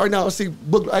bag, like right now, I see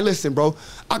book. I listen, bro.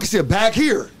 I can see a bag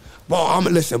here. Bro, I'm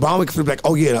gonna listen, bro. I'm gonna feel like,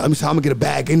 oh yeah, I'm gonna get a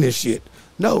bag in this shit.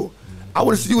 No. I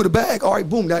want to see you with a bag. All right,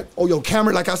 boom. That your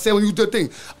camera, like I said when you do the thing.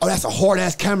 Oh, that's a hard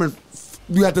ass camera.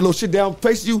 You have the little shit down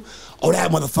facing you. Oh,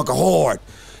 that motherfucker hard.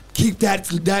 Keep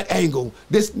that angle.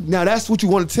 Now that's what you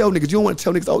want to tell niggas. You don't want to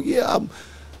tell niggas, oh yeah,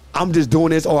 I'm just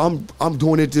doing this, or I'm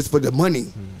doing it just for the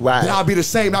money. Right. Then I'll be the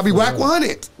same. I'll be whack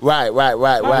 100. Right.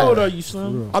 How old are you,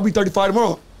 Slim? I'll be 35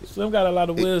 tomorrow. Slim got a lot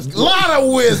of wisdom. A lot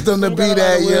of wisdom to be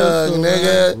that young,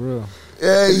 nigga.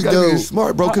 Yeah, you gotta do. be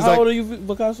smart, bro. How old are you,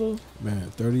 Picasso?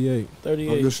 Man, 38. 38.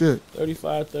 Oh, good shit.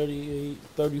 35, 38,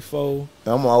 34.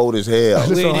 I'm old as hell.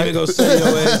 We ain't even gonna say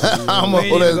your age. I'm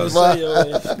old as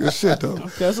fuck. Good shit, though. Okay,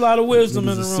 there's a lot of wisdom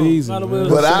in the room. Season, a lot of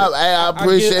wisdom. But I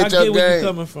appreciate I get your where game. you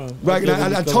coming from. Right,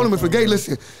 and I told him if a gay,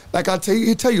 listen, like I tell you,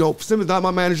 he'll tell you, though, Slim is not my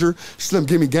manager. Slim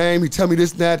give me game. He tell me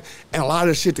this and that, and a lot of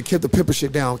the shit to keep the pipper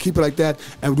shit down, keep it like that,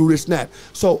 and do this and that.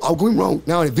 So I'm going wrong.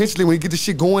 Now, eventually, when we get this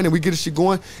shit going, and we get this shit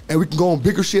going, and we can go on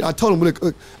bigger shit, I told him,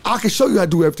 look, I can show you how to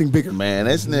do everything bigger. Man,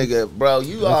 this nigga, bro,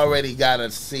 you already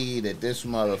gotta see that this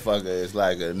motherfucker is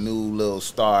like a new little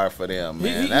star for them,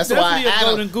 man. He's That's why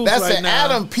golden goose right now.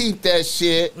 Adam peeped that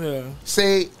shit. Yeah.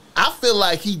 See, I feel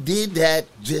like he did that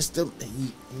just to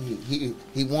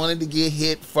he wanted to get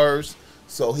hit first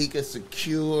so he could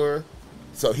secure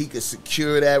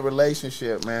that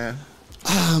relationship, man.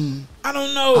 I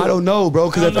don't know. I don't know, bro.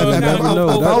 Because if I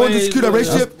want to secure that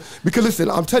relationship, because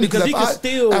listen, I'm telling you, because he can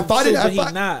still, if I didn't,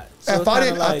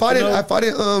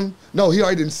 no, he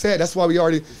already didn't say it. That's why we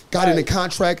already got in the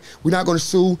contract. We're not gonna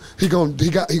sue. He go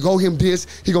him this.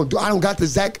 He gonna do. I don't got the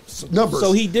exact numbers.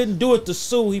 So he didn't do it to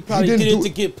sue. He probably did it to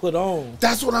get put on.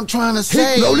 That's what I'm trying to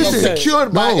say. Listen,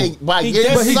 secured by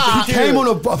getting socked. He came on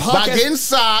a podcast. By getting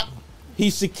socked. He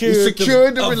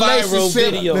secured the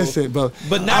relationship. Video. Listen, bro.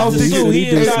 But not to sue. He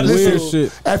ain't got to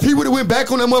sue. If he would have went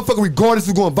back on that motherfucker, regardless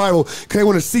of going viral, because they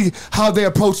want to see how they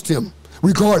approached him,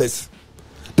 regardless.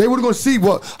 They were gonna see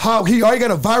how he already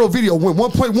got a viral video, went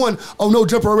 1.1 on No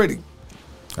Jumper already.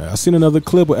 I seen another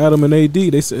clip with Adam and AD.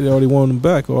 They said they already want him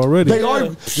back already. They are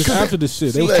just after the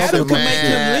shit. They was Adam talking can make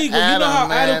him legal. You know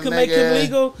how Adam can make him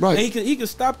legal? Right. And he can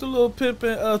stop the little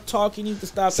pimping talking. He can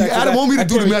stop See, that. Adam want me to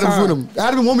do the Adams with him.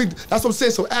 Adam want me. That's what I'm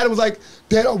saying. So Adam was like,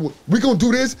 "Dad, we gonna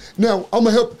do this now. I'm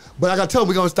gonna help, but I gotta tell him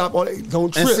we gonna stop all that.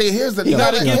 Don't trip." And see, here's He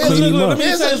gotta another. get clean him up. Let me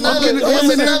just say this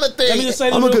Here's another thing. Let me just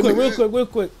say I'm a this good real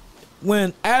quick.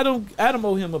 When Adam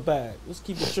owe him a bag. Let's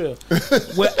keep it real.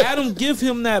 When Adam give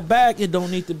him that bag, it don't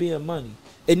need to be in money.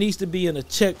 It needs to be in a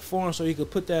check form so he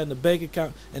could put that in the bank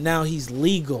account, and now he's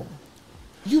legal.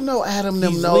 You know Adam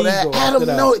them He's know that. legal Adam after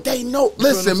that. know. They know.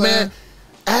 Listen, what I'm man.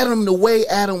 Adam, the way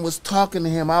Adam was talking to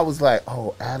him, I was like,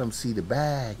 oh, Adam see the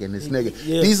bag and this nigga.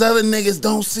 Yeah. These other niggas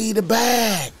don't see the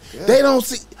bag. Yeah. They don't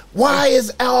see. Why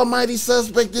is Almighty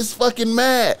Suspect this fucking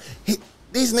mad?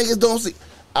 These niggas don't see.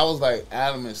 I was like,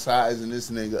 Adam is sizing this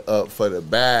nigga up for the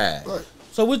bag. Right.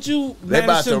 So would you They about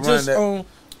manage to him run just that- on?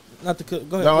 Not to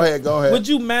go ahead. Go ahead. Would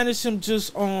you manage him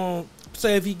just on?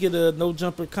 Say if he get a no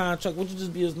jumper contract, would you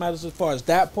just be as mad as far as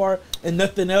that part and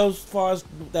nothing else as far as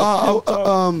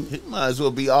that? He might as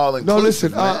well be all inclusive. No,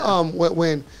 listen. man.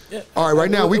 When Yeah. all right, right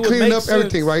now we It would cleaning make up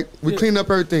everything, sense. right? We Yeah. cleaning up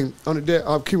everything on the deck.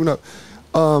 I'm keeping up.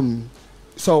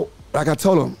 So like I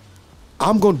told him,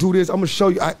 I'm gonna do this. I'm gonna show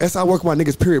you. That's how I work with my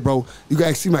niggas. Period, bro. You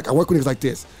guys see, like I work with niggas like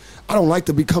this. I don't like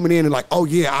to be coming in and like, oh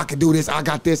yeah, I can do this. I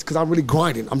got this, because I'm really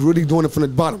grinding. I'm really doing it from the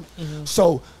bottom.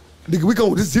 So, nigga, we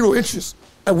go. This zero interest.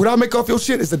 And when I make off your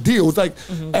shit, it's a deal. It's like,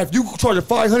 if you charge a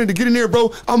 $500 to get in there, bro,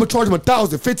 I'm gonna charge him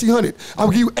 $1,000, $1,500. I'm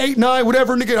gonna give you 8, 9,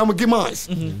 whatever, nigga. I'm gonna get mine,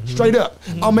 straight up.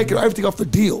 I'll make it everything off the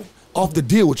deal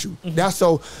with you. That's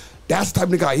the type of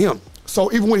nigga I am.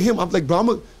 So even with him, I'm like, bro, I'm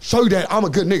gonna show you that I'm a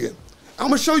good nigga. I'm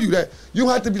gonna show you that you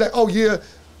don't have to be like, oh yeah.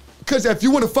 Because if you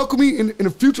want to fuck with me in the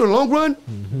future, in the long run,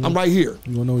 I'm right here.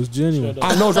 You wanna know it's genuine.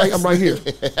 I know it's right. I'm right here.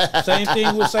 Same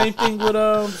thing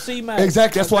with C-Mac.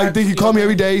 Exactly. That's why he call me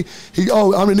every day.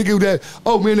 I'm the nigga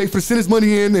that, man, they for send his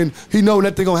money in, and he know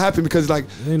nothing gonna happen because like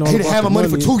he didn't have my money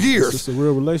for 2 years. It's just a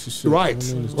real relationship. Right.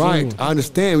 I mean, it's Right. genuine. I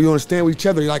understand. We understand with each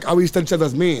other. Like I understand each other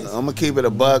as men. I'm gonna keep it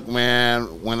a buck, man.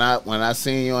 When I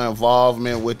seen your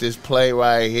involvement with this play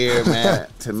right here, man,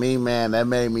 to me, man, that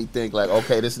made me think like,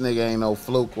 okay, this nigga ain't no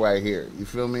fluke right here. You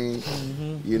feel me?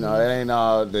 You know, that ain't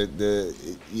all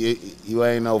you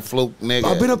ain't no fluke nigga.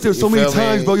 I've been up there so You many feel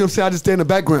times, me? bro. You know what I'm saying? I just stay in the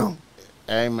background.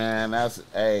 Hey man,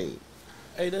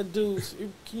 Hey, that dude,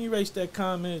 can you erase that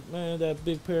comment, man? That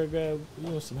big paragraph.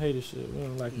 You want some hater shit? We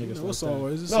don't like niggas. What's like that.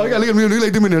 always? No, you gotta let them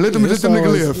in there. Let them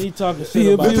nigga live. He talking He shit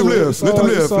a about Let them Let live. Let them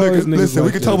live. it's always niggas Listen, we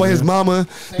like can talk that, about his man. mama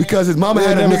because his mama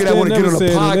had a nigga that want to get on a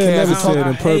Never podcast. said it I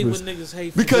on hate purpose. when niggas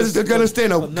hate Because they're gonna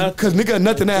stand up, because nigga a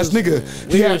nothing ass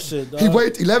nigga. Weird shit, dog. He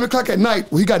wait 11 o'clock at night.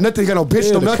 He got nothing. He got no bitch,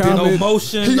 Yeah, no the nothing. comment- No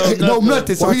motion, He no ain't no nothing.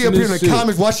 nothing. So he Watching up here in this the shit.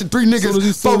 comments watching 3 As soon as he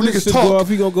niggas, 4 see this niggas shit go talk. off,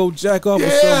 he gonna go jack off or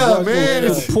Yeah, something. man.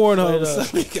 Go to Pornhub or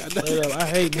Straight something. Straight up. I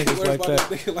hate niggas like that.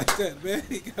 Nigga like that, man.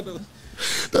 He got no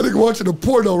That nigga watching the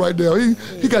porno right now.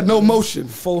 He got no motion.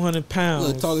 400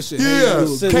 pounds. talking shit. Yeah.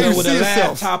 Sitting Can't there with see a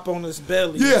himself. laptop on his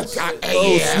belly. Yeah.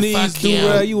 Oh, sneeze,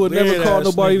 do-rag. You would never Weird call ass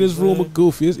nobody in this niggas, room a man.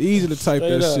 goofy. It's easy to type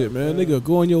Straight that up, shit, man. man. Nigga,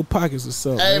 go in your pockets or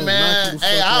something. Hey Knock man, you the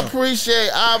hey, fuck I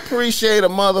out. appreciate a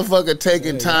motherfucker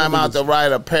taking time out to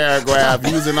write a paragraph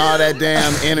using all that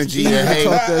damn energy and hate.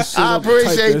 Talk that shit I up, type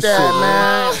appreciate that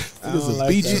that, shit, man. Niggas like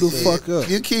beat that you the shit. fuck up.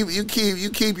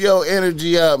 You keep your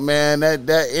energy up, man.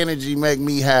 That energy make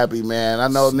me happy, man. I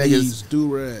know niggas, Sneeze,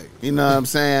 do-rag. you know what I'm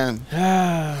saying?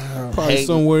 Probably Hating.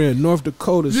 somewhere in North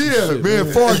Dakota. some Yeah, shit,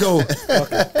 man. Fargo.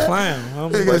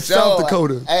 Clown. Nigga, But South yo,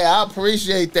 Dakota. Hey, I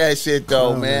appreciate that shit though,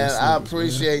 Clown man. ass I niggas,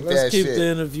 appreciate Let's that keep shit. the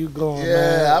interview going, Yeah,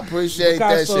 man. I appreciate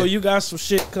that Picasso, shit. you got some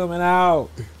shit coming out.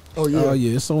 Oh yeah. Oh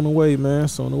yeah, it's on the way, man.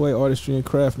 It's on the way. Artistry and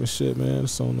craftsmanship, man.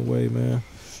 It's on the way, man.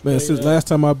 Man, Straight since up. last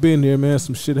time I've been here, man,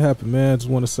 some shit happened, man. I just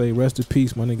want to say rest in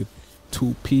peace, my nigga.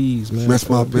 2 P's, man. Rest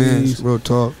my 4 bands. Ps. Real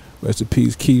talk. Rest in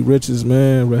peace, Keith Richards,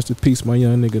 man. Rest in peace, my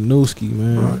young nigga Newski,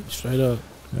 man. Right. Straight up.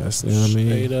 That's, you know what I mean.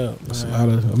 Straight up. It's a man.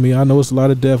 lot of. I mean, I know it's a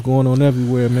lot of death going on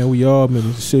everywhere, man. We all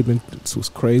been shit been. It's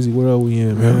a crazy world we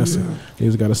in, man. Yeah, So yeah.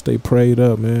 niggas gotta stay prayed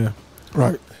up, man.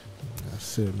 Right.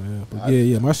 That's it, man. But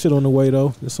yeah, my shit on the way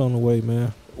though. It's on the way,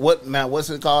 man. What's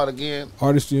it called again?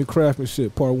 Artistry and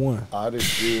craftsmanship, part 1.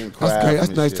 Artistry and That's great. That's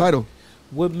a nice craftsmanship. title.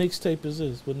 What mixtape is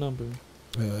this? What number?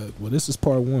 Well, this is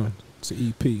part 1. It's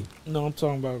an EP. No, I'm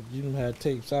talking about you done had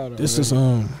tapes out already. This is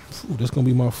this gonna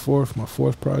be my fourth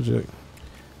project.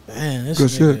 Man, this Good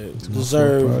nigga shit.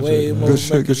 deserve Project, way man. more Good shit,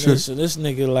 good recognition. This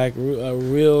nigga like a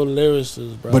real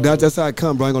lyricist, bro. But that's how it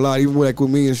come, bro. I ain't gonna lie. Even with, like with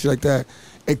me and shit like that,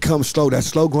 it comes slow. That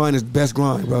slow grind is the best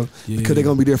grind, bro. Yeah. Because they're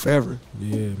gonna be there forever.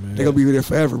 Yeah, man. They're gonna be there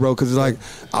forever, bro. Because it's like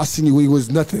I seen you when you was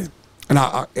nothing, and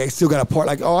I still got a part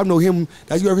like, oh, I know him.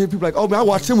 That's you ever hear people like, oh man, I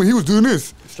watched him when he was doing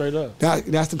this. Straight up.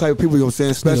 That's the type of people, you know what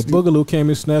I'm saying. Nigga, Especially Boogaloo came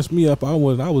and snatched me up. I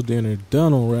was down there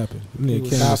done on rapping. He Nigga was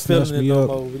came not and snatched feeling it me no up.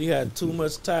 more. But he had too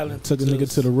much talent. Took a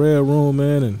nigga to the red room,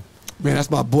 man, and man, that's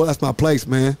my boy. That's my place,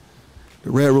 man.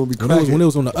 The red room be cracking. when it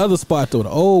was on the other spot though, the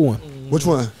old one. Which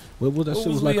one? What that What shit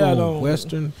was was like we at on on?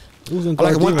 Western. It was in I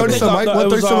like Gardena. 130 something, right?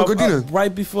 137 Gardena.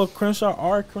 Right before Crenshaw,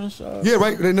 R. Crenshaw. Yeah,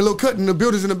 right. And the little cut in the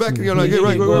buildings in the back. You know, like, yeah,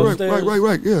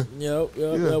 right. Yeah. Yep.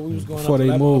 Yeah. We was going Before up they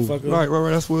to that moved. motherfucker.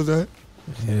 Right. That's where it's at.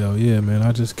 Hell yeah, man.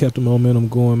 I just kept the momentum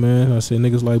going, man. I said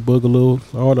niggas like Boogaloo,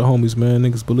 all the homies, man.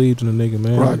 Niggas believed in the nigga,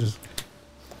 man. Right.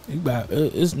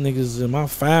 It's niggas in my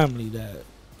family that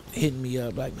hit me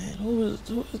up like, man, who is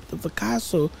the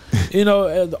Picasso? You know,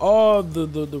 and all the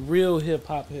real hip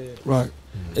hop head Right.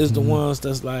 is the ones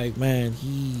that's like, man,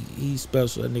 he's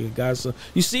special. That nigga got some.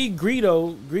 You see,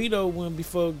 Greedo when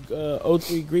before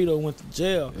 03 Greedo went to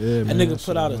jail, Yeah, that man, nigga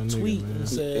put out a tweet and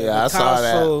said, Yeah, I saw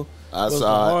that. Picasso I was the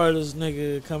saw it. hardest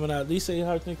nigga coming out. Did he say he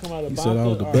hardest nigga coming out of He Bonka? said I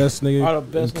was the Or- best or the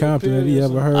nigga best in nigga Compton that he period,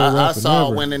 ever or heard. I rapping saw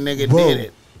ever. when the nigga Whoa. did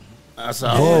it. I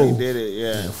saw Whoa. when he did it.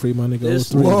 Yeah. Free my nigga This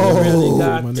 03. Whoa. really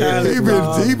got My nigga.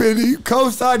 talent. He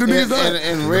co-signed In, these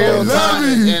in real Love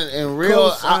time, me. in real,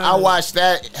 Co-sign. I watched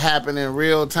that happen in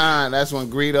real time. That's when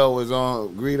Greedo was on.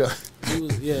 Greedo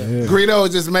Yeah.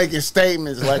 was just making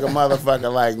statements like a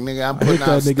motherfucker. Like, nigga, I'm I hit putting that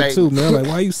out nigga statements. too, man. Like,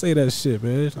 why you say that shit,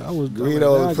 man?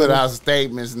 Greedo would put out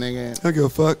statements, nigga. I don't give a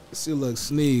fuck. She look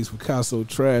sneeze, Picasso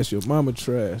trash, your mama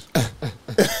trash.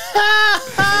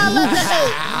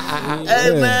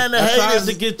 Hey man, the I tried haters.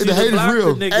 to get the you hate to is block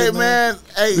real. the nigga, Hey man,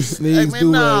 hey, Sneeze hey, do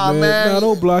man, that, nah, man. Nah,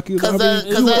 don't block you. Cause I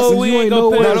mean, cause that's Oh, you we ain't ain't know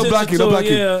gonna pay what. don't block attention you, to don't it. block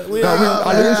you. Yeah, we Nah, ain't-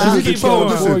 I listen just to the keep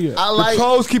trolls. going. Listen, Yeah. I like. the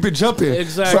trolls keep it jumping.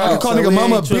 Exactly. So I can call So nigga we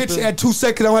mama a ain't bitch tripping. at 2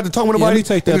 seconds. I don't have to talk with Yeah, nobody. let me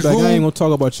take in that this back. I room. ain't gonna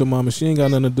talk about your mama. She ain't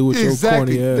got nothing to do with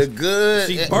Exactly. your The corny ass. good.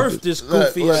 She birthed this Look,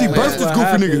 goofy. look, She man. birthed this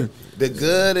goofy nigga. The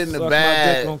good and the Suck my dick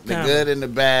bad, on the camera. good and the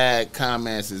bad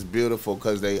comments is beautiful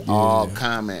because they all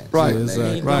comment. Right. Yeah, Nigga.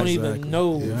 exactly. He Right. don't even Exactly.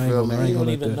 know. Yeah, I Feel ain't gonna, me? I He ain't don't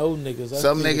gonna even let that. know niggas. That's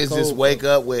Some pretty niggas cold. just wake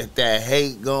up with that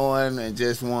hate going and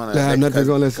just want They have nothing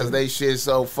gonna listen. because they shit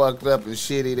so fucked up and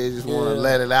shitty. They just want to Yeah.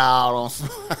 let it out on.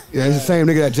 Yeah, it's the same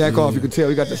nigga that jack off. You can tell.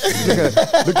 He got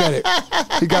the. Look at it.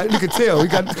 He got. You can tell. He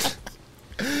got.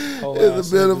 Whole It's ass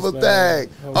a beautiful niggas, man. thing.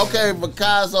 Whole Okay,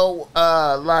 Picasso,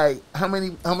 like how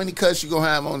many cuts you gonna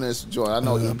have on this joint? I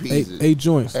know EPs. Eight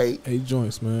joints. Eight. Eight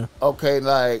joints, man. Okay,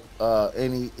 like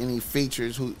any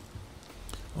features? Who?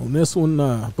 On this one,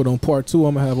 nah. But on part 2,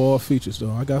 I'm gonna have all features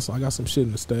though. I got some shit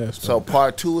in the stash. So though.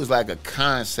 part 2 is like a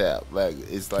concept, like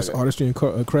it's like It's artistry and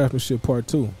craftsmanship part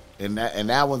 2. and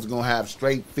that one's gonna have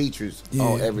straight features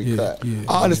on every cut. Yeah.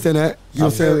 I understand that. You know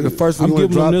what I'm saying? The first one I'm you want to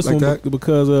giving them drop this like one that.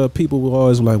 because people will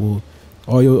always like, well,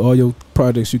 all your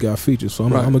projects you got features. So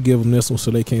I'm Right. gonna give them this one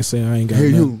so they can't say I ain't got Hear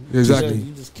nothing. you exactly.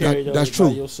 You just carry That's those true.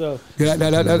 by yourself. Yeah,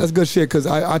 that's good shit. Cause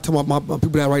I tell my people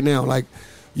that right now, like,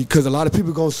 because a lot of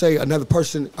people gonna say another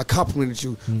person complimented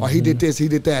you, or he did this, he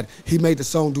did that, he made the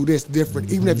song do this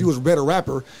different. Even if you was a better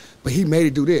rapper, but he made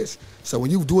it do this. So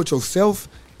when you do it yourself,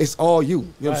 it's all you. You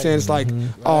know what I'm saying? It's like,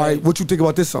 all right, what you think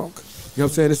about this song? You know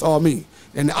what I'm saying? It's all me.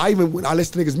 And when I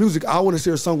listen to niggas' music, I want to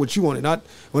hear a song with you on it. Not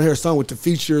want to hear a song with the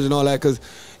features and all that. Because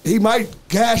he might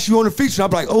gas you on the feature. I'm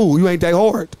like, oh, you ain't that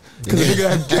hard. Because the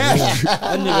nigga that gas you.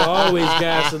 That nigga always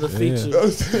gassing the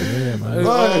feature. Yeah, man. He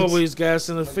Right. always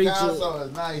gassing the feature. Picasso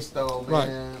is nice though, Right.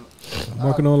 man. I'm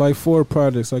working on like 4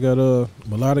 projects. I got a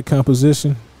melodic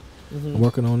composition. Mm-hmm. I'm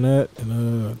working on that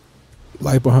and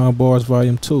Light Behind Bars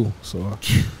Volume 2. So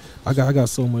I got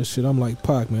so much shit. I'm like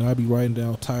Pac, man. I be writing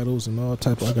down titles and all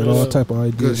type. I got all type of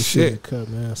ideas. Good and shit. to cut,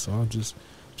 man. So I'm just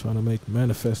trying to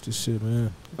manifest this shit,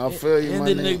 man. I feel you, And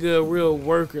my the nigga. nigga a real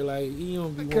worker. Like, he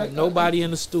don't be wanting nobody in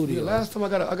the studio. Last time I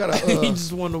got He a.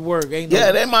 just want to work. Ain't Yeah,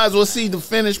 no, they might as well see the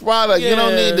finished product. You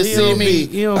don't need to he see don't me be-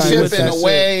 he don't be chipping with that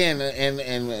away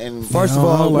and First Yeah, of I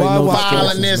all, don't like no why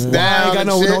filing this man. down. I ain't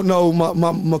got and shit. no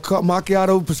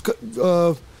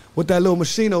macchiato with that little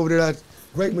machine over there. That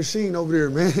great machine over there,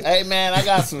 man. Hey man, I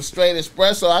got some straight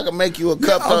espresso. I can make you a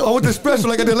cup. I want the espresso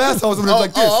like I did last time. I was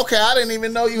like this. Okay. I didn't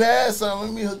even know you had some.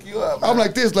 Let me hook you up. I'm man.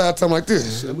 like this last time, like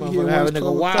this. motherfucker have a nigga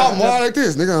I'm wild. wild like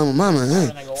this, nigga. I'm a mama.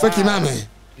 nigga Hey. Fuck your wild. mama.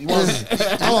 You want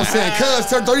I'm saying cuz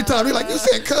 30 times. He like, you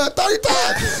said cuz 30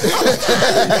 times.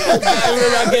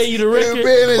 Remember I gave you the record? It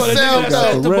been For the itself, nigga that though.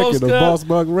 said The the record, most the cut? Boss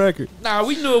Buck record. Nah,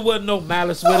 we knew it wasn't no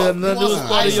malice with it. You Nothing. It want was some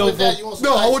part of ice your with that? vocal. You want some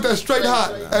No, I ice? want that straight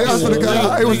hot. And that's what the Niggas-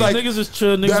 guy. It was like niggas is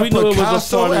chill. Niggas, that we knew it was a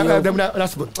Picasso. part of your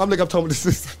That's what I'm like. I'm talking about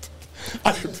this.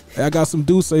 Hey, I got some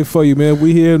Douce for you, man.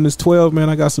 We here in this 12, man.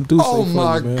 I got some Douce Oh for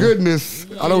my you, man. goodness.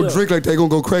 I don't drink like they gonna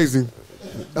go crazy.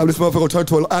 I'm this motherfucker gonna turn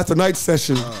to an after night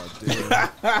session. He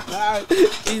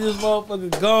this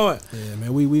motherfucker going. Yeah,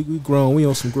 man. We grown. We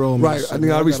on some grown. Right. shit, I mean,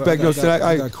 man. I respect your shit.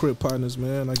 I got crib partners,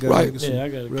 man. I got Right. niggas from, Yeah, I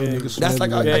got a real gang. niggas from That's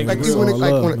like everywhere. gang. even when it, All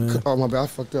like love, when man. it, oh my bad, I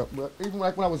fucked up. But even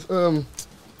like when I was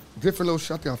different little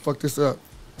shit, I think I fucked this up.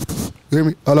 You hear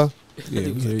me? Hello? Yeah,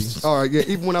 we hear you. All right, yeah.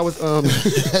 Even when I was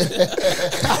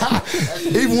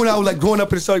even when I was like growing up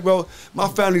in the city, bro, my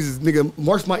family's is nigga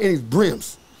marks my enemies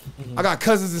brims. I got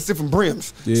cousins and shit from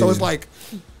brims. So Yeah. it's like,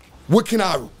 what can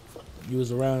I You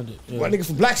was around it. Yeah. my nigga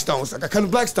from Blackstones. I got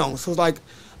cousins Blackstones. So it's like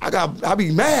I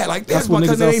be mad. Like That's that's what my niggas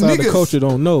cousin ain't outside the niggas. culture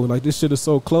don't know. Like, this shit is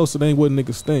so close, it ain't what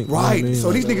niggas think. you know what I Right. mean? So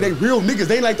Like, these niggas, they real niggas.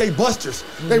 They ain't like they busters.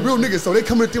 They real niggas. So they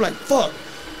come in through like, fuck.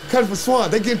 Cousin from Swan,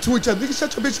 they get into each other. Nigga,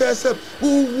 shut your bitch ass up.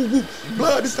 Woo, woo, woo.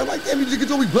 Blood, this stuff like, damn, you niggas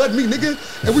don't be blood me, nigga.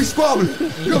 And we squabbling.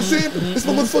 You know what I'm saying? This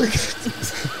my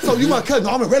motherfucker. So you my cousin. No,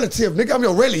 I'm a relative, nigga. I'm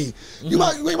your relly. You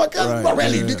ain't my cousin. You my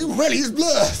Right, relly, yeah. nigga. Relly is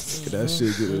blood. that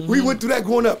shit good. We went through that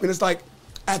growing up, and it's like,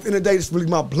 at the end of the day, it's really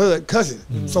my blood cousin.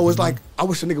 So it's like, I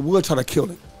wish a nigga would try to kill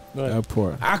him. Right. That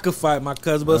part. I could fight my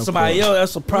cousin, but That somebody part. else,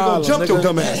 that's a We problem. gonna jump your nigga.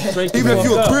 dumb ass. Straight the Even if you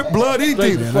fuck a up. crip, blood, anything.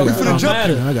 Straight We the fuck finna up. jump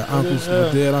you. Man, I got uncles, my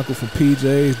dead uncle from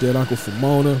PJ's, dead uncle from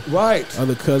Mona, Right.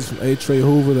 other cousins from A. Trey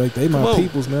Hoover. Like, they Come my on.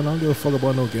 peoples, man. I don't give a fuck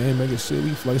about no game making shit.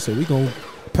 We, like I said, we gonna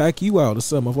pack you out or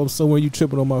something. If I'm somewhere you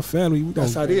tripping on my family, we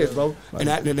That's how gonna. it is, bro. And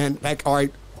then like, all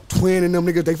right, twin and them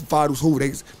niggas, they from Fathers Hoover.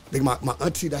 They my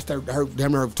auntie, that's her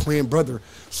damn near twin brother.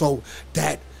 So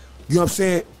that, you know what I'm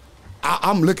saying?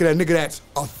 I'm looking at a nigga that's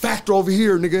a factor over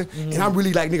here, nigga, and I'm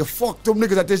really like, nigga, fuck them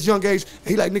niggas at this young age. And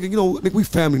he like, nigga, you know, nigga, we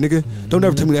family, nigga. Don't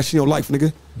never tell me that shit in your life,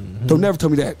 nigga. Don't never tell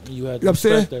me that. You had know what I'm to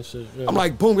saying? respect that shit. Yeah. I'm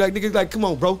like, boom, like, nigga, like, come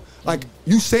on, bro. Like,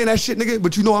 you saying that shit, nigga,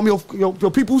 but you know I'm your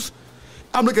peoples.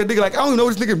 I'm looking at a nigga like, I don't know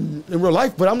this nigga in real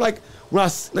life, but I'm like, when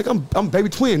I'm baby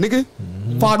twin, nigga.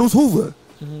 Fathers Hoover.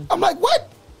 I'm like, what?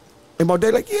 And my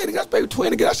dad like, yeah, nigga, that's baby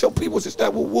twin, nigga, that's your peoples. It's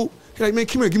that, woo, woo. He like, man,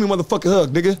 come here, give me a motherfucking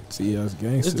hug, nigga. See, that's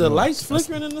gangster. Is the lights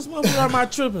flickering in this motherfucker? Or am I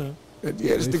tripping? And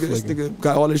yeah, this They nigga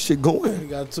got all this shit We going.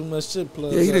 got too much shit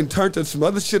plugged. Yeah, he up. didn't turn to some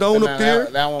other shit on up there.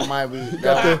 That one might be.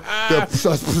 Got the gotta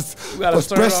espresso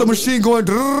start machine going.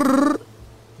 Drrrr.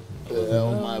 That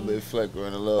one might be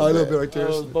flickering a little Oh, a bit. little bit right there.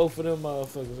 That was both of them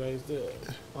motherfuckers right there.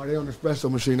 Oh, they on the espresso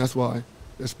machine, that's why.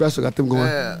 The espresso got them going.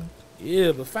 Yeah.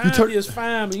 Yeah, but family is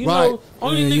family. You Right. know,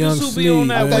 only Yeah, niggas Young who be on Sneed,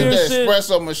 that I think weird the shit.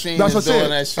 espresso machine That's is what I doing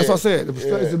said. that shit. That's what I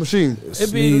said. It's the machine. It be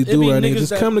Sneed do right niggas nigga. Just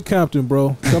that- come to Compton,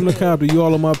 bro. Come to Compton. You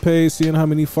all on my page, seeing how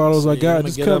many followers I See, got. I'ma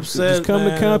Just get come, upset, just come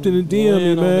man. to Compton and DM me,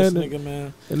 Win on this man. nigga,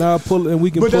 man. And I'll pull, and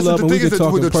we can But pull that's up the and we thing can is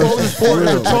talk with in the person. trolls for For the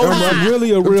real. trolls. I'm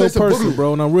really a Them real takes a person, boogaloo.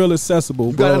 bro, and I'm real accessible,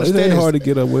 gotta bro. It understand ain't this. hard to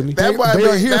get up with me. That might They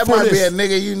are here that for might be this. a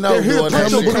nigga you know They're here to doing that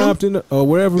punch Come your to shit. boogaloo. Compton or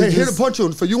wherever. They're we here to just- punch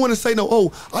you. So you want to say no?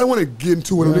 Oh, I don't want to get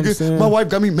into it, You know what I'm nigga. saying? My wife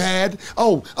got me mad.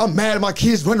 Oh, I'm mad at my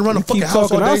kids running around the fucking Keep house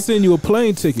talking. all I'll day. send you a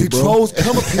plane ticket, The bro. trolls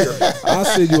come up here. I'll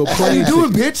send you a How plane you ticket.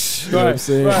 doing, bitch? You know what I'm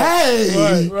saying?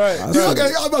 Hey, Right. You look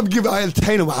at- I'm about to give I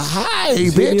entertain them. Hi,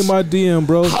 Hit me in bitch. my DM,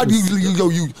 bro. How do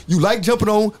you like jumping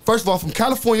on? First of all, from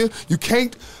California, you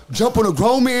can't jump on a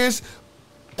grown man's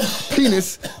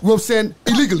penis. You know what I'm saying?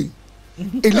 Illegally.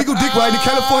 Illegal dick ride in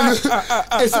California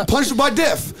is punishable by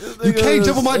death. You can't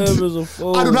jump on my. This is a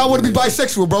fool. I do not want to be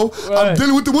bisexual, bro. I'm Right.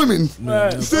 dealing with the women.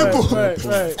 Right, Simple. Right.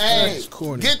 Hey,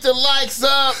 corny. get the likes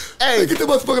up. Hey, Get the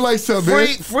motherfucking lights up, man.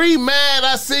 free mad.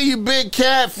 I see you, big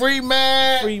cat. Free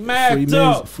mad. Free Mac Free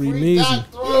up. Meezy. Free Free Meezy. Doc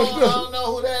Throne. I don't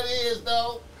know who that is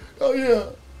though. Oh yeah.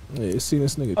 Yeah, see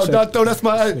this nigga. Oh, check- Dot Throw, that's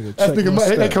my. This nigga That's check nigga. my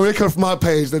They stats. come from my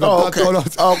page. They Oh, Dot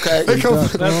Throw, okay. They come.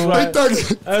 That's That's right. They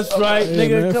thug. That's right, Yeah,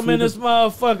 nigga. man, Come free in this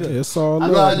motherfucker. Yeah, it's all I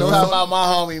love. know I man. talking about my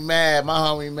homie mad. My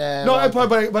homie mad.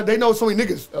 No, but they know so many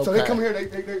niggas. So they Okay. come here. They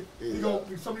go.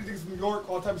 Some of these niggas from New York,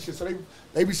 all type of shit. So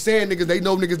they be saying niggas. They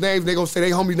know niggas names. They gonna say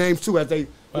they homie names too as they. You know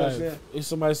what I'm Right. saying? If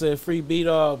somebody said free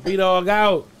B-Dog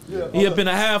out. Yeah, He up in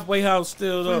the halfway house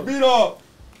still though. Beat off.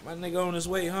 My nigga on his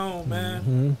way home, man.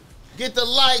 Mm-hmm. Get the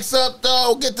likes up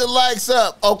though. Get the likes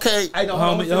up. Okay.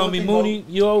 Homie Mooney,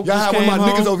 Y'all have one of my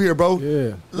niggas over here, bro.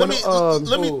 Yeah. Let me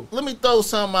cool. let me throw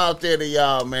something out there to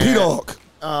y'all, man. P-Dog.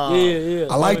 Yeah.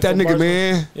 I like that nigga,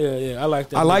 man. Yeah, I like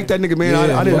that. I like that nigga, man.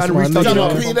 Yeah, I didn't that's my reach nigga, out Talking to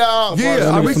about man. him. P-Dog. Yeah, That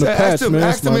I nigga reached from the asked patch, him, man.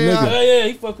 asked him, That's my man. nigga. Yeah,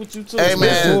 he fuck with you too. Hey my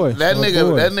man, boy. that My nigga,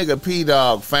 boy. that nigga P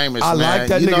Dog famous I man. like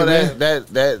that you know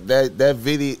nigga, that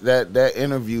video, that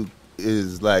interview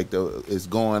is like is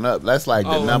going up. That's like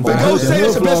the number But one. go say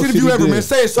it's the best interview ever, man.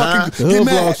 Say it so I can The get hood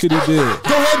mad. vlog shit he did. Go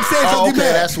ahead and say it so I Oh, can okay, get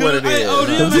mad. that's what it Hey, oh,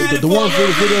 is. The one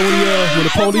video when the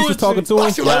police was talking to him.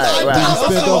 I said, like, Right. I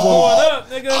Spent said, off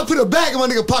oh, on- I put a bag in my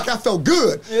nigga pocket. I felt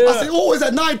good. Yeah. I said, oh, is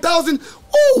that 9,000?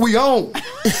 Oh, we on.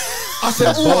 I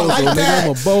said, oh, I Bozo, like nigga, I'm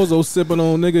a that. bozo sipping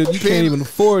on, nigga. You can't even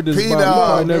afford this. P-Dog, Bro. You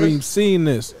probably never man. even seen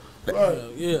this. Yeah,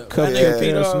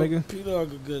 Cupcake ass nigga.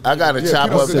 P-Dog a good. I gotta Yeah, chop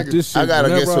P-Dog up. said this shit I gotta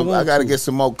get whenever I some. I want gotta to. get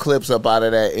some more clips up out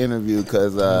of that interview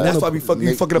because That's why you fucking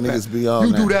up. niggas be on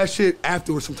You that. do that shit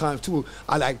afterwards sometimes too.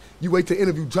 I like you wait till the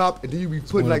interview drop and then you be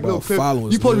putting more like little about clips.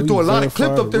 followers, You supposed to man. throw a We lot of clips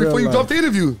verified up there before you real drop the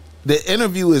interview. The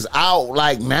interview is out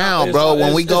like now, It's- bro. When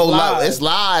it's- we go it's live, live. it's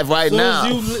live right now.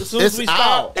 Soon as we It's start,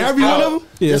 out. it's Every out. one of them?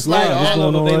 Yeah, It's it's live. like It's all going of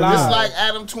on them, they right live. It's now. like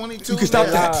Adam 22. You can stop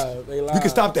They that. live, they You live. can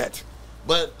stop that.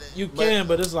 But You can,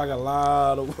 but it's like a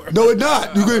lot of work. No, it's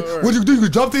not. You can, what you do, you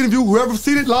can drop the interview. Whoever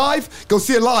seen it live, go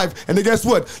see it live. And then guess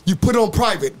what? You put it on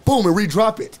private. Boom, and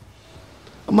re-drop it.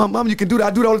 Mom, you can do that.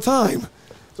 I do it all the time.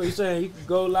 So you're saying you can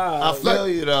go live? I feel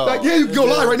you though. Like, yeah, you can go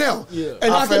live right now. Yeah.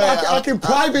 And I feel I can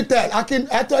private that. I can,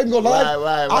 after I can go live,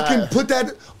 Right, I can right. put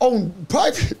that on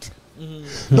private.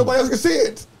 Nobody else can see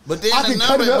it. But then I the can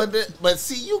cut number, it up. but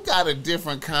see, you got a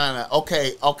different kind of.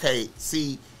 Okay.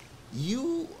 See,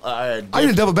 you are. I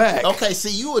need a double bag. Okay, see,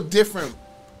 you a different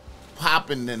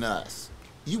popping than us.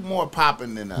 You more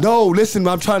popping than us. No, listen,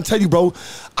 I'm trying to tell you, bro.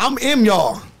 I'm M,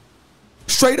 y'all.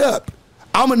 Straight up.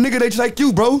 I'm a nigga that's like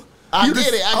you, bro. I You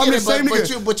get the- it. I I'm get the it. same But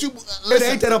nigga. you. It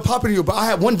Listen, ain't that I'm popping you, but I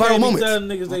have one viral Can't be moment. telling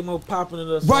niggas they more popping than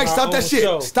us. Right, on stop our that own shit.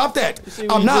 show. Stop that. see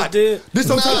what I'm you just not. did? This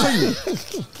is what I'm trying to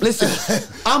tell you. Listen,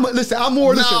 I'm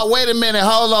more. Listen. No, wait a minute.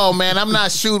 Hold on, man. I'm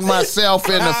not shooting myself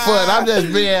in the foot. I'm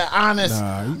just being honest.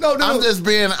 No. I'm just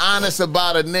being honest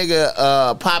about a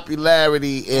nigga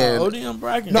popularity and. ODM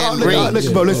bragging. No, And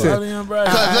listen, bro. Listen. ODM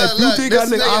bragging. Cause If you look, think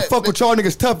this I nigga- fuck with y'all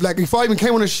niggas tough, like before I even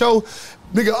came on the show,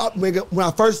 nigga, when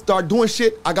I first started doing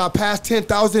shit, I got past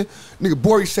 10,000. Nigga,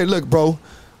 Boris said, look, bro,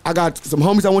 I got some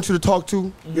homies I want you to talk to. You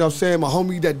know what I'm saying? My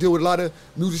homie that deal with a lot of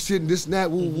music shit and this and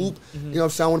that, whoop, whoop. You know what I'm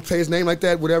saying? I want to play his name like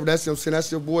that, whatever. That's, you know what I'm saying?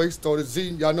 That's your boy. Start a Z.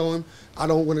 Y'all know him. I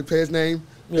don't want to play his name.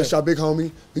 That's Yeah. our big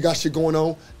homie. We got shit going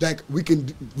on. Like, we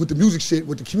can, with the music shit,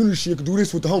 with the community shit, can do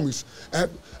this with the homies. Now,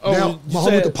 you my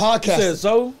homie with the podcast. You said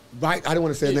so? Right? I didn't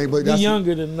want to say his name, but He that's.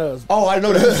 younger than us. Oh, I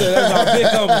didn't know that. That's our big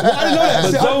homie. I didn't know that.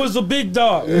 But See, Zoe is a big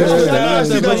dog. Yeah, But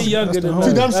that's- he younger that's the than homie. us.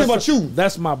 See, now I'm saying That's about you.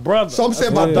 That's my brother. So I'm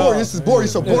saying That's about my Bori. dog. This is Bori.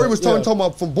 So Bori was talking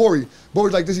about from Bori.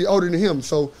 Bori's like this. He older than him.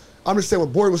 So I'm just saying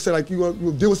when Bori was saying like you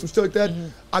deal with some stuff like that.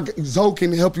 Zoe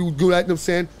can help you do that. You know what I'm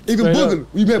saying? Even Straight Boogaloo. up.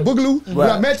 You met Boogaloo? When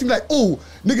I met him, like, oh,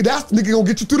 nigga, that's the nigga gonna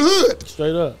get you through the hood.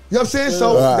 Straight up. You know what I'm saying?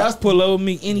 So Right. that's Pull over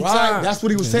me anytime. right. That's what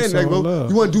he was saying, it's like, all bro. love.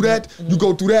 You want to do that? You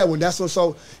go through that one. That's what.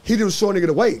 So he didn't show a nigga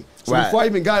the way. So Right. before I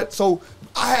even got, so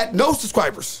I had no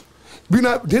subscribers. Then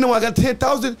when I got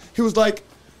 10,000, he was like,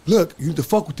 look, you need to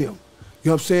fuck with them. You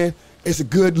know what I'm saying? It's a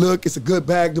good look. It's a good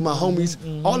bag to my homies.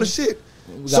 All the shit.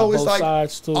 got So it's both like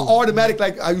sides, too. automatic.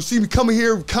 Like you see me coming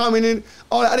here, commenting.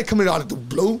 All that. I didn't come in out of the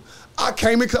blue. I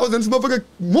came in because I was in this motherfucker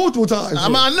multiple times. I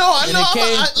know.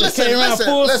 And it came around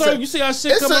full circle. You see how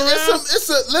shit come around?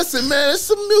 Listen, man. It's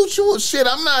some mutual shit.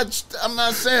 I'm not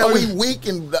saying Oh, we yeah. weak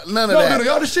and none of no, that. no,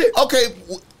 y'all the shit. Okay,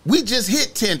 we just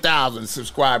hit 10,000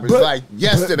 subscribers like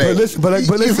yesterday. But listen,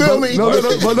 you feel me? No,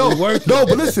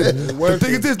 but listen. It The working.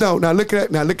 thing is this now. Now look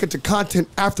at the content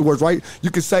afterwards, right?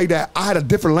 You can say that I had a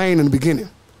different lane in the beginning.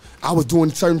 I was doing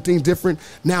certain things different.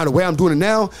 Now the way I'm doing it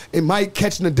now, it might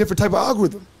catch in a different type of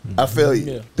algorithm. I feel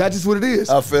you. Yeah. That's just what it is.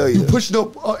 I feel you. You pushing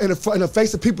up in the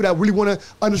face of people that really want to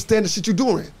understand the shit you're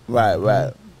doing. Right.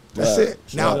 That's Right. it.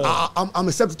 Now I'm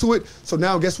accepted to it. So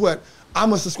now guess what? I'm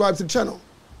gonna subscribe to the channel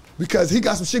because he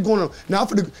got some shit going on. Now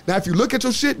if you look at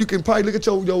your shit, you can probably look at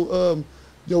your little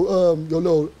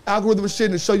algorithm and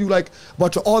shit and show you like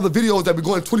about all the videos that be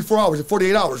going 24 hours and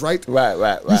 48 hours, right?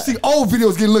 Right. You see old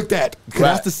videos getting looked at. 'Cause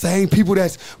Right. that's the same people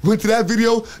that went to that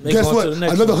video. They Guess going what? to the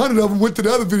next Another one. 100 of them went to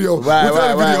the other video. Right. went to the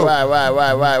other video.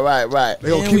 Right. They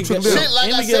gonna And keep we to the get- middle. Shit, like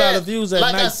And I we get said, all the views at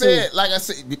like I night, said, too. like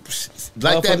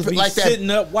Motherfuckers be sitting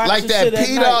up watching that shit at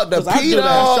P night, Dog, the 'cause I do P that.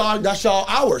 Dog, That's y'all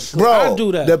hours. bro. I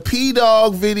do that. The P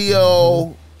Dog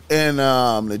video and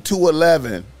the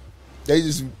 211, they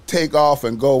just take off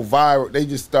and go viral. They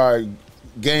just start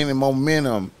gaining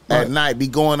momentum Right. at night. Be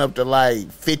going up to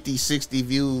like 50, 60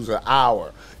 views an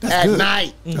hour. That's at good.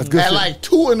 night, That's good at shit. like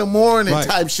 2 in the morning Right.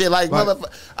 type shit. Like Right.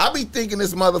 I be thinking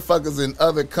this motherfuckers in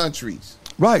other countries.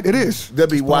 Right, it is. They'll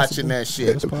be watching that shit.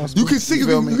 That's possible. You can see, you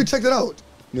feel can, me? you can check that out.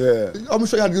 Yeah. I'm gonna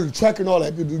show you how to do the tracker and all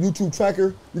that. The YouTube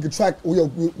tracker, you can track where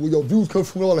your views come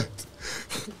from and all that.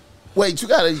 Wait, you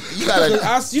gotta.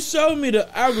 You showed me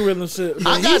the algorithm shit.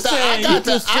 I got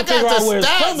the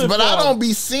stats, but I don't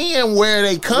be seeing where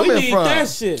they coming from. We need that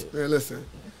shit. Man, listen,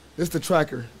 it's the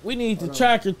tracker. We need the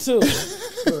tracker too.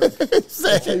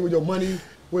 I tell you where your money,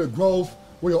 where your growth,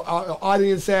 where your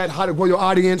audience at, how to grow your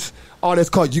audience. All that's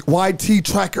called YT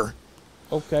Tracker.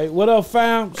 Okay, what up,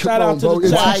 fam? Shout out to the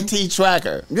YT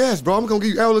Tracker. Yes, bro. I'm gonna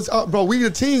give you bro. We the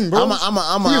team, bro. I'm a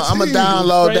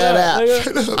download that app.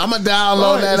 I'm a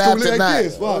download that app tonight.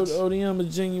 ODM a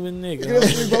genuine nigga.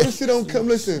 Bro, this shit don't come.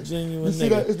 Listen, genuine you see nigga.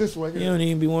 that? It's this way. You don't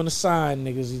even be want to sign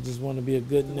niggas. You just want to be a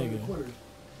good nigga. You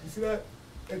see that?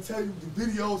 And tell you the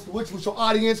videos, which was your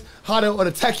audience, how to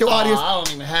attack your audience. I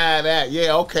don't even have that.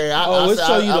 Yeah, okay. It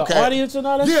show you the audience and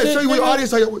all that shit? Yeah, show you your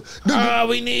audience.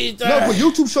 We need that. No, but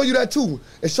YouTube show you that too.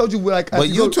 It showed you like. But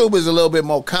YouTube is a little bit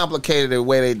more complicated the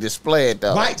way they display it,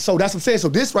 though. Right, so that's what I'm saying. So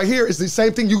this right here is the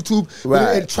same thing YouTube,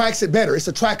 but it tracks it better. It's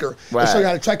a tracker. Right. It show you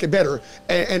how to track it better.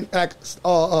 And like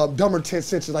dumber 10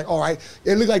 cents is like, all right,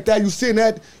 it look like that. You see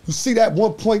that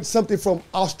 1 point something from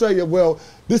Australia. Well,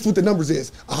 this is what the numbers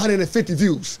is: 150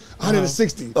 views,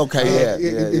 160. Okay,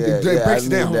 it breaks it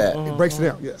down. It breaks it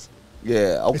down. Yes.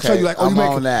 Yeah. Okay. It show you like, I'm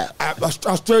on that.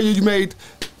 Australia, you made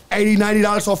 $80,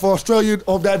 $90 off of Australia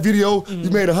off that video. You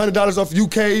made $100 off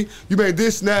UK. You made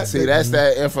this and that. See, that's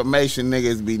that information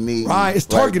niggas be needing. Right, it's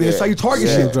targeted. It's how you target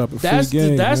shit.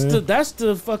 That's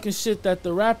the fucking shit that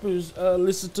the rappers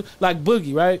listen to, like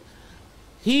Boogie, right?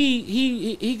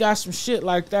 He got some shit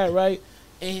like that, right?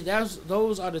 And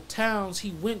those are the towns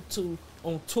he went to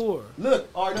on tour. Look,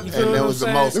 all right, you feel what I'm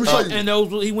saying? Let me show you.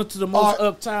 And he went to the most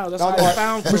up towns. That's how he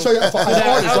found. Let me show you. As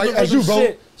artists, right? As you,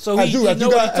 bro. So I don't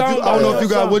know if you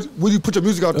got what you put your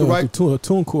music out to, right?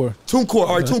 TuneCore. TuneCore.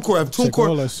 All right,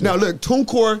 TuneCore. Now look,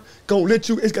 TuneCore gonna let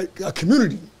you. It's got a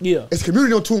community. Yeah. It's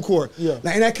community on TuneCore. Yeah.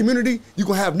 Now in that community, you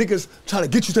gonna have niggas trying to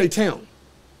get you to their town.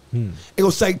 It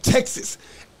gonna say Texas.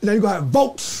 Now you gonna have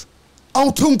votes on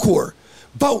TuneCore.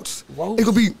 Votes. It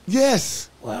gonna be yes.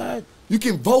 What? You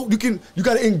can vote. You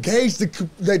gotta engage the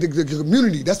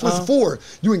community. That's what it's for.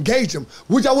 You engage them.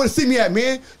 Where y'all want to see me at,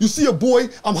 man? You see a boy.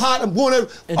 I'm hot. I'm going to.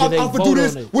 I'm gonna do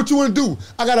this. What you want to do?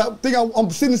 I gotta think. I'm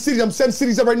sitting in cities. I'm setting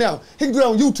cities up right now. He can do that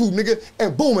on YouTube, nigga.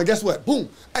 And boom. And guess what? Boom.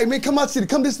 Hey man, come out city.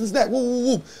 Come this and that. Whoop whoop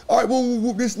whoop. All right, whoop whoop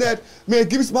whoop. This and that. Man,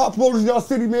 give me some hot promoters in y'all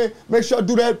city, man. Make sure I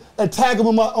do that and tag them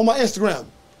on my Instagram.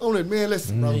 On it, man.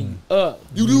 Listen, bro.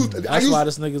 That's why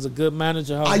this nigga's a good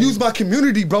manager. I use my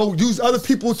community, bro. Use other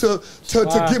people to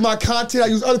get my content. I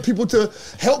use other people to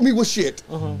help me with shit.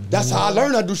 That's how I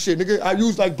learn how to do shit, nigga. I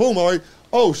use like boom. All right.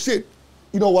 Oh shit.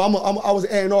 You know what? I was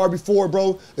an A&R before,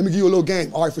 bro. Let me give you a little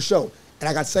game. All right, for sure. And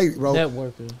I got to say, bro.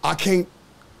 Networking. I can't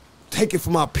take it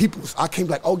from my peoples. I can't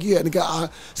be like, oh yeah,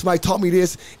 nigga. Somebody taught me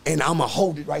this, and I'ma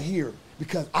hold it right here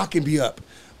because I can be up.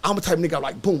 I'm a type of nigga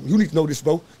like, boom, you need to know this,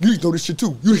 bro. You need to know this shit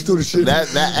too. You need to know this shit.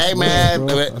 Hey man,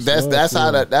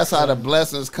 that's how the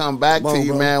blessings come back to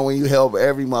you, man, when you help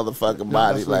every motherfucking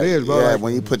body. Like, it is, bro. Yeah,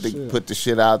 when you put the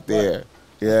shit out there. Right.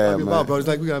 Yeah, man. Bro. It's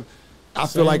like I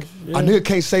feel like a nigga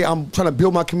can't say I'm trying to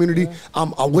build my community.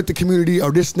 I'm with the community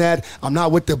or this and that. I'm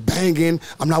not with the banging.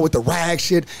 I'm not with the rag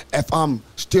shit. If I'm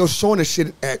still showing this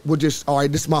shit, we're just, all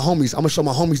right, this is my homies. I'm going to show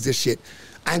my homies this shit.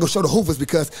 I ain't going to show the Hoovers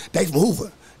because they from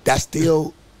Hoover. That's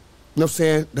still... You know what I'm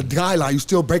saying? The guideline, you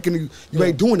still breaking, you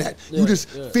ain't doing that. You just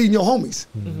feeding your homies.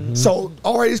 So,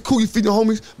 all right, it's cool you feed your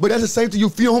homies, but that's the same thing you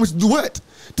feed your homies to do what?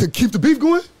 To keep the beef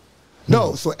going?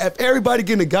 No. So if everybody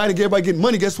getting a guide and everybody getting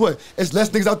money, guess what? It's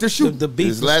less niggas out there shooting. The beef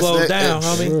is slowed down,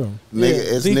 homie.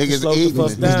 It's niggas eating.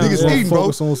 It's niggas eating, bro.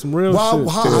 Focus on some real shit.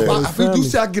 If you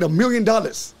say I get $1 million,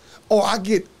 or I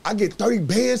get 30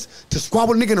 bands to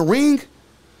squabble a nigga in a ring,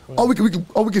 or we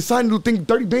can sign a little thing,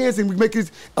 30 bands, and we make it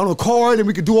on a card, and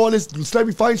we can do all this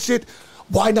celebrity fight shit.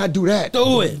 Why not do that?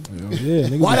 Do it.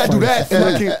 Why not do that? And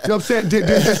I can, you know what I'm saying?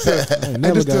 I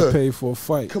never got paid for a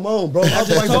fight. Come on, bro. I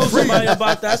told somebody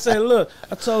about that.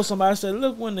 I told somebody,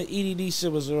 look, when the EDD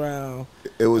shit was around,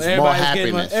 it was more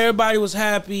happiness. Everybody was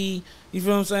happy. You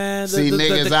feel what I'm saying? See,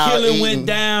 the killing went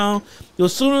down.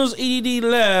 As soon as EDD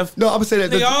left, no, I'm gonna say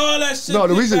that. All that shit. No,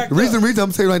 the reason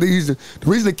I'm saying like the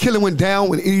reason the killing went down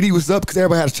when EDD was up because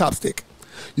everybody had a chopstick.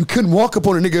 You couldn't walk up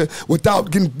on a nigga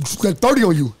without getting 30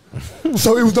 on you.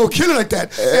 So it was no killing like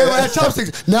that. Everybody had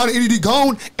chopsticks. Now the EDD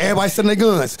gone, everybody selling their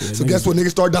guns. Yeah, so guess what?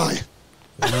 Niggas start dying.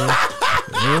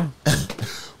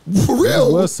 For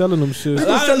real. I was selling them shit. A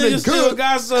lot of niggas still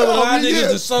got some. A lot of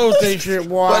niggas just sold their shit.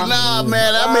 But nah,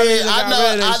 man.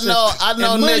 I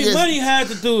know niggas. Money had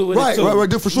to do with it too.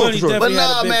 Right, for sure. But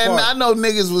nah, man. I know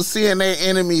niggas was seeing their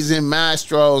enemies in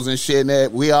Mastros and shit.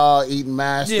 That we all eating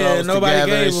Mastros nobody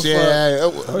together gave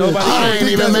and a fuck. I ain't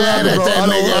even mad at that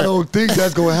nigga. I don't think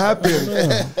that's gonna happen.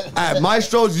 At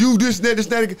Maestro's, you this, that.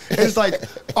 And it's like,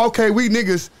 okay, we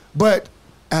niggas, but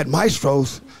at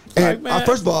Maestro's, and man,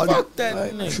 first of all, fuck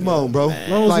that nigga. Come on, bro. As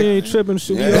long as Like, he ain't tripping,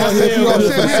 shit. that's it, you know what I'm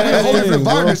saying? We in a whole different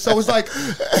environment, so it's like,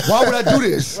 why would I do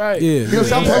this? Right. Yeah. You know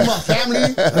what I'm saying? I'm my family.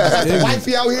 I got the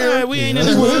wifey out here. Right, we ain't in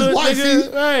the His hood, wifey.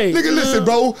 nigga. Right. Nigga, listen,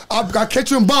 bro. I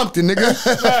catch you in Bumpton, nigga.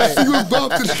 See you in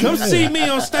Bumpton. Come see me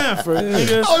on Stanford,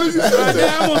 nigga. Oh, this is Right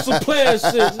there, I'm on some player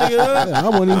shit, nigga. I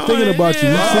wasn't even thinking about you.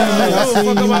 You see me, I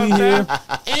seen you here.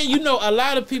 And you know, a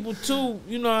lot of people too,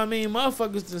 you know what I mean?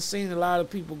 Motherfuckers done seen a lot of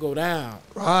people go down.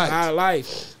 Right. Our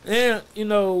life. And, you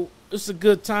know, it's a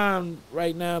good time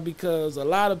right now because a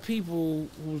lot of people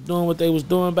who was doing what they was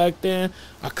doing back then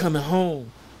are coming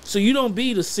home. So you don't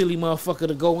be the silly motherfucker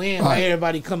to go in while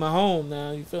everybody coming home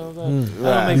now. You feel what I'm saying?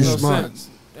 That don't make Be no smart. sense.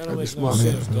 That don't make no smart.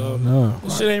 sense, dog. No.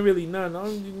 This shit ain't really none. The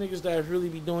only niggas that really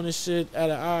be doing this shit at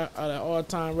an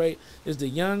all-time rate is the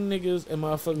young niggas and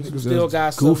motherfuckers who still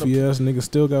got something goofy to ass niggas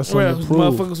still got prove. something to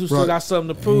prove. Motherfuckers who still got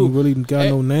something to Ain't prove. really got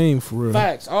no name for real.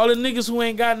 Facts. All the niggas who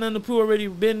ain't got nothing to prove already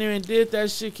been there and did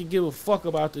that shit can give a fuck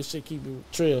about this shit, keep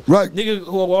it trail. Right. Nigga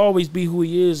who will always be who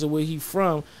he is or where he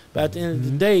from, but at the end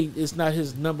of the day, it's not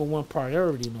his number one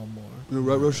priority no more.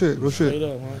 Real shit. Straight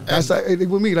up, man. That's like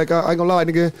with me. Like I ain't gonna lie,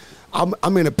 nigga.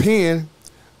 I'm in a pen.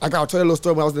 Like I'll tell you a little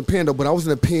story when I was in the pen though. But I was in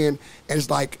the pen, and it's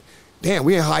like, damn,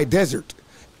 we in high desert.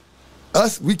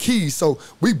 Us, we Keys, so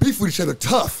we beef with each other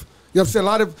tough. You know what I'm saying? A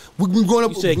lot of we growing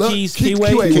up. You said blood- Keys,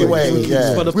 Keyway, Keyway,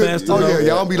 yeah. For the We- fans to oh know. yeah,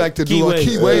 y'all be like to do a Keyway.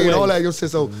 Keyway and all that. You know what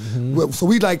I'm saying? So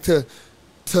we like to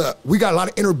we got a lot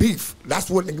of inner beef. That's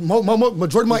what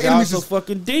majority of my Y'all enemies so is.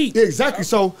 fucking deep. Yeah, exactly.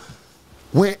 So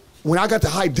when I got to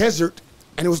high desert,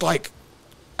 and it was like,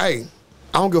 hey,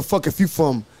 I don't give a fuck if you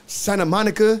from Santa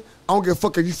Monica. I don't give a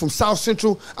fuck if you from South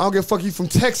Central. I don't give a fuck if you from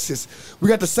Texas. We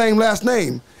got the same last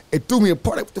name. It threw me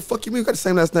apart. Like, what the fuck you mean we got the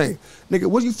same last name? Nigga,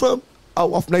 where you from?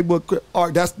 Oh, I'm from neighborhood Crip. All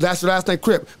right, that's your last name,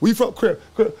 Crip. Where you from? Crip.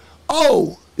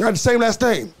 Oh, you got the same last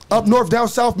name. Up north, down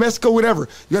south, Mexico, whatever.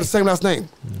 You got the same last name.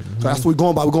 So that's what we're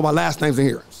going by. We're going by last names in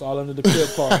here. It's all under the crib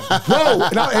part.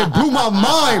 Bro, and it blew my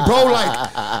mind, bro. Like,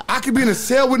 I could be in a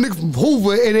cell with niggas from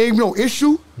Hoover and there ain't no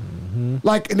issue.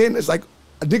 Like, and then it's like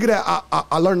a nigga that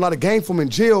I learned a lot of game from in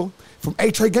jail, from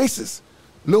A-Trey Gangsters.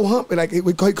 Lil Hump, and like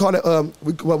we call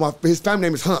it, his family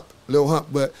name is Hump, Lil Hump,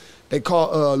 but they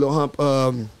call Lil Hump,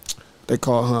 they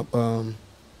call Hump,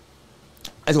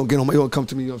 I don't get on, he don't come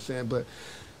to me, you know what I'm saying,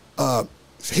 but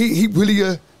he really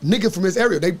a nigga from his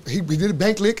area. He did a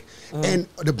bank lick, and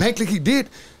the bank lick he did,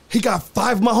 he got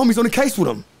 5 of my homies on the case with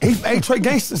him. He A-Trey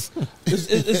Gangsters.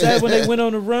 Is that when they went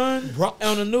on the run Bro.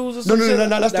 on the news or something? No,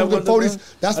 that's the wasn't 40s. run?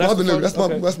 That's Oh, my other the nigga.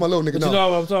 40s? That's my little nigga. But No. you know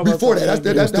what I'm talking about? Before that,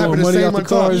 that was happened throwing the money same out the time.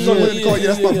 cars, Throwing money yeah. out the car, yeah,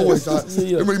 that's my Yeah, boys.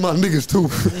 yeah. Them really my niggas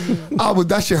too.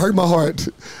 That shit hurt my heart.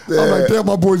 I'm like, damn,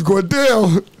 my boys going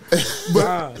down.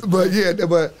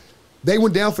 But they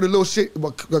went down for the little shit. A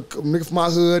nigga from my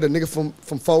hood, a nigga from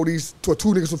 40s, two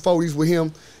niggas from 40s with him. You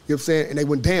know what I'm saying? And they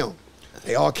went down.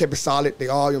 They all kept it solid. They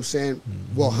all, you know what I'm saying?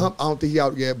 Well, Hump, I don't think he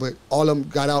out yet, but all of them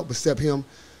got out except him.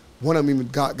 One of them even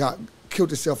got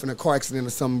killed himself in a car accident or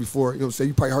something before. You know what I'm saying?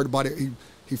 You probably heard about it.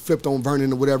 He flipped on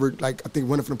Vernon or whatever. Like, I think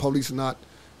running from the police or not.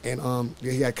 And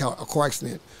he had a car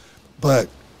accident. But,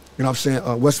 you know what I'm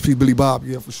saying? West P. Billy Bob,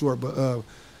 yeah, for sure. But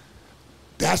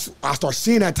I start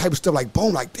seeing that type of stuff like,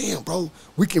 boom, like, damn, bro,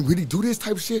 we can really do this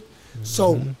type of shit.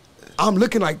 So I'm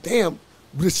looking like, damn,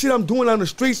 the shit I'm doing on the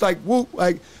streets, like, whoop,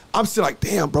 like, I'm still like,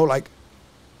 damn, bro, like,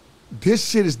 this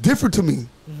shit is different to me.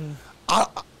 I'd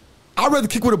rather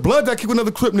kick with a blood than kick with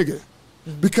another Crip nigga.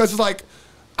 Because it's like,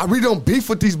 I really don't beef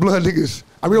with these blood niggas.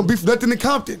 I really don't beef with nothing in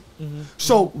Compton.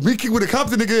 So we kick with a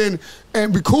Compton nigga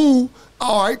and be cool,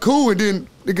 all right, cool, and then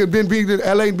nigga then be in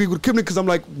LA and be with a Crip nigga because I'm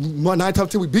like, 9 times out of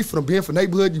 10 we beef with them. Being for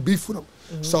neighborhood, you beef with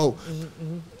them. So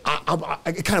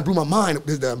it kind of blew my mind,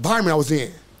 the environment I was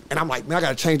in. And I'm like, man, I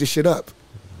gotta change this shit up.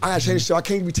 I gotta change this shit. I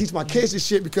can't be teaching my kids this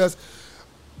shit because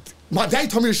my dad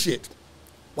told me this shit.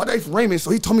 My dad from Raymond, so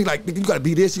he told me like, nigga, you gotta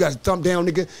be this, you gotta thumb down,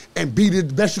 nigga, and be the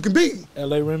best you can be.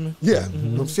 L.A. Raymond? Yeah, you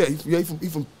know what I'm saying? He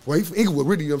from Inglewood,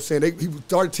 really, you know what I'm saying? He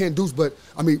started 10 deuce, but,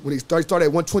 I mean, when he started at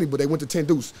 120, but they went to 10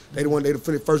 deuce. They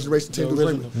the first generation 10 deuce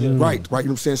Raymond. Yeah. Right, you know what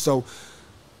I'm saying? So,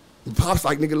 Pop's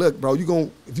like, nigga, look, bro, if you gonna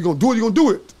do it, you gonna do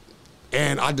it.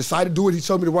 And I decided to do it. He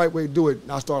showed me the right way to do it.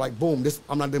 And I started like, boom,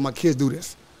 I'm not letting my kids do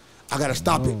this. I gotta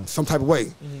stop it some type of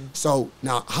way. So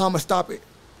now, how am I stop it?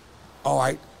 All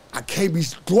right, I can't be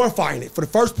glorifying it for the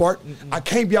first part. I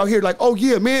can't be out here like, oh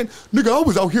yeah, man, nigga, I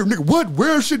was out here, nigga, what?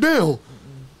 Wear shit down.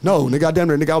 No, nigga, I damn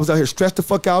near, nigga, I was out here stressed the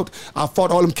fuck out. I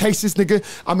fought all them cases, nigga.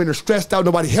 I'm in there stressed out.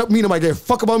 Nobody helped me. Nobody gave a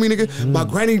fuck about me, nigga. My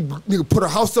granny, nigga, put her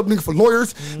house up, nigga, for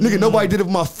lawyers. Nigga, nobody did it for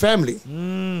my family.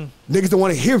 Niggas don't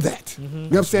want to hear that. You know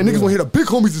what I'm saying? Niggas want to hear the big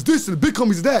homies is this and the big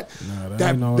homies is that.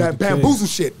 That bamboozle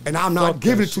shit. And I'm not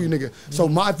giving it to you, nigga. So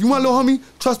if you want a little homie,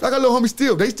 trust me, I got a little homie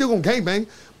still. They still gonna gangbang,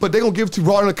 but they gonna give it to you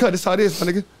raw in the cut. That's how it is,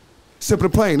 my nigga. Simple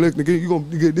and plain. Look, nigga, you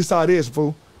gonna get this how it is,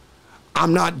 fool.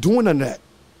 I'm not doing none of that.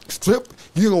 Strip,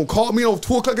 you gonna call me on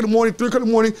 2 o'clock in the morning, 3 o'clock in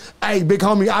the morning. Hey, big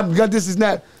homie, I got this and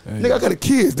that. Nigga, I got a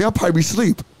kids. They'll probably be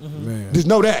asleep. Just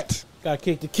know that. Gotta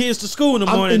kick the kids to school in the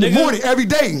morning, in the nigga. morning, every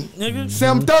day. Nigga.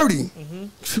 7:30.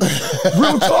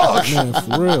 Real talk. Man,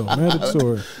 for real,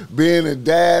 mandatory. Being a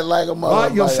dad like a mother.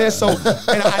 Right, you know what I'm saying? So,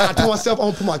 and I told myself, I'm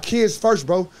gonna put my kids first,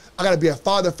 bro. I gotta be a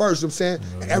father first, you know what I'm saying?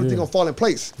 And everything gonna fall in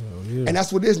place. And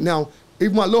that's what it is now.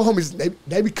 Even my little homies,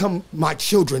 they become my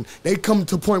children. They come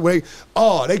to a point where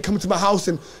they come into my house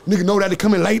and nigga know that they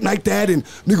come in late like that and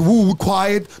nigga woo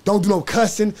quiet, don't do no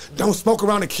cussing, don't smoke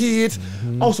around the kids.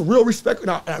 Also real respect, and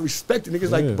I respect it.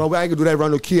 Niggas like, bro, I ain't gonna do that around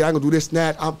no kid. I ain't gonna do this and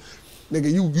that.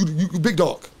 Nigga, you big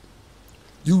dog.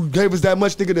 You gave us that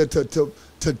much, nigga,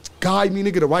 to guide me,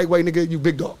 nigga, the right way, nigga. You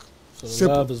big dog. So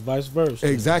Simple. love is vice versa.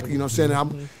 Exactly, you know what I'm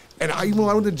saying? And even when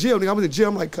I went to jail, nigga, I went to jail,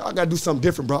 I'm like, I gotta do something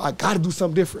different, bro. I gotta do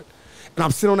something different. And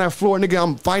I'm sitting on that floor, nigga,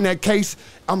 I'm fighting that case.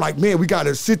 I'm like, man, we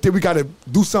gotta sit there, we gotta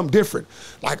do something different.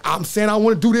 Like, I'm saying I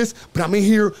wanna do this, but I'm in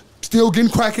here still getting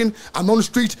cracking. I'm on the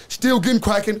streets, still getting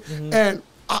cracking. And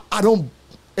I don't,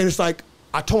 and it's like,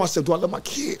 I told myself, do I love my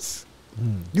kids?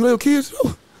 You love your kids?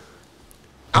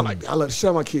 I'm like, I love the shit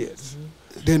out of my kids.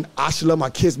 Then I should love my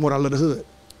kids more than I love the hood.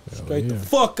 Straight the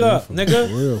fuck up, nigga.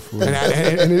 For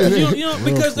real. You know,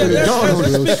 because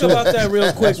let's speak about that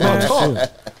real quick, man.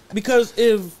 Because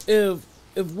if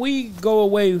we go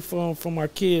away from our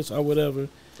kids or whatever,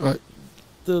 Right.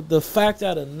 the fact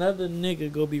that another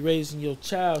nigga go be raising your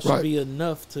child should be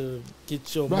enough to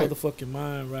get your motherfucking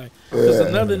mind right. Because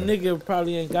another nigga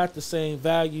probably ain't got the same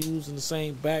values and the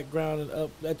same background and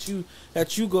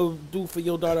that you go do for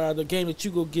your daughter or the game that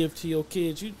you go give to your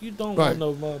kids. You don't want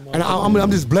no mother. And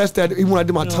I'm just blessed that even when I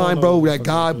did my time, bro, that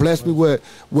God blessed me with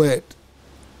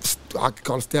I could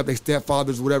call them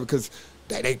stepfathers or whatever, because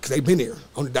they been there.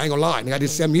 I ain't gonna lie, nigga, I did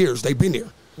 7 years. They been there.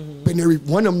 Been there.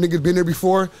 One of them niggas been there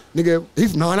before. Nigga,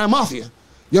 he's from 99 Mafia. You know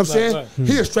what I'm saying?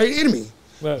 He a straight enemy.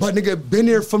 But nigga been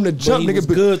there from the jump. He nigga, was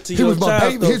good to your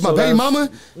child, he was my though, baby mama.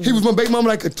 He was my baby mama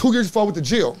like 2 years before I went to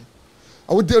jail.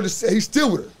 I went there he's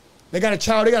still with her. They got a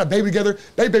child. They got a baby together.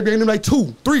 They baby them like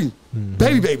 2, 3.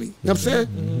 Baby. You know what I'm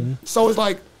saying? So it's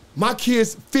like my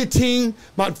kids 15,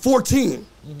 my 14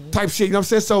 type shit. You know what I'm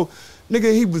saying? So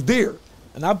nigga, he was there.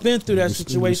 And I've been through that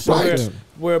situation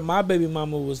where my baby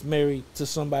mama was married to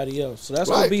somebody else. So that's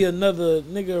gonna be another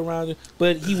nigga around it.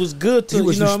 But he was good to, he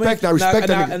was you know respect, what I mean? I respect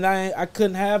that nigga. And I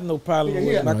couldn't have no problem with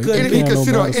him. I And couldn't he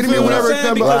considered an enemy or whatever.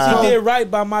 because he did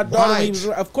right by my daughter. Right. He was,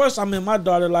 of course, I'm in my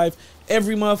daughter life.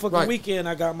 Every motherfucking weekend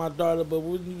I got my daughter, but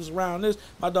when he was around this,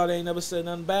 my daughter ain't never said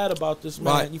nothing bad about this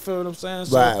man. Right. You feel what I'm saying?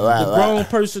 So the grown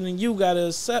person in you gotta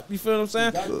accept, you feel what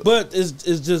I'm saying? But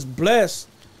it's just blessed.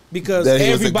 Because that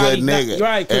everybody, everybody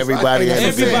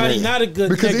not a good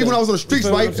because nigga. even when I was on the streets,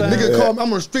 right? Nigga called me, I'm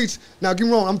on the streets. Now, get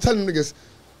me wrong, I'm telling niggas,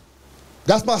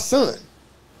 that's my son.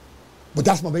 But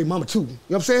that's my baby mama too. You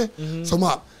know what I'm saying?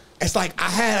 So it's like I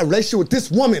had a relationship with this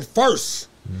woman first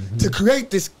to create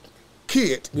this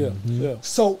kid.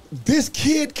 So this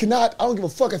kid cannot, I don't give a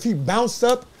fuck if he bounced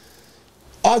up.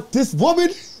 This woman,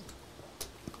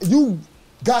 you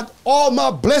got all my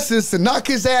blessings to knock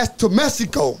his ass to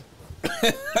Mexico.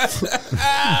 That's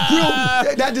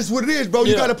just what it is, bro.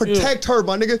 You gotta protect her,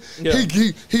 my nigga.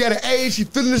 He got an age, he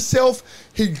feeling himself,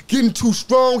 he getting too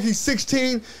strong, he's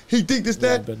 16, he think this,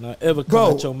 that. But not ever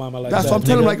come at your mama like that's that. What I'm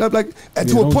telling him, like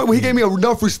to a point where he gave me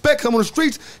enough respect. I'm on the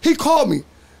streets, he called me.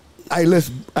 Hey,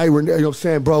 listen, hey, you know what I'm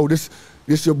saying, bro, this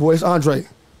your boy, it's Andre.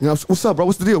 You know, what's up, bro?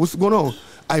 What's the deal? What's going on?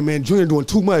 Hey, man, Junior doing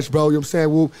too much, bro. You know what I'm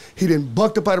saying? Well, he didn't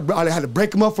bucked up I had to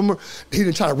break him up from her. He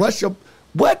didn't try to rush up.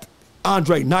 What?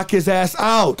 Andre, knock his ass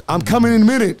out. I'm coming in a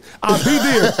minute. I'll be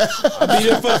there. I'll be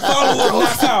there for the follow-up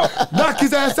knockout. Knock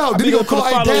his ass out. Then he gonna call,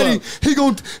 hey, daddy, he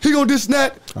gonna this and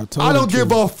that. I don't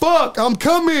give a fuck. I'm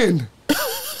coming.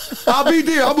 I'll be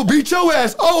there. I'm gonna beat your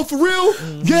ass. Oh, for real?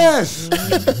 Yes.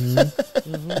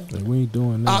 We ain't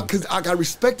doing that. Cause I gotta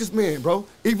respect this man, bro.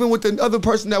 Even with the other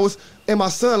person that was in my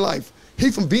son's life. He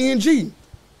from BNG. You know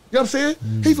what I'm saying?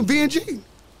 He from BNG.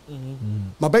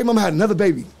 My baby mama had another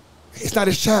baby. It's not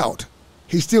his child.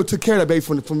 He still took care of that baby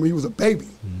from when he was a baby.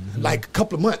 Like a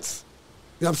couple of months.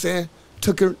 You know what I'm saying?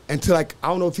 took her until like, I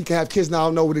don't know if he can have kids now, I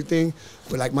don't know what the thing,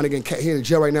 but like my nigga, he in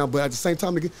jail right now, but at the same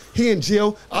time, nigga, he in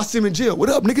jail, I see him in jail. What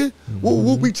up, nigga?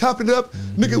 We'll be chopping it up.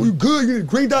 Nigga, we good, you need a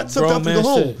green dot, sometimes I go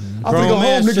home. I'm gonna go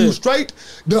home, nigga, you straight?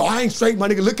 No, I ain't straight, my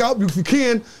nigga, look out if you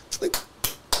can.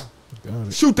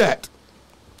 Shoot that.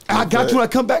 I got you when I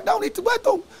come back. Don't need to what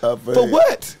though? For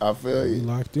what? I feel you.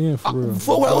 Locked in for real.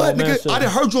 For what, nigga? I done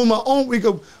heard you on my own,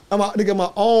 nigga.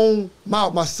 My own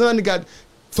mouth. My son got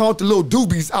found the little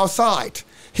doobies outside.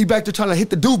 He back there trying to hit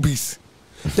the doobies.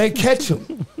 They catch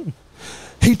him.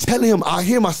 He telling him, I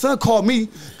hear my son call me,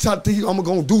 I'm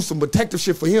gonna do some protective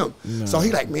shit for him. No. So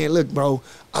he like, man, look, bro,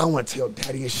 I don't wanna tell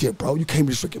daddy and shit, bro. You can't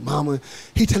be restricting mama.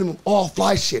 He telling him all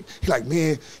fly shit. He like,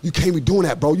 man, you can't be doing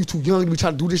that, bro. You too young to be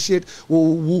trying to do this shit.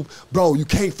 Woo. Bro, you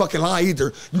can't fucking lie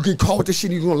either. You get caught with this shit,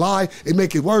 you gonna lie, it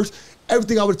make it worse.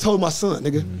 Everything I would've told my son,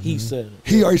 nigga. He said it.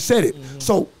 He already said it.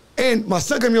 So, and my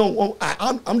son got me on,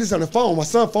 I'm just on the phone. My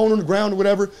son phone on the ground or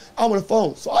whatever. I'm on the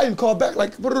phone. So I didn't call back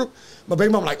like, my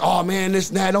baby mom like, oh man, this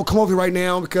and that, don't come over here right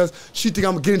now because she think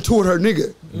I'm gonna get into it with her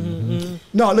nigga.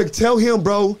 No, look, tell him,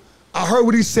 bro, I heard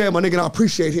what he said, my nigga, and I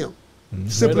appreciate him.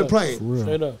 Simple and plain.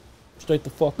 Straight up. Straight the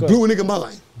fuck up. Blew a nigga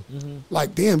mind.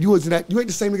 Like, damn, you ain't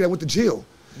the same nigga that went to jail.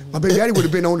 My baby daddy would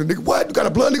have been on the nigga, what? You got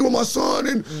a blood nigga with my son?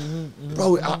 And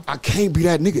bro, I can't be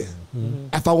that nigga.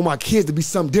 If I want my kids to be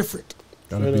something different.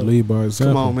 Gotta believe by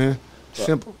example. Come on, man.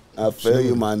 Simple. I feel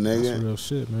you, my nigga. That's real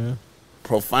shit, man.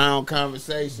 Profound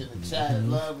conversation. The chat is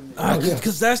loving it.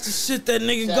 Because that's the shit that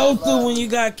nigga go through when you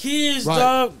got kids,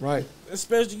 dog. Right.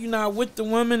 Especially you not with the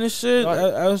women and shit.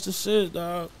 Right. That's the shit,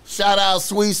 dog. Shout out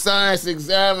Sweet Science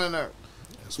Examiner.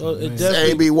 So it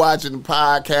They be watching the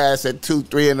podcast at 2,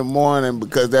 3 in the morning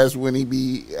because that's when he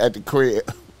be at the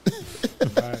crib.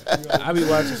 Right. I be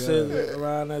watching shit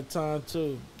around that time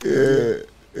too.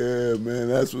 Yeah, man,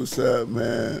 that's what's up,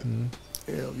 man.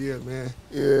 Hell yeah, man.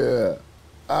 Yeah.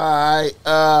 All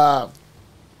right.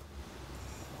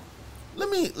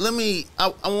 Let me.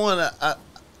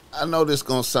 I know this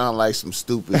gonna sound like some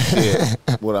stupid shit,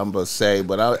 what I'm gonna say,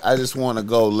 but I just want to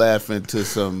go left into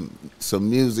some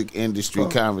music industry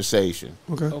conversation.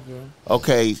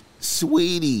 Okay.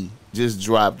 Sweetie just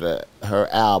dropped her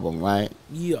album, right?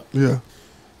 Yeah.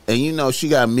 And you know she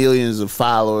got millions of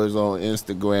followers on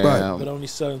Instagram. Right. But only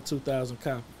selling 2,000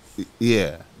 copies.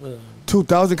 Yeah.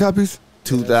 2,000 copies?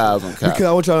 2,000 copies. Because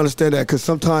I want y'all to understand that, because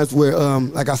sometimes where,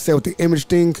 like I said, with the image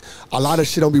thing, a lot of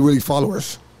shit don't be really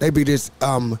followers. They be just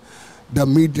the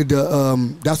media.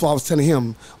 That's why I was telling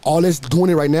him, all this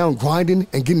doing it right now, grinding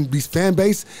and getting these fan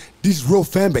base. These real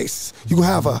fan bases. You gonna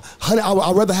have 100.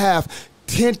 I'd rather have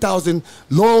 10,000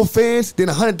 loyal fans than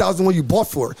 100,000 when you bought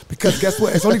for it. Because guess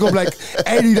what? It's only gonna be like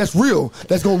 80 that's real.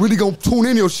 That's really gonna tune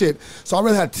in your shit. So I'd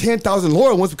rather have 10,000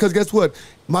 loyal ones because guess what?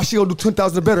 My shit gonna do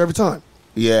 10,000 better every time.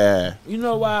 Yeah. You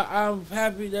know why I'm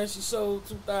happy that she sold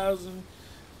 2,000?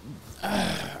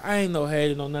 I ain't no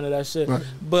hating on none of that shit. Right.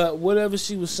 But whatever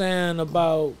she was saying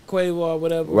about Quavo or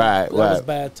whatever, that was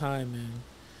bad timing.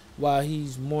 While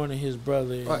he's mourning his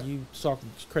brother and you talking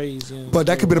crazy. But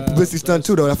that could be the publicity stunt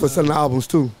too, though. That's for selling albums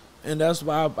too. And that's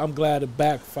why I'm glad it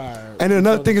backfired. And then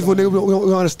another thing is when we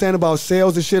don't understand about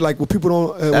sales and shit, like what people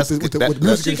don't with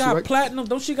music. She got right? platinum.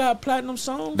 Don't she got platinum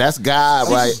songs? That's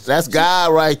God, right? That's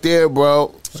God right there,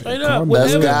 bro. Straight up.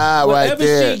 That's God right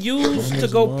there. Whatever she used to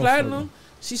go platinum,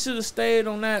 she should have stayed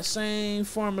on that same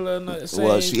formula.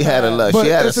 Well, she had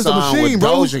a song with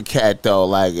Doja Cat though.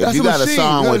 Like if you got a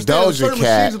song with Doja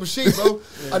Cat, a machine, bro.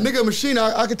 A nigga machine.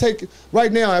 I can take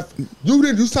right now. If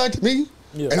you signed to me,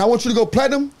 and I want you to go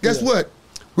platinum, guess what?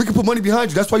 We can put money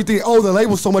behind you. That's why you think, the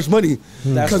label's so much money.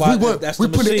 Because we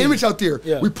put the image out there.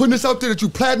 Yeah. We putting this out there that you're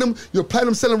a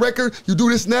platinum selling record. You do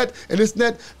this and that and this and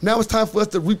that. Now it's time for us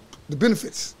to reap the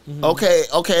benefits. Okay,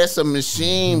 it's a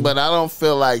machine, but I don't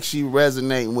feel like she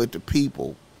resonating with the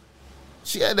people.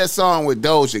 She had that song with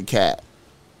Doja Cat.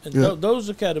 And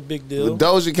Doja Cat a big deal.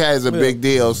 Doja Cat is a big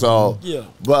deal, so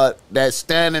but that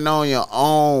standing on your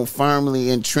own,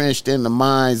 firmly entrenched in the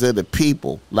minds of the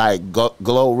people, like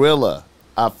Glorilla,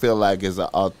 I feel like is an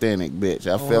authentic bitch.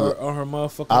 I feel on her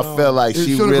motherfucking I feel like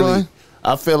she really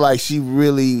I feel like she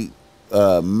really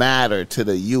matter to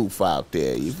the youth out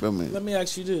there. You feel me? Let me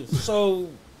ask you this. So,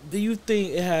 do you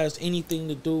think it has anything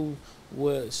to do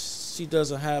with she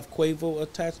doesn't have Quavo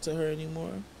attached to her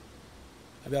anymore?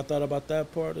 Have y'all thought about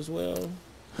that part as well?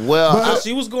 Well,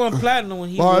 she was going platinum when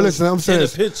he was I'm saying in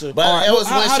the picture. But it was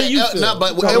how do you feel?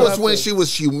 it was when she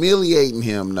was humiliating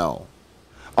him, though.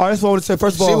 All right, that's what I want to say.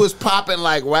 First of all, she was popping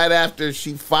like right after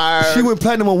she fired. She went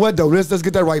platinum on what though? Let's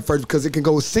get that right first, because it can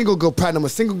go single, go platinum, a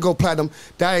single go platinum.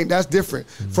 That's different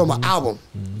from an album.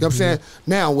 You know what I'm saying?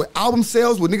 Now with album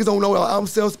sales, what niggas don't know about album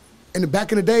sales, in the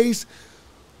back in the days,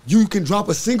 you can drop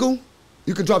a single.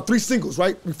 You can drop 3 singles,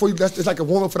 right? Before you, it's like a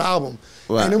warm-up for the album.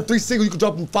 Right. And them 3 singles, you can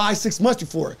drop them 5-6 months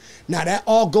before. Now that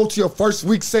all go to your first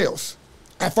week sales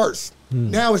at first.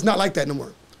 Now it's not like that no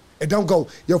more. It don't go.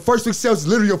 Your first week sales is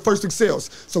literally your first week sales.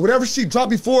 So whatever she dropped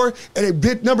before and a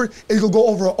bid number, it's gonna go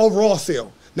over an overall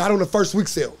sale, not on the first week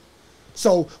sale.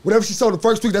 So whatever she sold the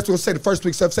first week, that's what it'll say the first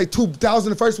week. So if say 2,000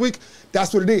 the first week,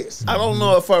 that's what it is. I don't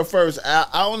know if I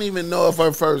don't even know if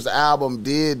her first album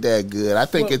did that good. I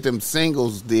think if them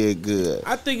singles did good.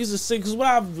 I think it's a single. Because what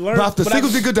I've learned, But if the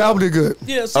singles did good, the album did good.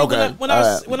 yeah. See, Okay,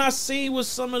 when I see with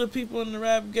some of the people in the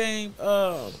rap game,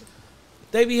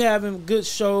 they be having good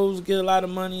shows, get a lot of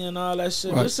money and all that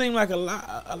shit. But Right. it seems like a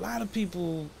lot of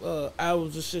people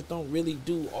albums and shit don't really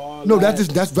do all. No, that.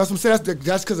 that's what I'm saying.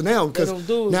 That's because of now. Because don't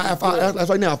do it. now, that's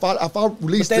right now. If I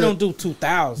release, But they don't do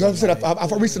 2,000. That's what I'm saying.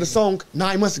 If I released the song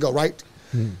 9 months ago, right?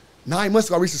 9 months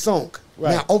ago, I released the song.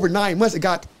 Right. Now over 9 months, it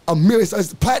got a million.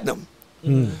 It's platinum.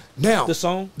 Now The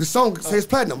song? the song says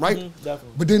platinum, right? definitely.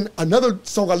 But then another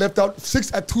song I left out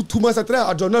 2 months after that,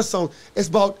 I dropped another song. It's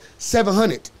about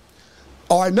 700.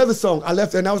 Or another song I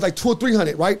left there, and that was like 200 or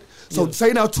 300, right? So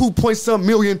say now 2 point some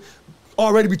million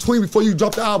already between before you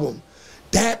drop the album.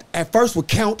 That at first would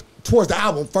count towards the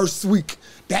album first week.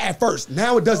 That at first.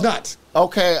 Now it does not.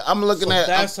 Okay, I'm looking So at.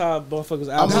 that's how motherfuckers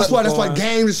albums. That's why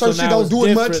games and certain shit don't do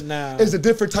it much. Now. It's a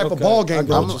different type of ball game,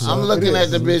 bro. I'm looking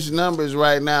at the bitch numbers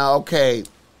right now. Okay,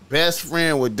 Best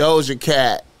Friend with Doja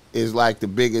Cat is like the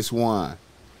biggest one.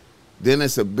 Then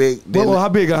it's a big. Then Well, how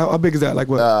big is that? Like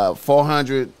what?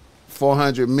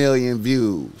 400 million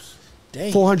views.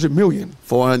 Damn. 400 million.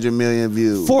 400 million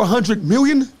views. 400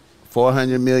 million?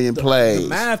 400 million plays. The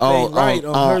math ain't right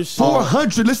on her shit.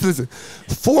 400. Listen.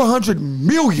 400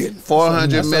 million.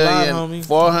 400 That's a million. lot, homie.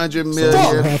 400 Fuck.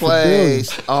 million Half a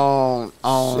plays on.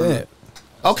 Shit.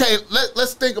 Okay,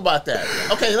 let's think about that.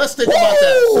 Okay, let's think about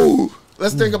that. Ooh.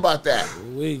 Let's think about that.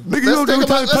 We, Nigga, you don't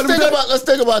Let's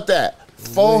think about that.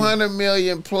 400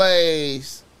 million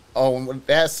plays on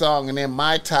that song, and then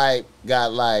My Type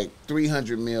got like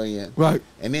 300 million. Right.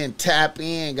 And then Tap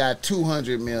In got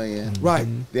 200 million. Right.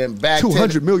 Then back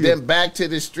 200 million. Then Back to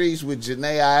the Streets with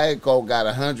Janae Aiko got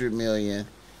 100 million.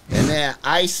 And then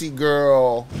Icy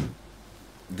Girl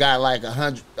got like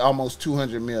 100, almost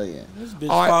 200 million. this bitch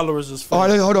All right. followers is All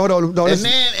right, hold on. No, listen.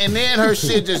 And then her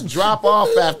shit just drop off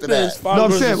after that. No,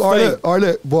 I'm saying, all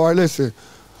right, listen.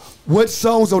 What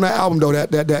songs on that album though?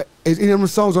 That is any of them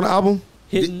songs on the album?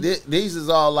 hitting. These is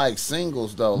all like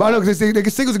singles though. But I know because they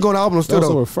get singles and go on the album still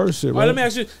That's though. our first shit, All right? right, let me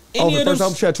ask you. Oh, Any the of first them?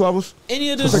 album she had 2 albums. Any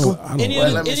of this? Well, Any well,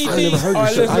 of let me see. I anything? never heard all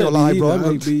this right, shit. I ain't listen. gonna lie,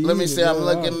 bro. Let me see. I'm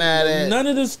looking at it. None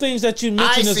of those things that you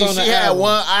mentioned is Icy, on the she had album.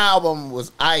 one album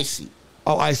was Icy.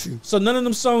 Oh, I see. So none of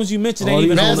them songs you mentioned All ain't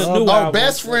even these on Best, the new album.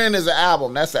 Best Friend is an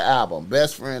album. That's an album.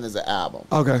 Best Friend is an album.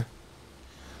 Okay.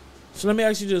 So let me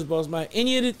ask you this, boss man.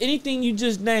 Anything you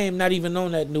just named, not even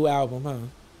on that new album,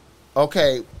 huh?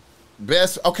 Okay.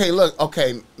 Okay, look,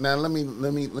 okay. Now let me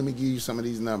give you some of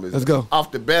these numbers. Let's go.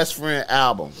 Off the Best Friend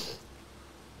album.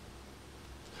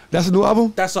 That's a new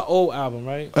album? That's an old album,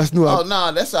 right? That's a new Oh album.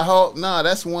 no,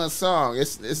 that's one song.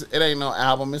 It ain't no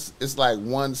album. It's like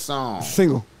one song.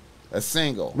 Single. A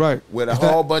single. Right. With a Is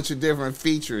that- whole bunch of different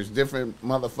features, different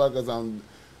motherfuckers on.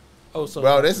 Oh, so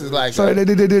Bro, this is like So they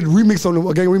did remix on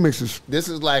the gang remixes. this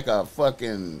is like a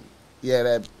fucking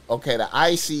the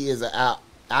Icy is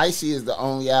Icy is the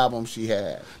only album she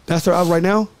had. That's her album right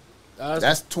now?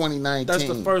 That's 2019. that's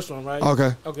the first one, right?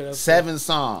 Okay. Okay. That's 7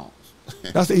 songs.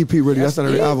 That's the EP really. That's not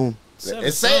her it. album. Seven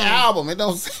It say songs. album. It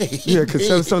don't say EP. Yeah, because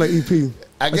seven sound like EP.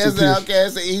 I That's guess EP. okay,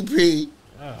 it's an EP.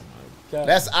 Oh my god.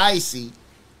 That's Icy.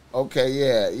 Okay,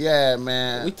 yeah,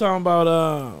 man. We talking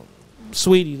about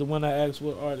Sweetie, the one I asked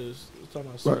what artist. We talking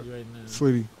about Sweetie right now.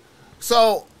 Sweetie.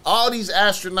 So all these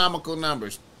astronomical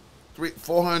numbers,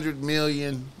 400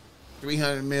 million,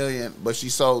 300 million, but she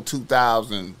sold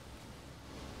 2,000.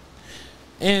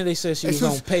 And they said she was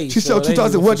on pace. She so sold it ain't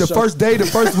 2000 even what? for The show. first day, the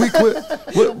first week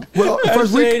That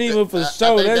first shit ain't week. even for I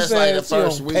show. think They that's like the said she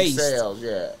first on week pace. sales,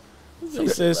 yeah. They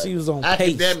said she was on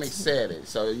Academics pace. said it,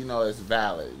 so you know it's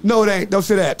valid. No, it ain't. Don't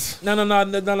say that. No.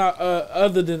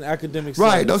 Other than academics.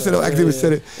 Right, don't say no academics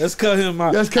said it. Let's cut him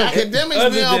out. That's cut. Academics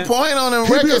Other be on than- point on the He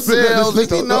be- record sales. He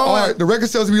be all right, knowing. the record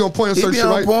sales be on point on He certain be shit,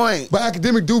 on right? point. But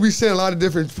academic do be saying a lot of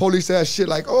different police ass shit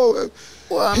like, oh,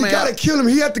 Well, I he mean, gotta kill him.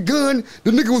 He had the gun.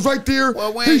 The nigga was right there.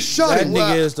 Well, when- he shot That him.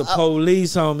 nigga is the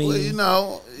police, homie. well, you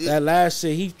know, That last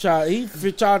shit, he tried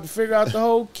to figure out the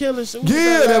whole killing shit. What was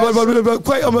Yeah, that last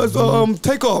shit?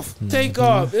 take off. Take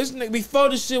off. This nigga before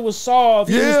the shit was solved.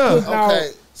 He Yeah. was putting out Okay.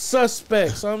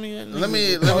 suspects. I mean, Let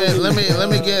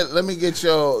me get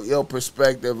your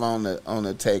perspective on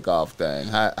the takeoff thing.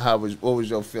 What was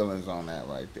your feelings on that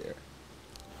right there?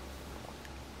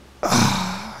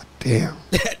 Damn.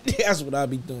 That's what I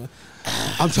be doing.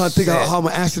 I'm trying to think how I'm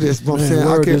gonna answer this. But I'm saying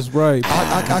word I can't. is right.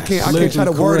 I can't try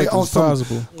to word it on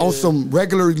some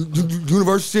regular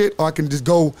universe shit, or I can just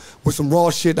go with some raw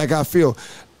shit like I feel.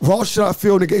 Raw shit I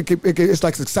feel, it's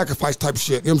like a sacrifice type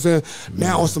shit. You know what I'm saying?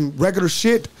 Now on some regular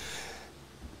shit,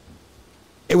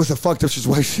 it was a fucked up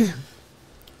situation.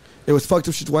 It was fucked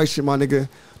up situation, my nigga.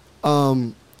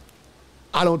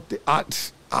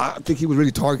 I think he was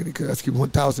really targeted. Cause let's keep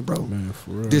 1,000, bro. Man,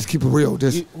 for real. Just keep it real.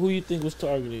 Who you think was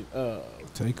targeted?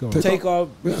 Takeoff. Takeoff.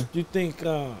 Yeah. You think?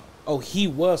 He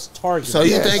was targeted. So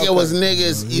you think it was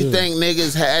niggas? You think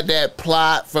niggas had that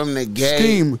plot from the gate?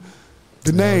 Scheme.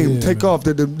 The name, Takeoff.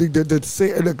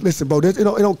 Listen, bro. It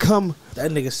don't come. That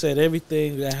nigga said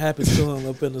everything that happened to him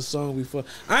up in the song before.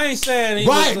 I ain't saying he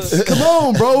Right. was a, Come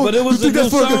on, bro. But it was you think a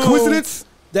that's good for a song. coincidence?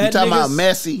 You that talking about nigga's-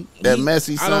 Messy? That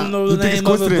Messy song? I don't know You the think it's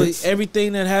name of it, coincidence? but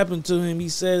everything that happened to him, he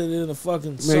said it in a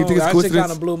fucking you song. think it's That shit coincidence?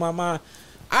 kind of blew my mind.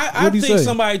 I What'd he think say?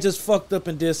 somebody just fucked up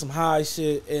and did some high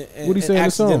shit and What'd he say in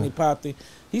the song? accidentally popped it.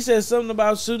 He said something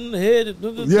about shooting the head.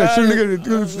 Yeah, shooting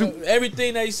the head.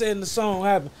 Everything that he said in the song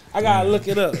happened. I gotta look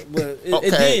it up, but it Okay.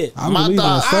 did. I My believe in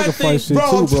thought- the sacrifice shit Bro,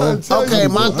 too, I'm bro. trying to tell Okay, you,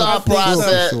 my bro. thought I think so.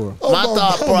 process. Sure. Oh, My my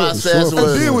thought God. process And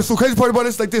then was. what's so crazy part about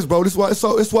this like this, bro. This why I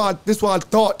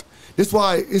thought. This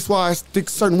why I think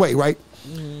a certain way, right?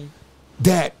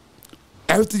 That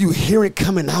everything you hear it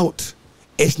coming out,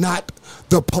 it's not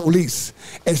the police.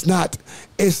 It's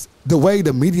the way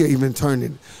the media even turned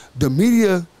it. The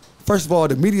media, first of all,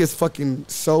 the media is fucking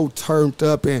so turned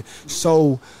up and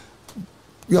so,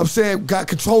 you know what I'm saying, got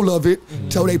control of it,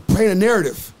 so they paint a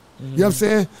narrative. You know what I'm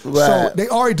saying? Right. So they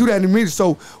already do that in the media.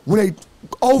 So when they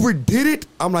overdid it,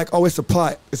 I'm like, oh, it's a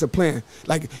plot. It's a plan.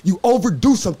 Like, you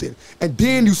overdo something, and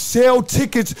then you sell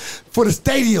tickets for the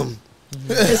stadium.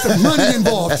 It's some money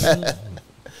involved.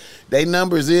 They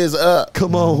numbers is up.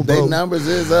 Come on, bro. They numbers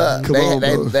is up. Come on,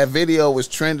 bro. That video was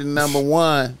trending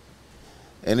 #1,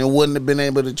 and it wouldn't have been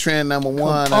able to trend #1 under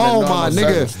Oh, normal my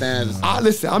nigga. circumstances.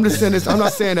 Listen, I'm just saying this. I'm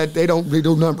not saying that they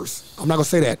do numbers. I'm not gonna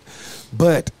say that,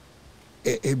 but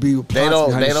it be plots They don't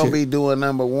behind the shit. be doing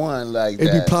 #1 like It be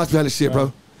that. plots behind the shit,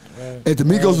 bro. And the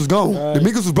Migos was gone. The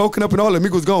Migos was broken up and all. The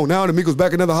Migos gone. Now the Migos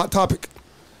back another hot topic.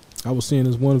 I was seeing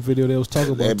this one video that was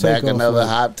talking They about back Takeoff. another like,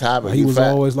 hot topic. he was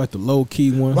always like the low key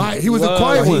one. Right? He was the Well,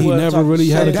 quiet He one. was never talking really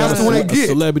had a, shit. That's the one they get.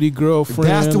 celebrity girlfriend.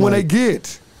 That's the one they like,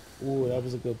 get. Ooh, that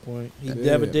was a good point. He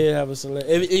never did have a select.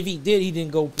 If he did, he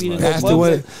didn't go. He didn't That's go the one.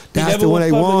 public. He That's never the one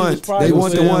went they public. He was want. private. They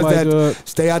want the saying, ones like, that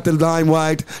stay out the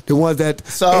limelight. The ones that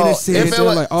So, innocent. if They it said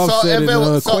was- like so Offset if and it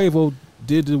was- so- Quavo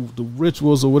did the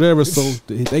rituals or whatever, so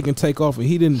they can take off, and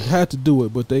he didn't have to do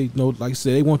it, but they know, like I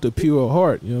said, they want the pure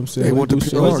heart. You know what I'm saying? They want the do pure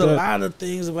shit There was like a that. lot of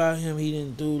things about him he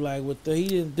didn't do.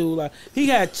 Like he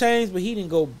had chains, but he didn't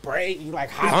go break like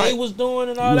how they was doing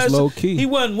and all was that. low shit. key. He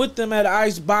wasn't with them at the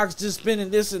ice box just spinning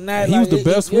this and that. He was the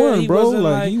best one, he bro. wasn't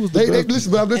Like he was the They best.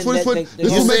 listen, bro. This And one. that- This they- one. they- You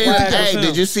This seen one that? make Hey,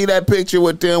 did you see that picture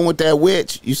with them with that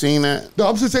witch? You seen that? No,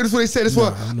 I'm just saying this is what they said. This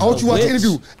one. I want you to watch the Witch.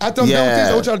 interview. After I'm done with this,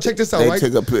 I want y'all to check this out. They Right?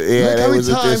 took a Look yeah. how They many was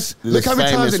at times. this Look how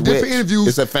many times famous in different witch. interviews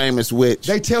It's a famous witch.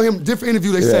 they tell him different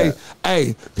interview. They say,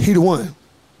 "Hey, he the one."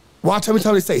 Watch how many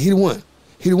times they say, "He the one.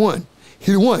 He the one.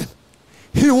 He the one.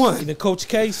 He the one." And Coach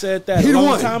K said that He a the long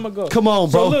one. time ago. Come on,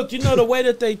 bro. So look, you know the way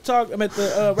that they talk. I mean,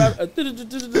 the rap,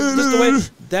 just the way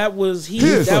that was he.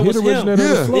 His. That He was him. originated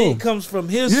the flow. It comes from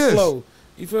his Yes. flow.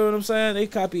 You feel what I'm saying? They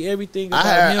copy everything about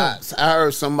I him.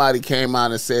 heard somebody came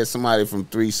out and said somebody from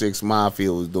 3-6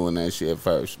 Mafia was doing that shit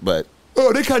first, but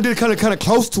Oh, they kind of did kind of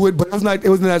close to it, but it was not. It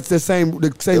wasn't the same.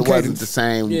 The same it wasn't cadence. the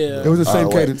same. Yeah. It was the same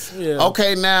way. cadence. Yeah.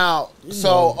 Okay, now,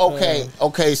 so know,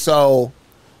 okay, so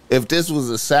if this was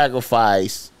a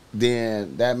sacrifice,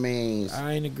 then that means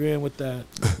I ain't agreeing with that.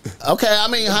 okay. I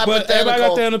mean, But everybody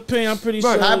got their hypothetical. opinion. I'm pretty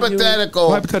Right. sure.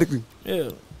 Hypothetical. Hypothetically, Yeah.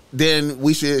 Then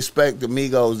we should expect the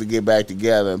Migos to get back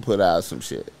together and put out some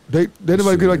shit. they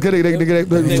nobody get like they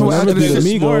They so was- after they this was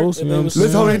shit. smart. Migos, you know what I'm They saying?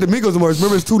 Let's hold it ain't the Migos anymore.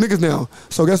 Remember, it's two niggas now.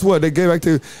 So guess what? They gave back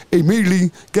to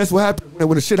immediately. Guess what happened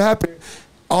when the shit happened?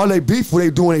 All they beef, what they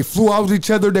doing? They flew out with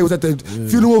each other. They was at the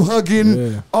funeral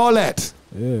hugging. Yeah. All that.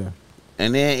 Yeah.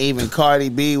 And then even Cardi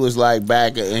B was like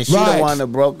back, and she Right. the one that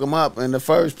broke them up in the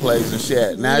first place and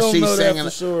shit. Now don't she's know that singing. for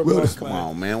sure, Well, Boss Come Black.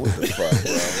 on, man, what the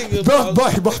fuck, bro?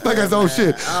 Boss Black got his own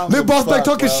shit. I don't Let give a Boss Black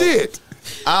fuck, talking bro. shit.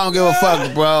 I don't give a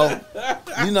fuck, bro.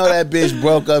 You know that bitch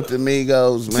broke up the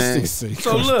Migos, man.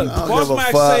 So look, I don't Boss give a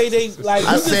Mac fuck. say they like.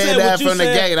 I you just said said that what you from the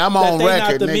said, gate. I'm that on they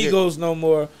record, not the nigga. Migos no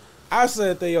more. I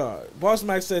said they are. Boss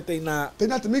Mac said they not. They're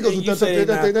not the Migos. And you say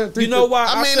they not. You know why?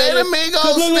 I mean, said they the it?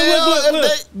 Migos still.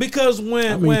 Look, because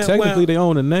when I mean, technically they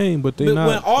own the name, but they when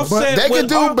not. Offset, They when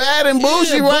can do Bad and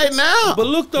Bougie right now. But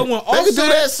look though, when They can do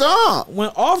that song. when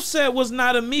Offset was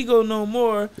not Amigo no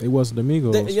more. They wasn't the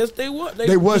Migos. Yes, they were.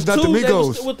 They was not the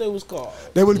Migos. What they was called?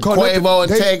 They wouldn't call Quavo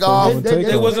and Takeoff.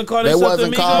 They wasn't called They themselves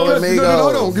wasn't the called Migos. Amigos. No,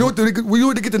 hold on. You know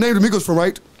where they get the name of the Migos from,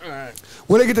 right? All right.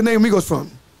 Where they get the name Migos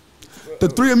from? The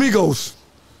Three Amigos.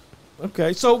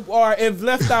 Okay, so if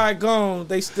Left Eye gone,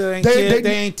 they still ain't They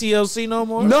ain't TLC no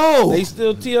more. No. They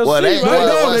still TLC. Well, they, right?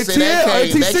 well, they see, they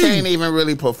TLC. can't even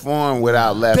really perform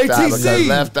without Left They Eye TC. because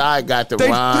Left Eye got the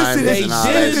rhymes Listen, and all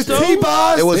did that. it, though.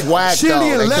 T-Boz, It was whack Chili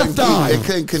though. and They Left couldn't Eye. keep- They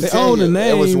couldn't continue. own the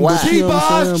name, It was but whack. you know what I'm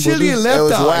T-Boz, saying? Chili, But and this- It Left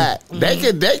was Eye. whack. They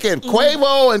could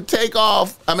Quavo and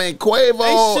Takeoff. I mean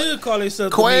Quavo, They should call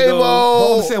themselves But I'm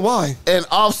Quavo saying why? and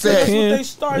Offset. They They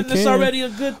started. They It's can. already a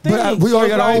good thing. But we So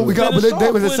already got our like, own. We got, but finish they, off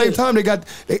at the with same it. time, they got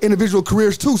their individual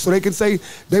careers too. So they can say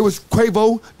they was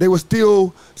Quavo, they was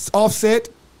still Offset.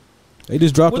 They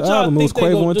just dropped What the y'all album. It was think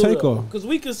they Quavo gonna and do? Takeoff. Because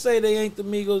we could say they ain't the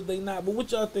Migos, they not. But what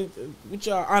y'all think? What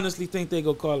y'all honestly think they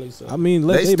gonna call themselves? I mean,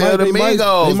 They still the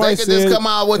Migos. They could just come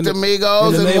out with the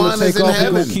Migos and one is in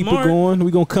heaven. Keep Smart. it going.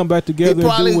 We gonna come back together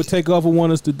and do what Takeoff would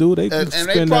want us to do. They can And they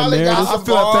spin that probably got narrative. I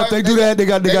feel like if they do that, they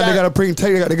got to bring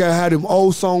Tay. They got to have them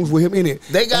old songs with him in it.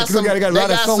 They got some. They got a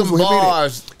lot of songs some with him in it.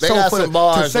 bars. They So got for some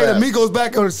bars. To say the left. Migos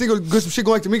back on a single, good some shit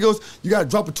going like the Migos, you got to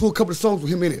drop a couple of songs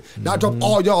with him in it. Not drop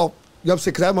all y'all. You know what I'm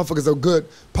saying? Because that motherfuckers are good.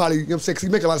 Probably, you know what I'm saying? Because he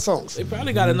make a lot of songs. They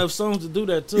probably got enough songs to do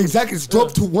that too. Exactly. Just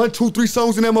drop 1, 2, 3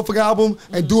 songs in that motherfucking album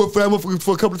and do it for that motherfucker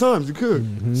for a couple of times. You could.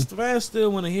 Fans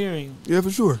still want to hear him. Yeah, for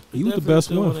sure. He was the Definitely best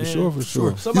still one wanna for hear sure. him. For sure.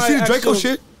 You Somebody see the asked Draco you-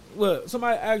 shit? What?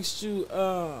 Somebody asked you,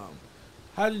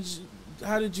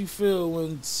 how did you feel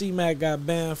when C-Mac got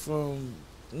banned from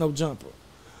No Jumper?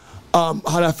 How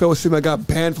did I feel when Sima got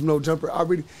banned from No Jumper?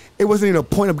 It wasn't even a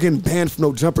point of getting banned from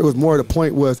No Jumper. It was more the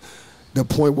point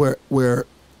where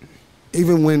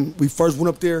even when we first went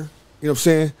up there, you know what I'm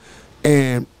saying,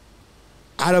 and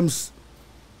Adams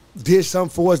did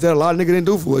something for us that a lot of niggas didn't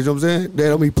do for us. You know what I'm saying?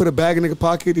 That he put a bag in nigga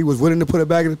pocket. He was willing to put a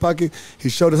bag in his pocket. He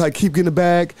showed us how to keep getting the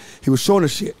bag. He was showing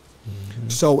us shit.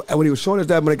 So and when he was showing us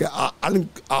that, I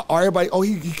think everybody,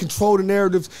 he controlled the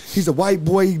narratives. He's a white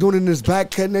boy. He doing it in his black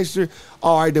cat next year.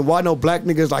 All right, then why no black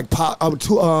niggas like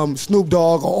Snoop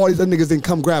Dogg or all these other niggas didn't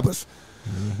come grab us?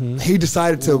 He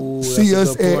decided to Ooh, see that's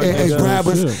us a good point, and nigga. grab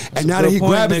us. That's And a now good that he point,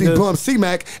 grabbed us, he nigga. blew up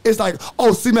C-Mac. It's like,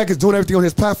 C-Mac is doing everything on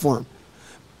his platform.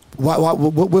 Why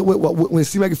when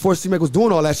C-Mac, before C-Mac was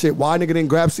doing all that shit, why nigga didn't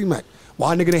grab C-Mac?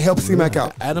 Why nigga didn't help C-Mac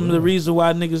out? Adam, the reason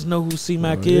why niggas know who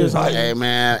C-Mac is. Right. Hey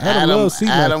man, Adam loves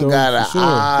C-Mac, Adam though, got an for sure.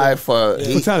 eye for.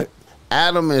 For talent.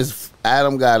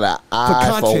 Adam got an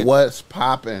eye for content. what's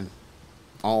popping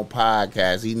on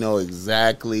podcasts. He know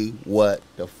exactly what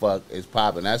the fuck is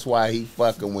popping. That's why he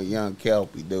fucking with Young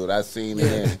Kelpie, dude. I seen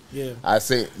it. Yeah. I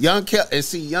see Young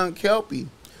Kelpie.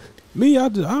 Me, I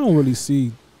don't really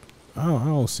see. I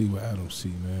don't see what Adam see,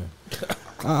 man.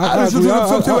 This is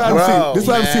what I'm saying, Adam C. This is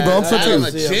what Adam C, bro. I'm saying Adam to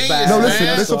a you. genius, No, listen,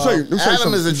 man. listen, I'm saying. Let me say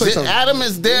Adam is something. Let me say a something. Adam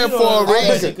is there You for a don't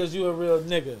reason. because you a real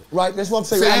nigga. Right, that's what I'm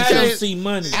saying. See, Adam Adam C. see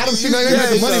money. Adam C.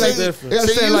 Yeah, Money like see, different. You know what I'm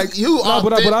See, saying? Like, you No,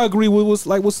 but authentic- I agree with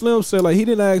what Slim said. Like he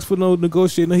didn't ask for no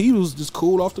negotiating. He was just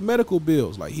cool off the medical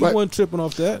bills. Like he Right. wasn't tripping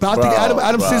off that. but I think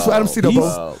Adam C. is what Adam C. though,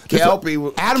 bro. Kelpie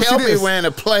Adam C. Kelpie this. ran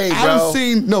a play, bro. Adam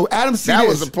C. No, Adam C. That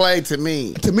this. was a play to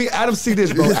me. To me, Adam see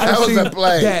this, bro. That Adam was see a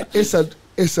play. that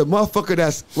it's a motherfucker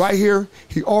that's right here.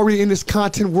 He already in this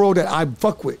content world that I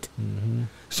fuck with.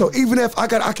 So even if I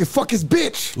can fuck his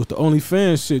bitch, With the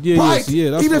OnlyFans shit, yeah, right?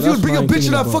 yeah. That's Even if what- you that's bring what a I'm bitch thinking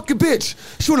and I about. fuck your bitch,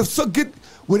 she wanna suck get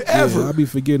whatever. Yeah, I be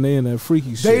forgetting they in that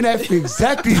freaky shit. They ain't that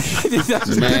exactly. It's a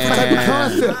different type of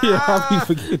concept. yeah, I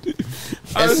be forgetting.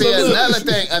 And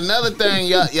see another thing,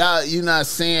 y'all you not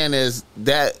seeing is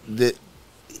that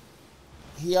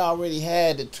he already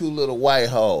had the two little white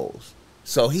hoes,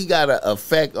 so he got an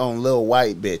effect on little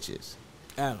white bitches.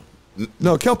 Adam.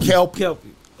 No, Kelpie.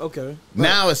 Kelpie. Okay.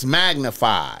 Now it's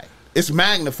magnified. It's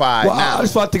magnified Well, now.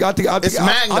 that's what I think. I think It's I'm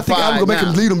magnified gonna make him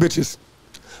now. leave them bitches.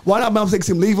 Why not? I'm saying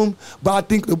him leave them, but I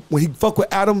think that when he fuck with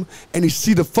Adam and he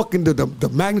see the fucking the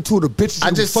magnitude of the bitches. I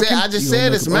he just fucking,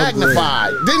 said it's make him upgrade.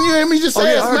 magnified. Didn't you hear me just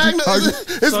say yeah, I it's heard you.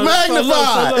 magnified? It's So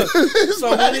magnified. look,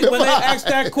 so when they ask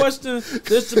that question,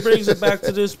 this brings it back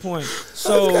to this point.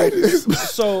 So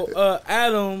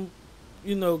Adam,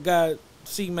 got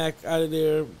C-Mac out of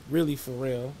there really for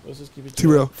real. Let's just keep it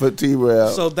T-Rail. For T-Rail.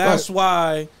 So that's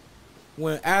why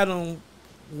when Adam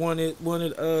wanted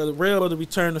Rail to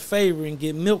return the favor and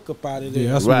get Milk up out of there.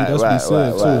 Yeah, that's Right, what he said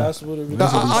right, too. right. That's what it really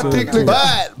I think, said.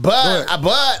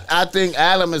 But I think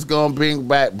Adam is gonna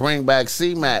bring back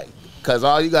C-Mac, because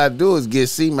all you gotta do is get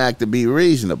C-Mac to be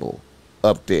reasonable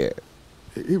up there.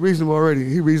 he reasonable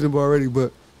already,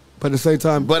 but at the same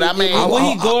time. But I mean, Will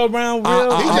he go around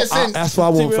Real? He just said- that's what I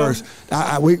want T-Rail? first.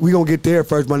 We gonna get there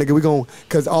first, my nigga. We gonna,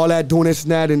 cause all that doing this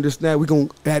and that and this and that. We gonna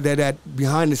have that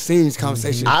behind the scenes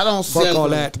conversation. I don't Fuck see all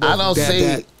that. I don't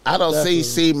see Definitely.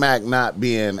 C-Mac not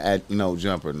being at No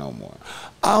Jumper no more.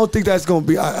 I don't think that's gonna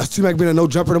be. C-Mac being a no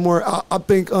jumper no more. I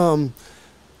think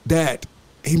that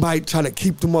he might try to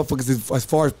keep the motherfuckers as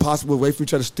far as possible away from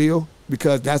each other still,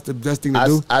 because that's the best thing to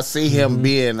do. I see him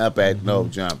being up at No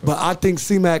Jumper. But I think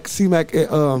C-Mac,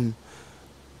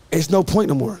 it's no point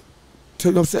no more.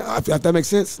 You know what I'm saying? If that makes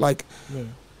sense. Like,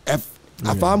 if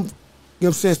I'm, you know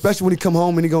what I'm saying, especially when he come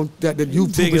home and he gonna that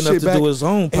YouTube big enough shit to back. do his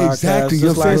own podcast. Exactly, you know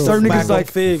just what I'm saying? Certain back niggas on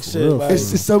like- Fig shit. Like,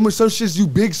 It's so much, some shit's you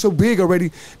big, so big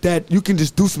already that you can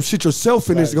just do some shit yourself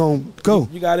and it's gonna go.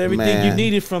 you got everything you Man.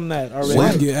 needed from that already.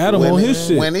 When- Get Adam on his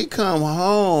shit. When he come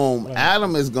home,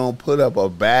 Adam is gonna put up a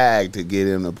bag to get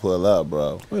him to pull up,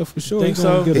 bro. Well, for sure, Think he's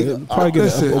gonna so? probably get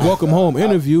Listen, a welcome home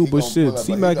interview. He But gonna shit, pull up,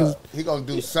 C-Mac is. he gonna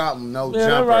do something. No Yeah,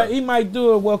 that's Jumper. right. He might do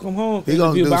a welcome home He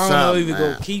gonna interview, do but I don't know if something, he's man.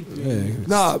 gonna keep it. Yeah.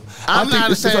 Nah, I'm I think not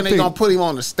this is saying the they thing. gonna put him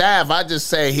on the staff. I just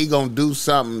say he gonna do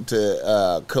something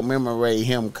to commemorate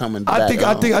him coming back.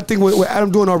 I think what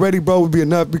Adam doing already, bro, would be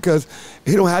enough, because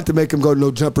he don't have to make him go to No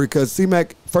Jumper, because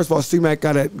C-Mac, first of all, C-Mac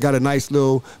got a nice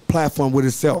little platform with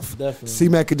himself. Definitely.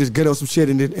 C-Mac could just get on some shit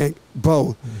and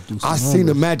bro, I seen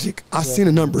the magic. I seen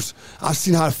the numbers. I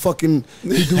seen how fucking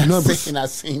he do numbers. I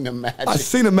seen the magic. I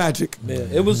seen the magic. Yeah,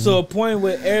 it was to a point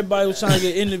where everybody was trying to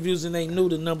get interviews and they knew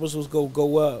the numbers was go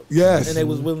up. Yes. and they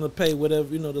was willing to pay whatever,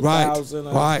 the Right. 1,000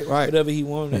 or Right. whatever he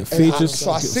wanted. And features,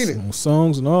 so I seen it.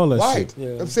 songs and all that Right. shit. Yeah. You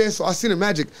know what I'm saying? So I seen the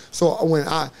magic. So when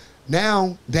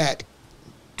now that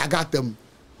I got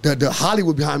the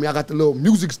Hollywood behind me, I got the little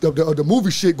music stuff, the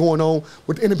movie shit going on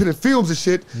with the independent films and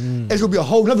shit, it's gonna be a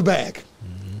whole nother bag.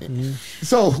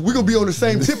 So we're gonna be on the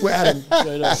same tip with Adam. So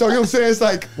you know what I'm saying? It's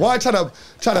like, why try to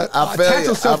I feel attach you.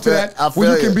 yourself to I that feel when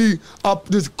you you. can be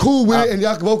just cool with it and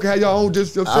y'all can both have your own,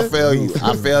 just, you know what I I'm saying? feel you.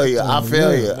 I feel you. I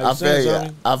feel you. I Makes feel sense, you.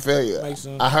 homie. I feel you. Makes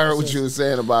sense. I heard Makes what sense. you was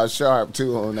saying about Sharp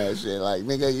too on that shit. Like,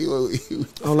 nigga, you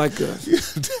I don't like I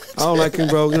don't like him,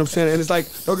 bro. You know what I'm saying? And it's like,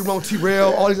 don't get me wrong, T-Rail,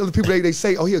 all these other people, they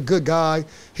say, oh, he a good guy,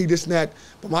 he this and that.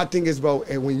 But my thing is, bro,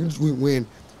 and when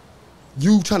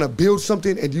you trying to build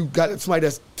something and you got somebody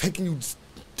that's taking you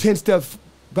 10 steps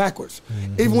backwards.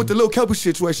 Even with the Lil Kelpie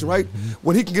situation, right?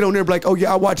 When he can get on there and be like, oh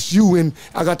yeah, I watched you and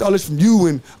I got all this from you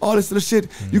and all this other shit,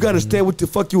 you gotta understand what the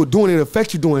fuck you were doing and the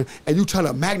effect you're doing, and you trying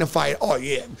to magnify it. Oh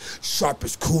yeah,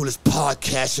 Sharpest, coolest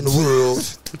podcast in the world.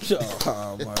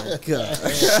 Oh my god!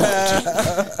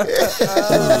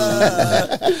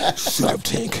 Sharp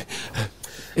Tank.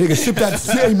 And nigga sip that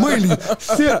shit immediately.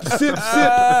 Sip.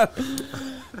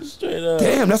 Straight up.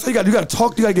 Damn, that's how you gotta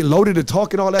talk. You gotta get loaded to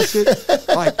talk and all that shit.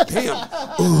 Like, damn.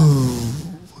 Ooh.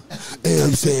 You know what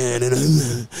I'm saying? And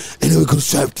then we come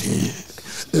Sharp Tank.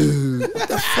 What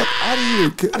the fuck out of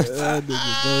here?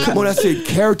 Come on, that's it.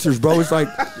 Characters, bro. It's like,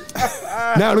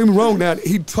 now don't get me wrong. Now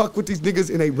he talk with these niggas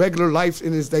in their regular life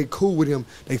and they cool with him.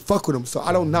 They fuck with him. So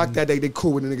I don't knock that they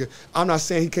cool with the nigga. I'm not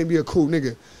saying he can't be a cool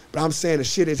nigga, but I'm saying the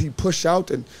shit that he push out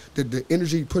and the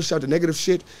energy he push out, the negative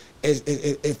shit,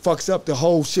 it fucks up the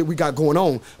whole shit we got going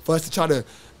on. For us to try to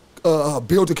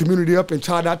build the community up and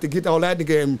try not to get all that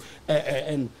nigga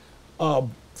and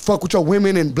fuck with your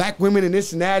women and black women and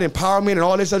this and that, empowerment and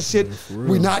all this other shit,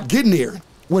 we not getting there.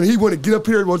 When he want to get up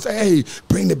here and say, hey,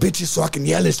 bring the bitches so I can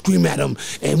yell and scream at them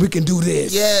and we can do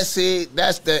this. Yeah, see,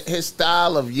 that's his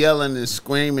style of yelling and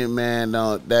screaming, man.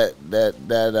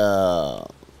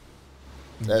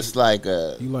 That's like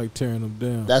You like tearing them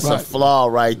down. that's a Right. flaw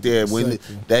right there. When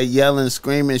Exactly. that yelling,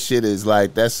 screaming shit is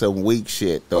like, that's some weak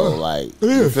shit though. Like, it you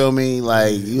is. feel me?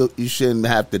 Like you shouldn't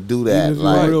have to do that. Even if you're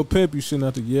Like, a real pimp, you shouldn't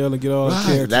have to yell and get all the Right.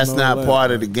 characters. that's and all not that.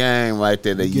 part of the game right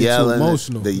there. The You get too yelling,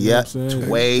 emotional, the you know what I'm saying?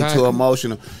 way too Exactly.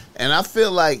 emotional. And I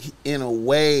feel like in a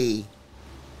way,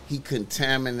 he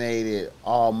contaminated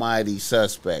Almighty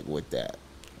Suspect with that.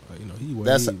 You know, he way,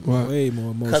 That's- way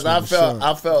more emotional. Cause I than felt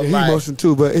Sharp. Yeah, he like emotional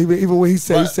too, but even when he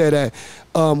said that,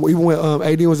 even when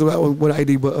AD was about with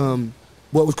AD, but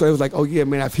what was crazy was like, oh yeah,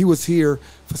 man, if he was here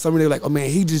for some reason, like, oh man,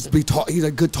 he just be talk, he's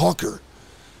a good talker.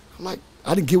 I'm like,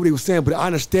 I didn't get what he was saying, but I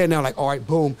understand now. Like, all right,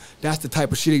 boom, that's the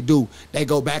type of shit he do. They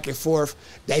go back and forth.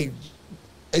 They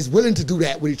is willing to do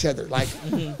that with each other. Like,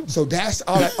 so that's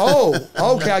all. Like, oh,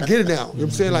 okay, I get it now. You know what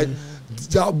I'm saying? Like,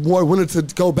 y'all more willing to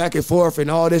go back and forth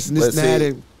and all this and this But and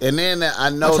that. see, and then I try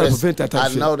to noticed, prevent that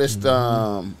type of shit.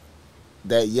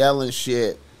 that yelling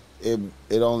shit.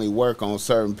 It only work on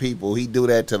certain people. He do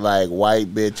that to like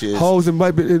white bitches, Hoes and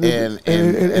white and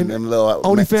them little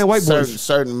OnlyFans white boys.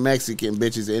 certain Mexican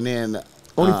bitches, and then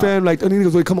OnlyFans, like, any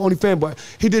niggas would come OnlyFans, but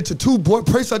he did to two boy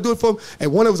Price I do it for him,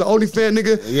 and one of them was an OnlyFans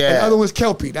nigga, and the other one was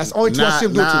Kelpie. That's the only two I see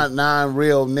him do it to.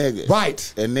 non-real niggas.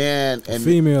 Right. And then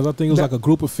females, I think it was like a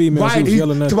group of females Right, who was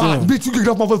yelling at them. Bitch, you get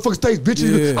off my motherfucking stage,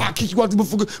 bitch. Yeah. I'll kick you out the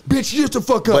motherfucker. Bitch, you just the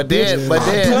fuck up. But then-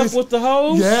 Tough with the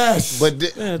hoes. Yes. But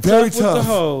Yeah, Very tough with the tough.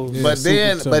 hoes. Yeah, but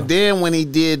then, super tough. when he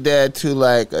did that to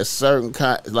like a certain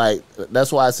kind, like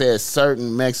that's why I said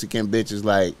certain Mexican bitches,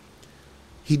 like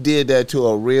he did that to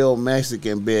a real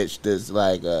Mexican bitch that's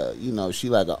like she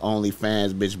like a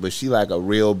OnlyFans bitch, but she like a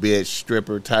real bitch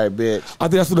stripper type bitch, I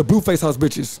think that's what the Blueface House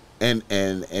bitches. and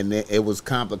it was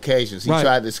complications. He Right.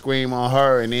 tried to scream on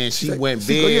her, and then she went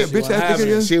big. Bitch ass nigga,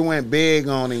 yeah. She went big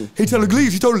on him. He told her to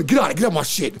leave. He told her to get out my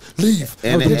shit. Leave.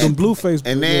 And Those then- them Blueface,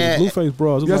 and then- Blueface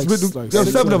bras. It was Yes, like there's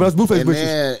six seven of them. That's Blueface and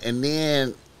bitches.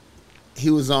 then he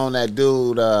was on that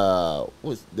dude.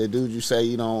 What's the dude you say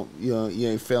you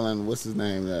ain't feeling? What's his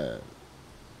name?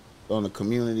 On the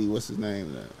Community. What's his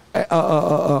name?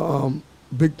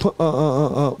 Big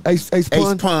Ace Ace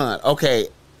Pun. Pun. Okay,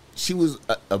 she was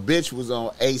a bitch was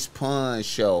on Ace Pun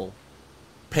show,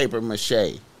 Paper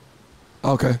Mache,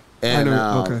 Okay. and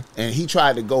I know. Okay. and he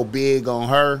tried to go big on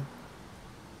her,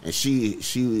 and she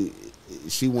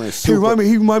went He super.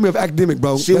 remind me of Academic,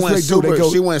 bro. She That's went what they do. super-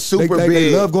 she went super they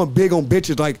big. love going big on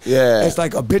bitches. Like, Yeah. it's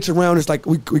like a bitch around. It's like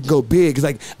we can go big. It's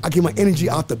like I get my energy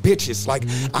out the bitches. Like,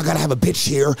 I gotta have a bitch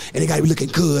here, and they gotta be looking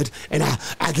good, and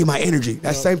I get my energy.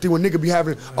 That same thing when nigga be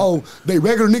having, they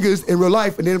regular niggas in real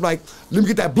life, and then like, let me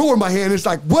get that blower in my hand. It's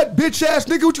like, what bitch ass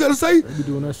nigga? What you gotta say? They be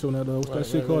doing that show now. What's that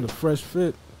shit called? The Fresh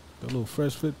Fit, the little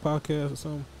Fresh Fit podcast or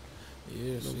something.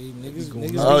 Yeah, see, niggas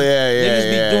Oh be, yeah, yeah,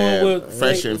 niggas yeah. be doing what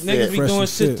Fresh they, and niggas fit. be Fresh doing and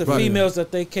shit fit, to right. females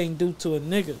that they can't do to a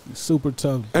nigga. Super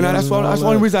tough. And that's all the that.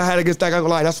 only reason I had against that. I ain't gonna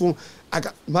lie. That's when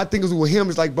my thing is with him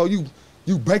is like, bro, you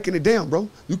breaking it down, bro.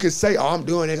 You can say, I'm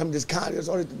doing it, I'm just kind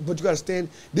of, but you gotta stand.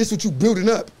 This is what you building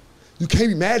up. You can't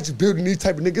be mad at you building these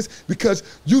type of niggas because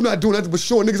you not doing nothing but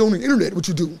showing niggas on the internet what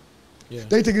you do. Yeah.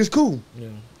 They think it's cool. Yeah.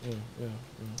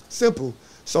 Simple.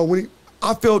 So when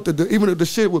I felt that even the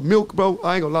shit with Milk, bro,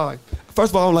 I ain't gonna lie.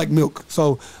 First of all, I don't like Milk,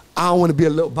 so I don't want to be a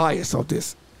little biased on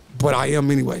this, but I am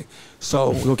anyway. So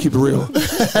we're gonna keep it real.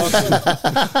 Fuck,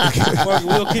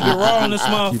 we'll keep it raw on this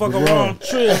motherfucker raw on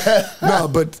trip. No,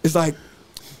 but it's like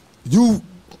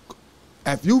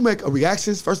if you make a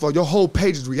reactions, first of all, your whole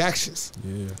page is reactions.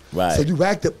 Yeah. Right. So you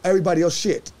racked up everybody else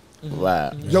shit.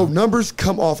 Right. Your numbers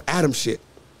come off Adam shit.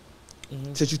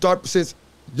 Since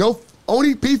your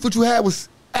only beef what you had was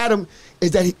Adam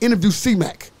is that he interviewed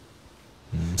C-Mac.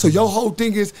 So your whole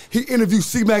thing is he interviewed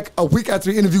C-Mac a week after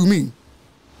he interviewed me.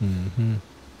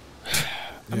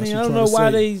 I mean, I don't know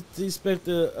why they expect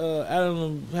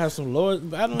Adam to have some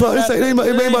loyalty. I don't Bro, know. it ain't my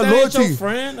That loyalty. your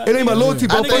friend. It ain't my loyalty,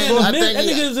 bro. I think- First of all, I That think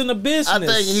he- nigga's in the business. I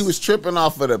think he was tripping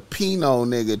off of the Pinot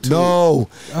nigga too. no.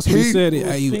 That's what he said.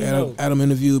 was Adam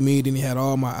interviewed me, then he had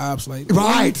all my ops. Like,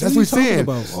 Right, that's what he's saying.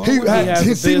 About? He has a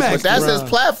had C-Mac. business. That's his Right.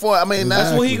 platform. I mean,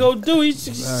 That's what he Exactly. go do. He's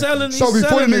selling. So he's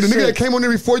before selling the this nigga that shit. came on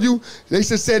there before you, they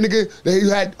just said nigga that you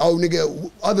had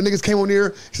other niggas came on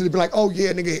there should have been like, oh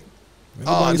yeah, nigga.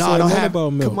 Nobody said I don't nothing have. about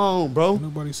Milk. Come on, bro.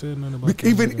 Nobody said nothing about that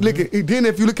Even nigga, look man. at, then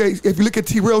if you look at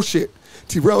T-Rail shit,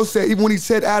 T-Rail said even when he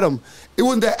said Adam, it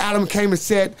wasn't that Adam came and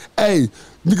said, hey,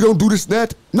 nigga don't do this and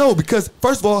that. No, because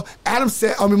first of all, Adam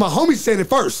said, my homie said it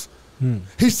first.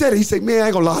 He said it. He said, man, I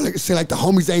ain't gonna lie. Like, say like the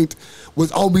homies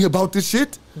was on me about this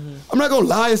shit. I'm not gonna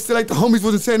lie and say like the homies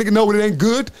wasn't saying nigga no, it ain't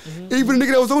good. Even the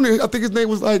nigga that was on there, I think his name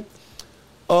was like,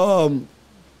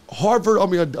 Harvard,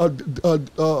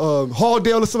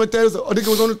 Halldale or something like that. A nigga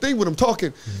was on the thing with him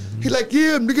talking. He like,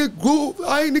 yeah, nigga,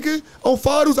 I ain't nigga on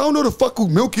fathers. I don't know the fuck who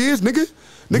Milk is, nigga.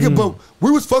 Nigga, but we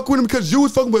was fucking with him because you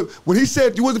was fucking with. When he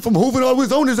said you wasn't from Hoover and all, we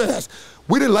was on his ass.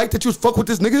 We didn't like that you was fuck with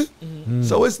this nigga.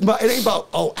 So it ain't about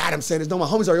Adam saying this. No, my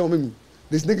homies are on me.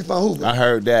 This nigga's from Hoover. I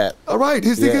heard that. All right,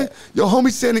 his Yeah. nigga, your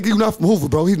homie saying nigga you not from Hoover,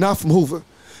 bro. He's not from Hoover.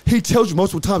 He tells you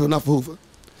multiple times I'm not from Hoover.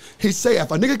 He say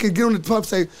if a nigga can get on the top and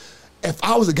say, if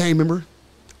I was a gang member,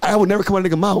 I would never come out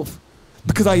of nigga mouth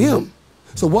because I am.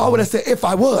 So why would I say if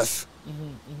I was?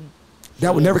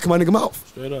 That would never come out of nigga mouth.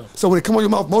 Straight up. So when it come on your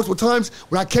mouth multiple times,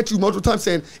 when I catch you multiple times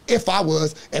saying if I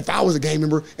was a gang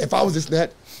member, if I was this and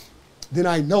that, then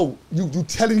I know you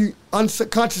telling me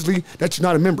unconsciously that you're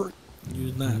not a member.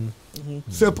 You not.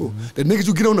 Simple. The niggas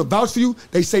you get on the vouch for you,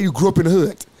 they say you grew up in the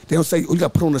hood. They don't say, oh, you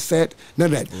got to put on the set.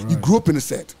 None of that. You grew up in the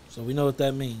set. So we know what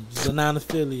that means. It's a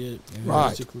non-affiliate, Right.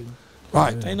 basically.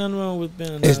 Right. Ain't nothing wrong with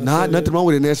being. It's not nothing wrong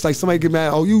with it. And it's like somebody get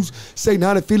mad. Oh, you say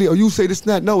non-affiliate. Or you say this,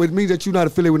 not. No, it means that you're not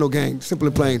affiliated with no gang. Simple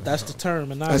and plain. That's the term,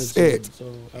 and That's it.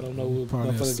 So I don't know what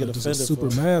Probably motherfuckers get just a offended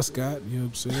super for. mascot. You know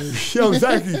what I'm saying? Yo,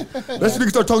 exactly. That's when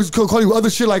niggas start talking, calling you other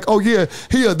shit like, oh yeah,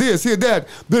 he a this, he a that.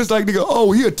 But it's like, nigga,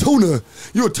 oh, he a tuna.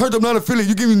 You a turned up non-affiliate.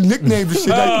 You give me nicknames and shit.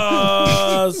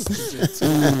 Like,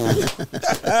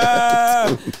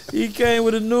 He came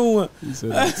with a new one. He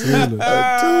said a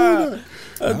tuna.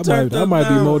 I might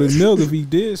be more than Milk if he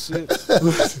did shit. right.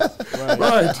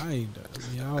 I don't know, man.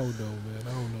 I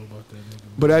don't know about that nigga.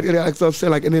 But that's what I'm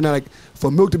saying. Like, and then like for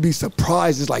Milk to be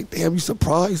surprised, it's like, damn, you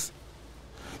surprised?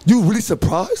 You really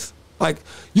surprised? Like,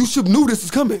 you should knew this was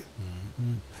coming.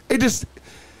 Mm-hmm. It just,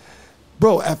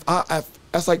 bro. If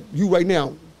that's like you right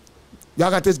now. Y'all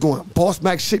got this going. Boss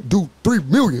Mac shit do 3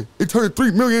 million. It turned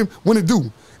 3 million when it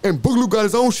do. And Boogaloo got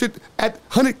his own shit at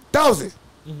 100,000.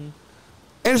 And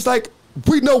it's like,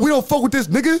 we know we don't fuck with this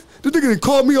nigga. This nigga done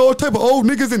called me all type of old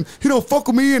niggas and he don't fuck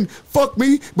with me and fuck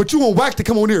me. But you want Whack to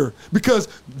come on here because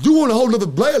you want a whole nother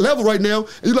level right now. And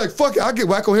you're like, fuck it, I'll get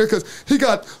Whack on here because he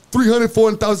got 300,000,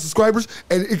 400,000 subscribers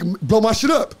and it can blow my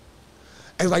shit up.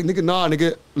 And it's like, nigga, nah,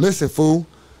 nigga, listen, fool.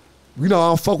 You know I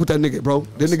don't fuck with that nigga, bro.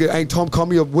 That nigga ain't call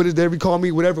me up, whatever he call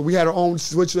me, whatever. We had our own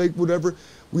switch, whatever.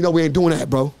 We know we ain't doing that,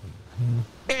 bro.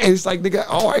 And it's like, nigga,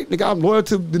 all right, nigga, I'm loyal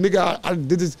to the nigga. I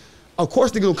did this. Of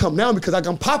course, nigga gonna come now because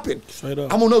I'm popping. Straight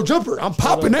up. I'm on no jumper. I'm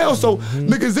popping now, so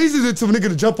nigga, it's easy to a nigga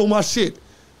to jump on my shit. You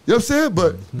know what I'm saying?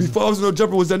 But before I was on no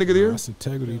jumper, was that nigga there? That's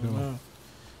integrity, though.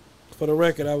 For the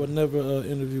record, I would never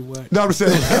interview Whack. No, I'm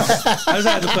saying. I just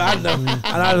had to put. I just had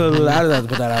to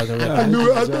put that out there. I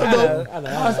knew it.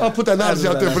 I put that knowledge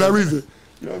out there for that reason.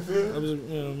 You know what I'm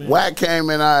saying? Wack came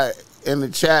in the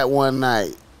chat one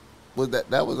night. Was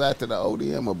that was after the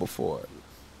ODM or before?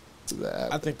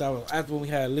 I think that was after when we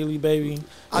had Lily Baby.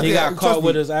 I And he think- got caught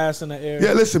with his ass in the air.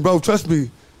 Yeah, listen, bro, trust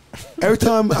me. Every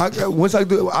time, once I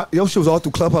do, your shit was all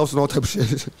through Clubhouse and all type of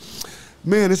shit.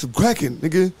 Man, it's cracking,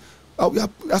 nigga.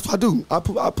 That's what I do. I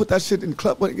put that shit in the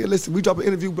club. Listen, we drop an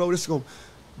interview, bro. This is going,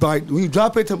 like, when you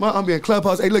drop it to I'm in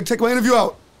Clubhouse. Hey, look, check my interview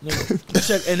out.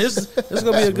 Check, and this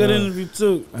gonna be a good interview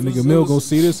too. I nigga Mill gonna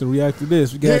see this and react to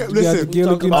this. We got the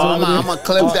Gilligans over there. I'm gonna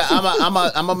clip that. I'm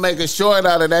gonna make a short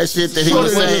out of that shit that he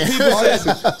was saying.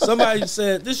 Somebody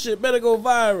said this shit better go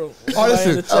viral. Oh,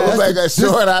 listen, I'm gonna make a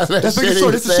short out of that That's shit. make a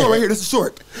short. This is short right here. This is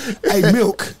short. Hey,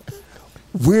 Milk,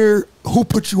 who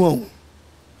put you on?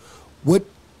 What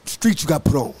street you got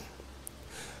put on?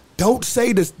 Don't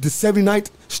say the 79th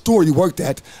store you worked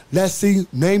at. Let's see,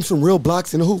 name some real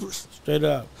blocks in the Hoovers. Straight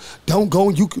up. Don't go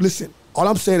and listen. All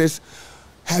I'm saying is,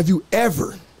 have you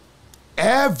ever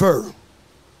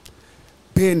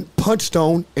been punched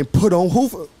on and put on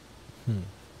Hoover?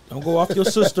 Don't go off your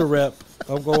sister rep.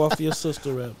 Don't go off your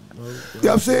sister rep. You know what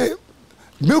I'm saying?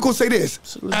 Milk will say this.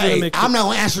 Hey, I'm not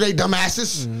gonna answer they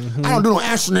dumbasses. I don't do no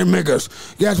answering them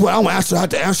niggas. Guess what? I don't answer. I have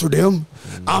to answer them.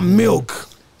 I'm Milk.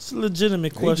 It's a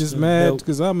legitimate They question. just mad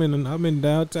because I'm in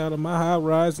downtown in my high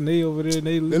rise and they over there and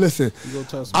they Listen, you go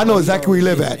tell I know exactly where he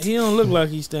live at. He don't look like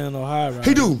he's standing on high rise.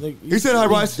 He do. Like, He said high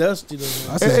rise. He's dusty though.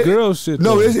 That's his girl shit.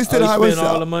 No, though. it's still high rise. Spend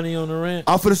all the money on the rent.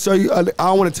 I'm finna show you. I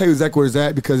don't want to tell you exactly where it's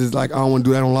at because it's like I don't want to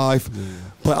do that on live.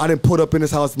 But I didn't put up in his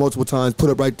house multiple times.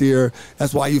 Put up right there.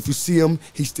 That's why if you see him,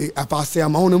 if I say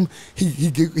I'm on him,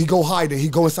 he go hide it. He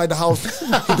go inside the house.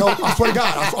 He go. I swear to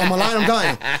God, on my line, I'm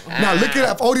dying. Now look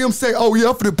at if ODM say, oh yeah,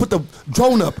 I'm finna put the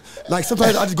drone up. Like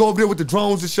sometimes I just go over there with the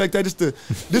drones and shit like that, just to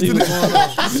see what's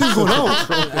going on.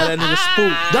 That nigga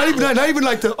spook. Not even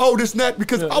like the this and that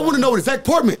because I want to know the exact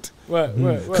apartment. Right.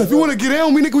 Because if you want to get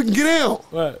down, we can get down.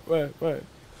 Right.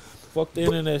 Fuck the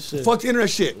internet shit. Fuck the internet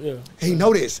shit. Yeah. He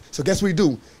know this. So guess what he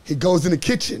do? He goes in the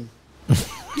kitchen.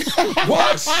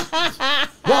 Watch,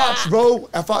 bro.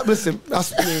 If I listen,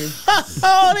 hey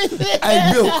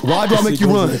Milk, why do I make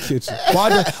you run?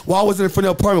 Why was it in front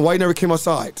of the apartment? Why you never came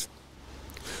outside?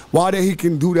 Why that he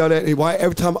can do that? Why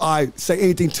every time I say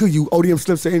anything to you, ODM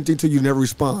Slim say anything to you, you never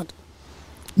respond?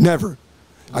 Never.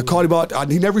 I called him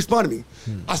out. He never responded to me.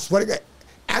 I swear to God.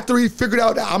 After he figured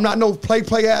out that I'm not no play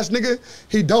ass nigga,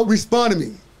 he don't respond to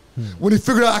me. When he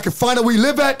figured out I could find out where he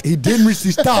live at, he didn't. He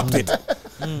stopped it.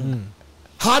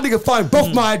 How a nigga find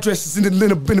both my addresses in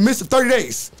the midst of 30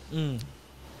 days?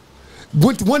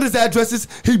 Went to one of his addresses.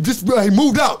 He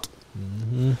moved out.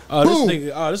 This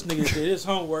nigga did his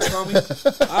homework, homie.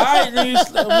 All right,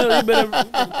 nigga, Milk, you better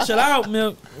chill out,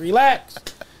 Milk. Relax.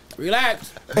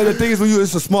 Relax. And the thing is,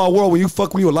 it's a small world. When you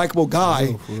a likable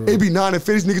guy, it be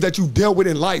non-finished niggas that you dealt with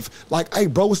in life. Like, hey,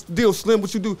 bro, what's the deal? Slim,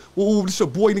 what you do? Ooh, this your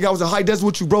boy, nigga. I was in high desert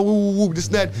with you, bro. Ooh, this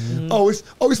and that. Oh, it's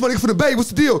my nigga from the Bay. What's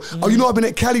the deal? Oh, you know I've been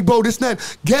at Cali, bro. This and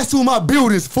that. Guess who my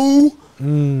build is, fool?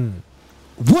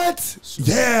 What?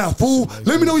 Yeah, fool.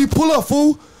 Let me know when you pull up,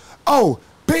 fool. Oh,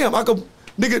 bam, I go,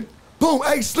 nigga. Boom,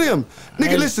 hey, Slim.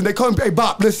 Nigga, listen, they call me, hey,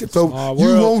 Bob, listen, so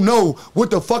you won't know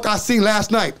what the fuck I seen last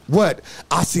night. What?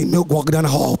 I seen Milk walking down the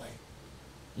hallway.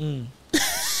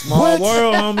 Small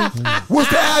world, homie. What's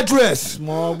the address?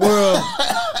 Small world.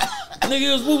 Nigga,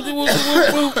 it was whoop.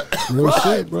 Real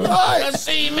shit, bro. I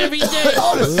see him every day.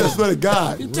 Oh, that's swear to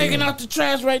God. You taking out the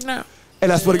trash right now. And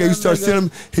that's what you start seeing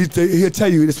him, he'll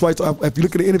tell you, that's why if you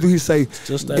look at the interview, he'll say,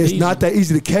 it's not that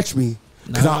easy to catch me.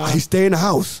 Because he stay in the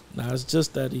house. Nah, it's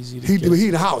just that easy to He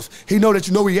in the house. He know that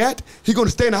you know where he at. He going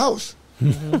to stay in the house.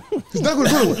 He's not going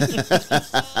to do it.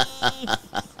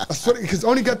 I swear, because he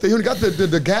only got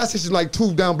the gas station like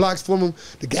 2 down blocks from him.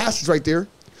 The gas is right there.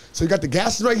 So you got the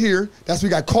gas right here. That's where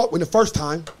he got caught when the first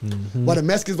time. While the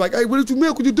Mexican's like, hey, what did you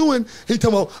milk? What you doing? He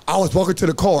told me, I was walking to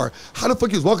the car. How the fuck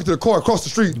you was walking to the car across the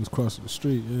street? He was crossing the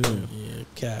street, yeah. Yeah,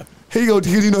 cap. He go,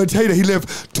 you know, tell you that he lived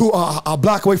a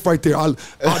block away from right there.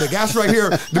 The gas right here,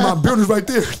 then my building's right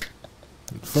there.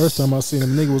 First time I seen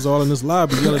him, nigga was all in this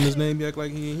lobby yelling his name. He act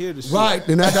like he ain't hear this shit. Right,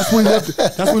 and that's when he lived.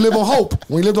 That's when he lived on Hope.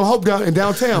 When he lived on Hope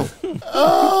downtown.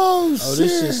 Oh, shit.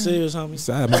 This shit serious, homie.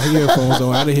 So I had my headphones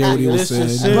on. I didn't hear what he was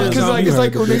saying. Because like it's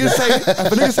like niggas say, if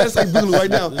a nigga says like Boogaloo right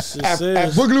now,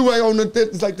 at Boogaloo right on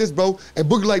it's like this, bro. And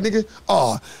Boogaloo like nigga,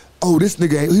 oh this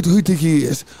nigga, who you think he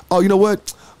is? Oh, you know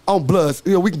what? On Bloods,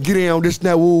 you know, we can get in on this,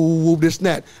 that, woo, this,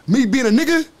 that. Me being a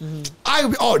nigga,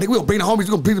 nigga, we'll bring the homies,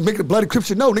 we're gonna make the bloody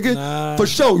encryption. No, nigga, for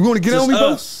sure. You wanna get on me,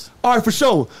 bro? All right, for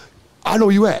sure. I know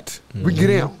where you at. We can get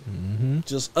down.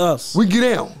 Just us. We can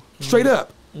get down. Straight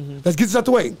up. Let's get this out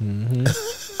the way.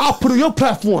 I'll put on your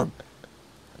platform.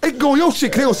 They can go on your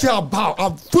shit, because they don't see how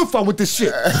I'm flip-flop with this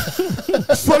shit.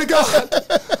 Swear to God.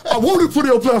 I want to put it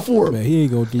on your platform. Man, he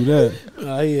ain't gonna do that.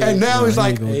 And now it's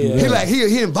like,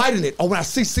 he inviting it. Oh, when I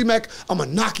see C-Mac, I'm going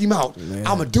to knock him out. I'm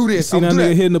going to do this. You see that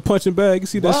nigga hitting the punching bag? You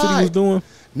see that shit he was doing?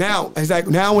 Now, it's like,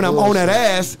 now when I'm on that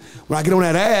ass, when I get on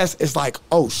that ass, it's like,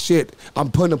 oh, shit.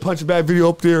 I'm putting a punching bag video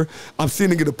up there. I'm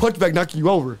seeing nigga the punching bag knocking you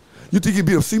over. You think you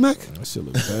beat up C-Mac? That shit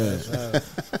look bad.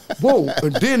 Whoa.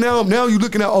 And then now you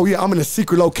looking at, oh, yeah, I'm in a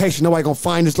secret location. Nobody going to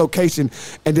find this location.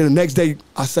 And then the next day,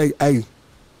 I say, hey,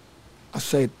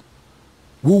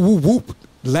 whoop, whoop, whoop.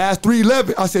 Last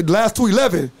 311. I said, last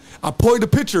 211. I point the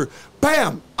picture.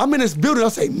 Bam. I'm in this building. I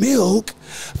say, Milk.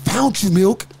 Found you,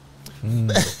 Milk.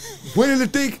 Went in the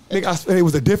thing. Nigga, it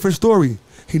was a different story.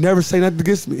 He never say nothing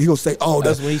against me. He gonna say, oh,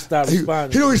 that's when he stopped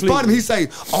responding. He don't respond to me. He say,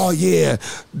 oh yeah,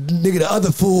 nigga, the other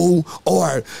fool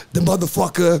or the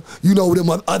motherfucker, you know, them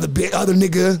other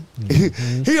nigga.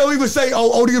 He don't even say,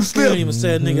 oh, ODM Slim. He don't even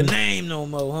say a nigga name no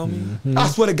more, homie. I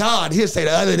swear to God, he'll say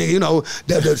the other nigga, you know,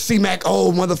 the C-Mac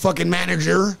old motherfucking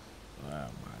manager. Oh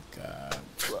my God.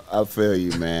 I feel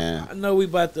you, man. I know we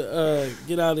about to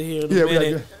get out of here in a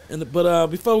minute. But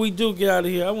before we do get out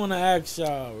of here, I want to ask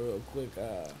y'all real quick.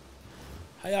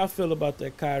 How y'all feel about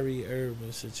that Kyrie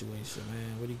Irving situation,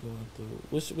 man? What are you going through?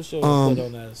 What's your input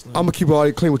on that? Slim? I'm going to keep it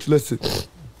all clean with you. Listen,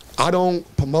 I don't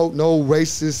promote no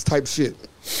racist type shit.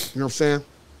 You know what I'm saying?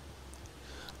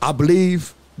 I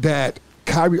believe that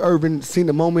Kyrie Irving seen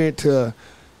the moment to,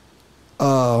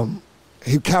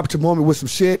 he captured the moment with some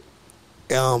shit.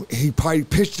 He probably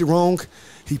pitched it wrong.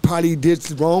 He probably did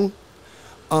it wrong.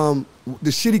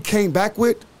 The shit he came back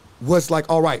with was like,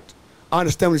 all right. I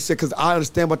understand what he said because I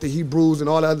understand about the Hebrews and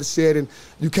all the other shit, and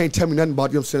you can't tell me nothing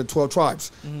about, you know what I'm saying, the 12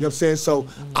 tribes. You know what I'm saying? So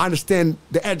I understand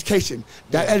the education.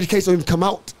 That education don't even come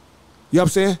out. You know what I'm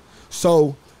saying?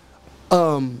 So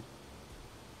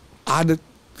I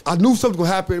knew something was going to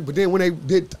happen, but then when they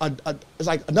did, it's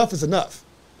like enough is enough.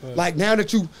 Right. Like now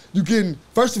that you getting,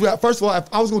 first of all,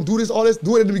 if I was going to do this, all this,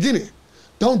 do it in the beginning.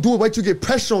 Don't do it, wait till you get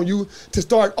pressure on you to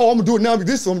start, oh, I'm going to do it now,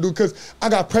 this is what I'm going to do because I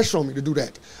got pressure on me to do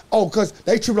that. Oh, because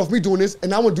they tripping off me doing this,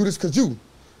 and I want to do this because you.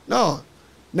 No.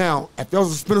 Now, if y'all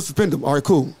was suspend them, all right,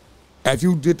 cool. If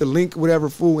you did the link, whatever,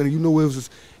 fool, and you knew it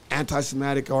was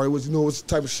anti-Semitic or it was, you know, it was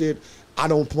type of shit, I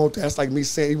don't promote that. That's like me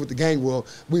saying, even with the gang world,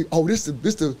 this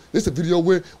the video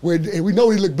where and we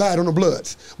know he look bad on the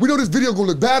Bloods. We know this video going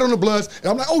to look bad on the Bloods, and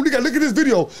I'm like, oh, nigga, look at this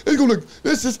video. It's going to look,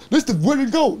 this the where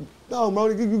it go. No, bro,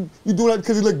 you doing that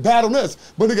because he look bad on us.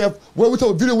 But nigga, we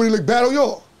told a video when he look bad on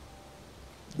y'all.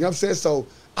 You know what I'm saying? So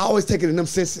I always take it in them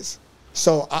senses.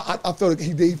 So I feel like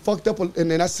he fucked up in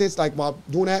that sense, like while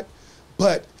doing that.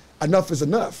 But enough is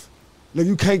enough. Like,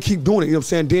 you can't keep doing it. You know what I'm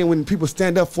saying? Then when people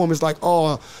stand up for him, it's like,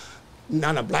 oh,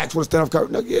 none of blacks want to stand up for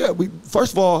Kyrie. No, yeah,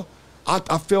 first of all,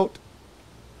 I felt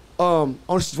on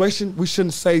the situation, we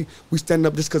shouldn't say we stand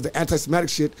up just because the anti-Semitic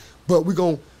shit, but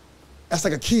that's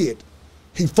like a kid.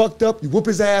 He fucked up, you whoop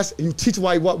his ass, and you teach him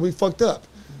why he fucked up.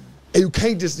 And you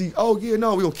can't just we're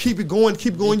gonna keep it going,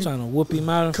 keep going. You trying to whoop him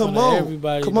out in front of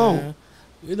everybody. Come on.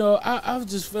 You know, I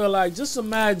just feel like just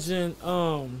imagine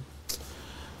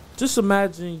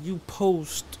you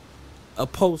post a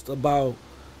post about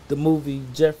the movie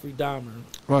Jeffrey Dahmer,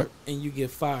 right? And you get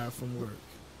fired from work.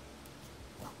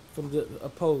 From the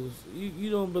opposed,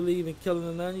 you don't believe in killing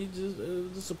or nothing. You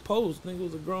just opposed. Nigga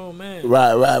was a grown man.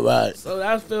 Right. So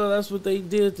I feel that's what they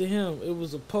did to him. It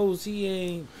was opposed. He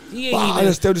ain't well, I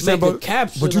understand what you're saying,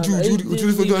 caption. But you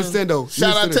just understand though.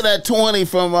 Shout out to that 20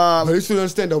 from but you should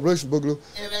understand though, Boogaloo.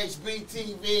 NHB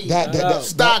TV. That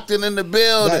Stockton in the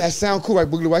building. That sound cool, right,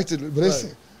 Boogaloo? Right. But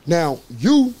listen, now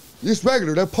it's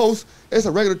regular. That post, it's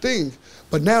a regular thing.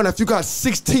 But now if you got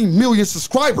 16 million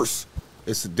subscribers.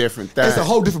 It's a different thing. It's a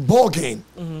whole different ball game.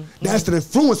 Mm-hmm. That's the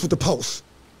influence with the post.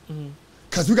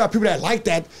 Because we got people that like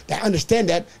that understand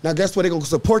that. Now, guess what? They're going to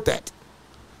support that.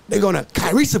 They're going to,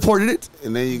 Kyrie supported it.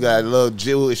 And then you got little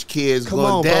Jewish kids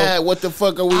going, Dad, bro. What the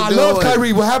fuck are we doing? I love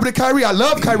Kyrie. What happened to Kyrie? I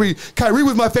love Kyrie. Kyrie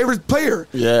was my favorite player.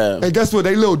 Yeah. And guess what?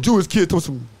 They little Jewish kids told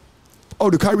some,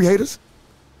 do Kyrie hate us?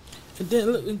 And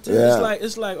then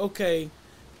it's like, okay.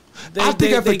 I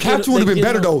think if the caption would have been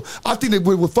better though. I think they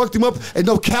would fucked him up and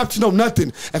no caption, no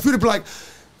nothing. If you'd have been like,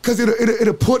 because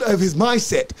it'll put of his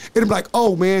mindset. It'll be like,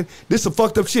 oh man, this is some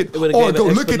fucked up shit. Or go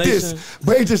look at this.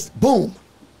 But it just boom.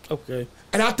 Okay.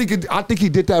 And I think he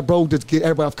did that, bro, just get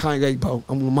everybody off Kanye, bro.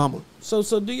 I'm with mama. So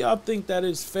do y'all think that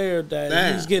it's fair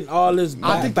that he's getting all this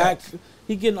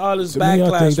he getting all this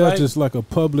backlash? I think that's just like a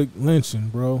public lynching,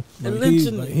 bro. Like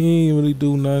he ain't really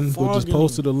do nothing, but just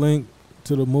posted a link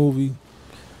to the movie.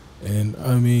 And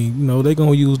I mean, they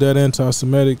gonna use that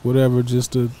anti-Semitic whatever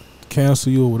just to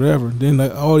cancel you or whatever. Then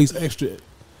like, all these extra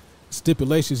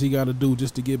stipulations he got to do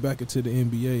just to get back into the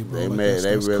NBA, bro.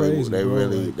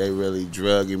 They really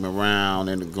drug him around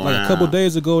in the ground. Like a couple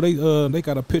days ago, they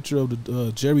got a picture of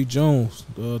the Jerry Jones,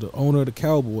 the owner of the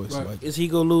Cowboys. Right. Like, is he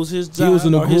gonna lose his job? He was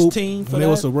in a group, his team for and that? There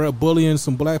was a bullying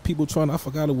some black people I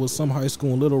forgot it was some high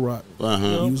school in Little Rock.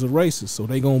 Uh-huh. He was a racist, so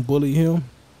they gonna bully him.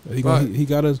 He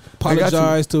got to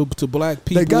apologize to black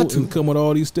people and come with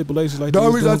all these stipulations like the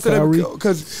these. Reason I said that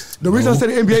because the reason I said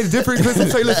the NBA is different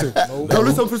because say, listen,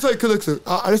 listen, because listen,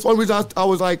 that's one reason I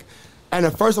was like, and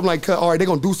at first I'm like, all right, they're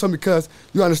gonna do something because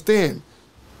you understand.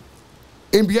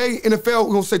 NBA, NFL,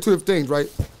 we're gonna say two different things, right?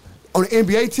 On the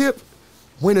NBA tip,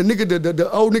 when a nigga,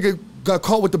 the old nigga got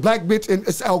caught with the black bitch, and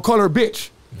I'll call her a bitch.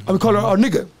 I would call her a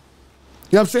nigga.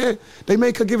 You know what I'm saying? They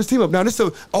made her give his team up. Now they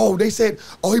said,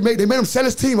 they made him sell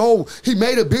his team. Oh, he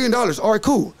made $1 billion. All right,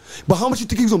 cool. But how much you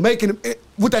think he was gonna make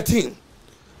with that team?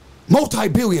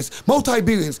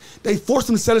 Multi-billions. They forced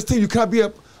him to sell his team. You cannot be a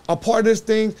part of this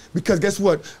thing because guess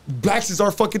what? Blacks is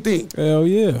our fucking thing. Hell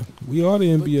yeah, we are the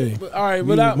NBA. But all right,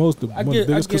 one of the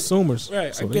biggest consumers.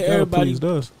 Right, so I get everybody.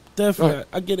 Definitely, right.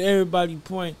 I get everybody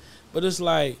point, but it's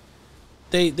like.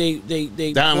 They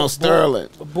Donald Sterling.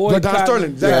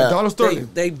 Donald Sterling.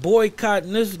 They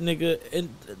boycotting this nigga, and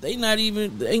they not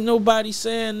even ain't nobody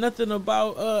saying nothing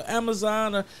about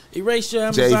Amazon or erase your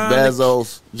Amazon.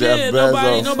 Jeff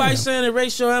Bezos. Nobody saying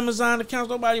erase your Amazon accounts.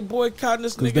 Nobody boycotting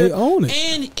this nigga. They own it.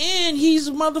 And he's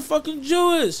motherfucking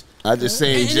Jewish. I just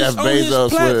seen Jeff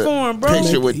Bezos with a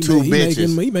picture with two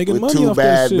bitches. He making with money two off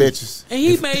bad that shit. bitches. And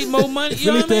he made more money. If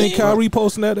anything, Kyrie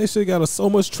posting that shit got so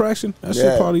much traction. That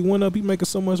shit probably went up. He making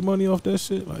so much money off that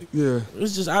shit. Like, yeah,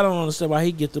 it's just I don't understand why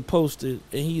he get to post it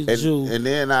and he's a Jew. And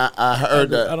then I heard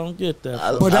that I don't get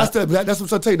that. But that's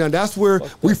what I'm telling you now. That's where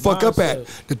we fuck up at.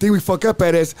 The thing we fuck up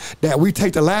at is that we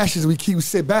take the lashes, we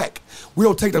sit back. We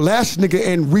don't take the lash nigga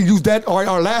and reuse that or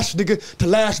our lash nigga to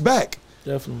lash back.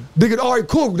 Definitely. Nigga, all right,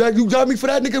 cool. You got me for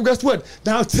that, nigga. Guess what?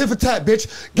 Now it's tit for tat,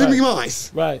 bitch. Give me mine.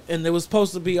 Right, and it was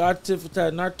supposed to be our tit for tat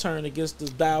and our turn against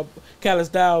the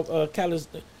Callis.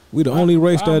 We the only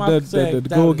race that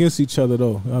go against each other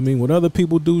though. I mean, when other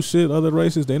people do shit, other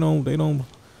races they don't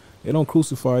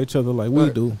crucify each other like we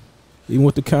do. Even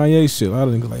with the Kanye shit, I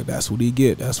think like that's what he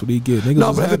get. Niggas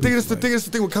no, but the thing is with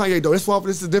Kanye though. That's why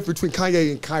this is the difference between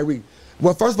Kanye and Kyrie.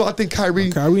 Well, first of all, I think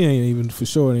Kyrie ain't even for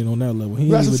sure ain't on that level.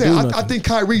 That's what I'm saying. I think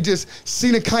Kyrie just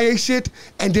seen the Kanye shit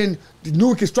and then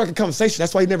knew it could strike a conversation.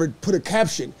 That's why he never put a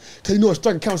caption because he knew it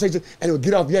struck a conversation and it would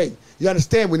get off Ye. You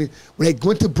understand when they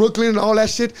went to Brooklyn and all that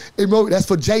shit? It wrote that's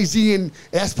for Jay-Z and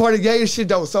that's part of Ye and shit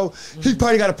though. So he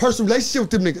probably got a personal relationship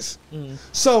with them niggas.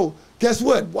 So guess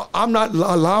what? Well, I'm not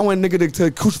allowing nigga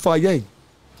to crucify Ye.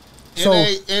 So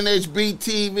NHB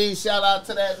TV, shout out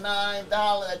to that $9,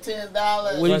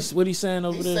 $10. What he saying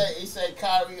over there? He said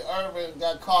Kyrie Irving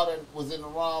was in the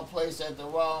wrong place at the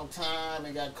wrong time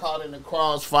and got caught in the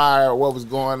crossfire. What was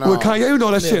going on? Well, Kanye, you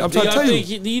know that shit. I'm trying to tell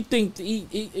you. Do you think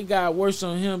it got worse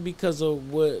on him because of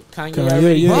what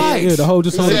Kanye Right. Yeah, the whole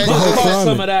climate.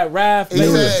 Some of that wrath. He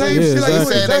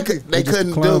said they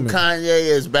couldn't do climate.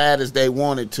 Kanye as bad as they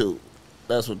wanted to.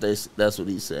 That's what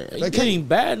he said. They getting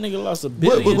bad. Nigga lost $1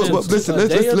 billion.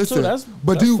 Listen.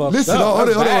 But do you listen?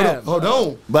 Hold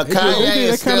on. But Kanye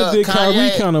is still did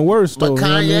Kyrie kind of worse though. But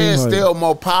Kanye is still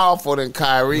more powerful than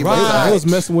Kyrie. Right. I was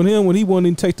messing with him when he wouldn't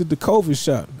even take the COVID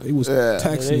shot. They was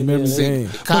taxing him every game.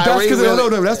 But that's because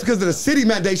that's because of the city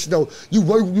mandation though.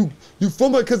 You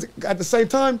from it because at the same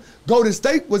time, Golden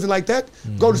State wasn't like that.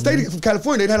 Golden State from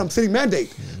California, they had a city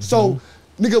mandate. So,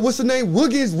 nigga, what's the name?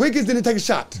 Wiggins didn't take a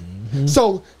shot.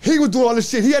 So he was doing all this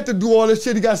shit. He had to do all this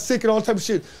shit. He got sick and all type of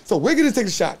shit. So Wiggins didn't take a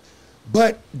shot.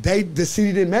 But the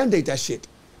city didn't mandate that shit.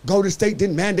 Golden State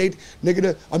didn't mandate, San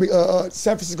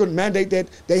Francisco didn't mandate that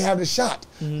they have the shot.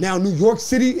 Now New York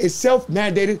City itself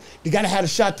mandated they gotta have a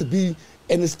shot to be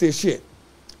in this shit.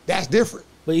 That's different.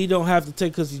 But he don't have to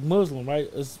take because he's Muslim, right?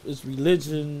 It's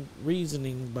religion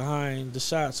reasoning behind the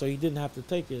shot, so he didn't have to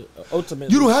take it.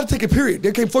 Ultimately, you don't have to take it. Period.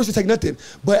 They can't force you to take nothing.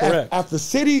 But after the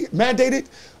city mandated,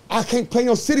 I can't play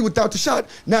no city without the shot.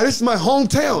 Now this is my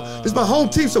hometown. This is my home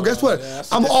team. So guess what?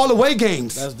 I'm all away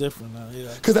games. That's different now.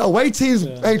 Yeah. Because the away teams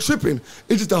ain't tripping.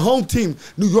 It's just the home team.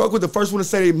 New York was the first one to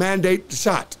say they mandate the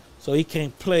shot. So he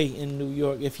can't play in New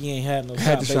York if he ain't had no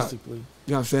shot, basically. You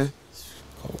know what I'm saying?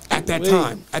 At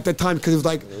that time, because it was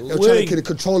like they were trying to get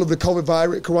control of the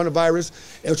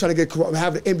coronavirus. They were trying to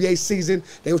have the NBA season.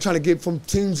 They were trying to get from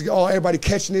teams, everybody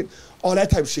catching it, all that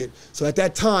type of shit. So at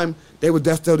that time, that's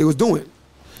what they was doing.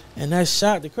 And that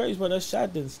shot, the crazy part, that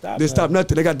shot didn't stop. Didn't stop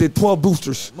nothing. They did 12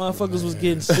 boosters. Motherfuckers was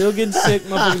still getting sick.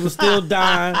 Motherfuckers was still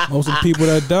dying. Most of the people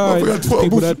that died,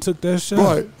 people that took that shot.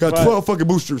 Right, got 12 fucking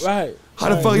boosters. Right. How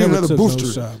the fuck you another booster?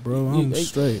 No shot, bro. I'm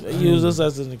straight. They use us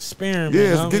as an experiment.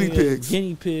 Yeah, it's guinea pigs.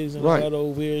 Guinea pigs and all that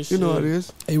old weird shit. You know how it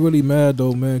is. They really mad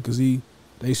though, man, because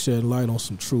they shed light on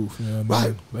some truth. You know what I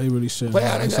mean? They really shed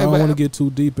light. So I don't want to get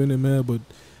too deep in it, man, but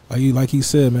like he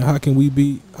said, man, how can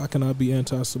I be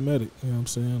anti-Semitic? You know what I'm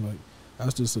saying? Like,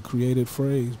 that's just a created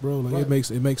phrase, bro. Like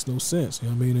it makes no sense. You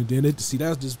know what I mean? And then that's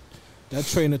just that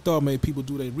train of thought made people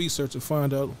do their research and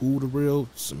find out who the real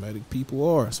Semitic people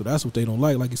are. So that's what they don't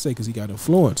like you say, because he got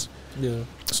influence. Yeah.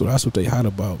 So that's what they hot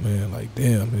about, man. Like,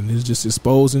 damn. And it's just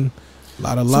exposing a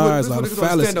lot of lies, a lot of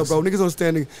fallacies. Bro. Niggas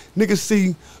understanding. Niggas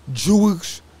see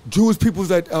Jewish people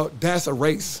that's a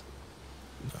race.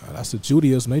 Nah, that's a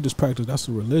Judaism. They just practice. That's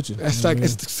a religion. It's like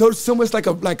it's so much like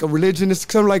a religion. It's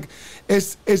kind of like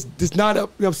it's not a. You know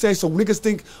what I'm saying? So niggas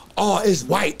think, it's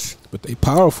white. But they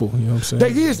powerful. You know what I'm saying?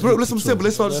 They is, bro. Listen, simple.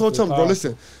 Listen, bro.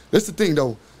 Listen. That's the thing,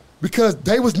 though, because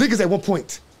they was niggas at one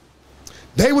point.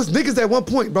 They was niggas at one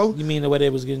point, bro. You mean the way they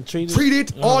was getting treated?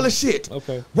 Treated, all the shit.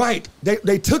 Okay. Right.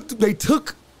 They took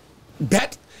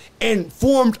that and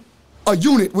formed a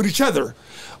unit with each other.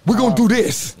 We're gonna do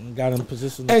this. And got in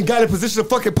position of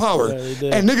fucking power.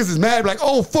 Yeah, and niggas is mad, like,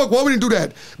 oh fuck, why we didn't do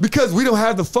that? Because we don't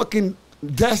have the fucking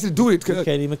gas to do it. We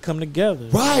can't even come together.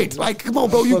 Right. Like, come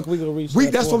on, bro. We gonna reach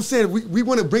that's what I'm saying. We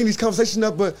want to bring these conversations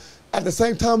up, but at the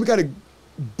same time, we gotta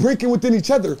break it within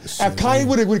each other. If Kanye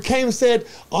would have came and said,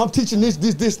 I'm teaching this,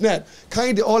 and that.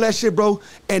 Kanye did all that shit, bro,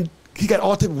 and he got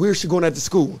all type of weird shit going at the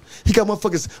school. He got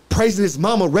motherfuckers praising his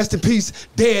mama, rest in peace,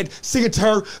 dead, singing to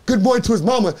her, good morning to his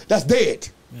mama, that's dead.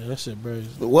 Yeah, that shit crazy.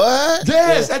 What?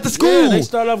 Yes, at the school. Yeah, they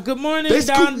start off, good morning,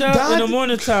 Donda, in the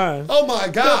morning time. Oh my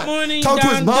God. Good morning, talk to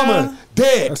his mama,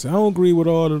 dead. I don't agree with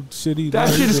all the shit he That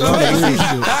shit is crazy.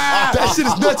 That shit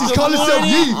is nuts. He's calling himself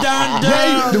Ye.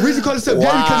 Ye. The reason he called himself Ye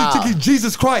because he think he's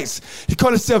Jesus Christ. He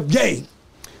called himself Ye.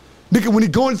 Nigga, when he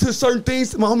going into certain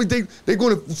things, my homies, they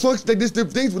going to fuck, they just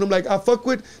different things with him. Like, I fuck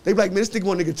with, they be like, man, this nigga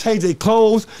want nigga change their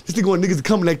clothes. This nigga want niggas to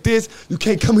come like this. You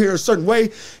can't come here a certain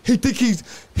way. He think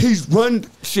he's run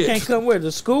shit. Can't come where?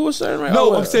 The school or certain way?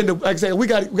 No, I'm saying, like I said, we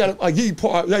got a Ye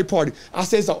party. I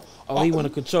said so. Oh, he want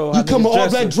to control. You come all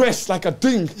black dress like a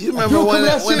thing. You remember when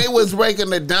they was breaking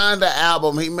the Donda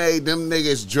album, he made them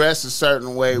niggas dress a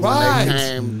certain way when they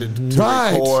came to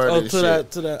record and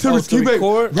shit. To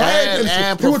record? And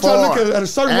he was trying to look at a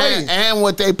certain way. And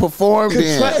what they performed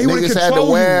in. Niggas had to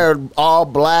you. wear all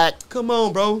black. Come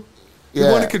on, bro. He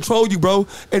want to control you, bro.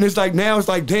 And it's like, now it's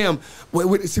like, damn.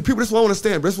 See, people, this is what I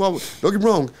understand. This is why, don't get me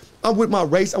wrong. I'm with my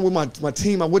race. I'm with my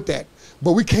team. I'm with that.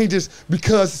 But we can't just,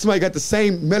 because somebody got the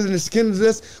same melanin skin as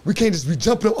us, we can't just be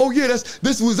jumping up, oh yeah,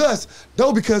 this was us.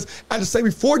 No, because at the same,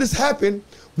 before this happened,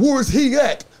 where was he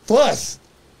at for us?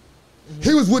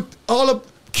 He was with all of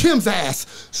Kim's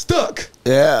ass stuck.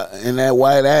 Yeah, in that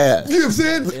white ass. You know what I'm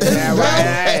saying?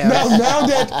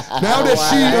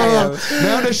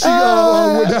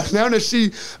 Now that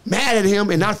she mad at him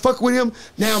and not fuck with him,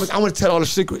 now I want to tell all the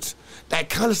secrets. That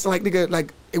kind of stuff, like nigga,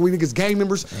 like when niggas gang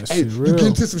members and you get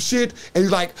into some shit and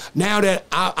you're like, now that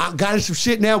I got into some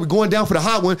shit, now we're going down for the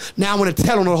hot one. Now I want to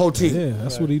tell on the whole team. Yeah,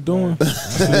 that's what he doing.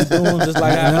 That's what he doing. Just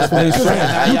like that's what he's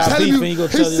saying.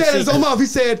 He said his own mouth. He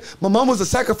said, "My mom was a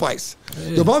sacrifice.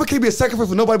 Your mama can't be a sacrifice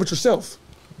for nobody but yourself."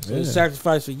 So it's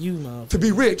sacrifice for you, man. To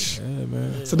be rich. Yeah,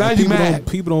 man. So now you mad.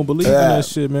 People don't believe in that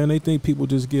shit, man. They think people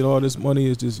just get all this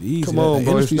money. It's just easy. Come on,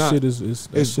 bro. Industry shit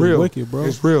it's real. Wicked, bro.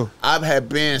 It's real. I've had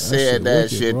Ben said that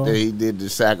wicked, shit bro. that he did the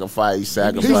sacrifice. He He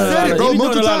sacrificed. said it, bro. He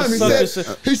Multiple doing a lot times. of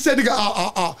He stuff. said,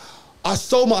 nigga, I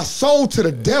sold my soul to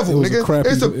the devil, It was nigga.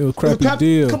 a crappy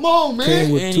deal. Come on, man.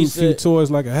 Came with And he few said- toys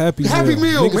like a Happy Meal.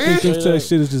 Meal, Niggas man. think that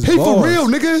shit is just He bars. for real,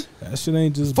 nigga. That shit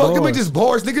ain't just Fuck bars. him, ain't just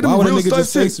bars, nigga. Why Them would a real nigga stuff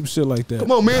just say shit. some shit like that?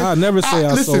 Come on, man. I never say I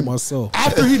listen, sold myself.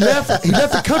 After he left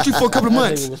the country for a couple of That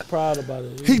months. nigga was proud about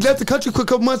it. He left the country for a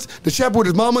couple months. The chap with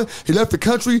his mama. He left the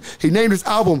country. He named his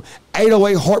album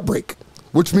 808 Heartbreak,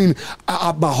 which means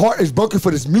my heart is broken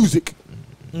for this music.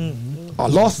 I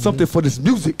lost something for this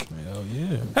music. Hell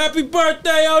yeah. Happy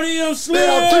birthday, ODM Slim!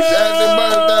 Happy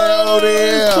birthday,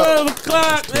 ODM. 12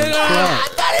 o'clock, nigga.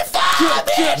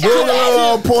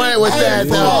 Boogaloo on point with that,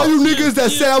 For all though. you niggas that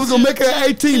said I was gonna make it at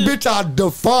 18, bitch, I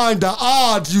defied the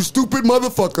odds, you stupid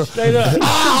motherfucker. Straight up.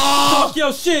 Talk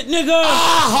your shit, nigga.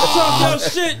 Talk your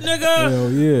shit, nigga.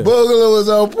 Hell yeah. Boogaloo was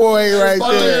on point right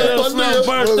there. Slim Boogaloo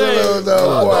birthday. was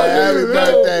on point. Happy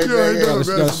birthday,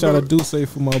 nigga. Got a shot of Duce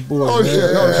for my boy. Oh, man. shit.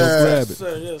 Oh, Just shit. grab it.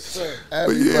 Sir, yes, sir.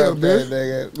 Happy Yeah, birthday,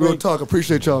 man. nigga. Real talk,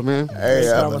 appreciate y'all, man.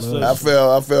 Hey, I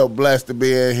feel blessed to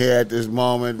be in here at this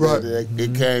moment. Right.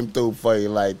 It came through for you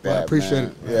like that. Right, appreciate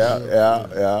man. it.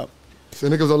 Yeah. See,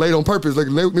 niggas are late on purpose. Like,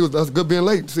 that's good being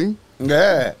late, see?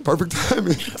 Yeah. Perfect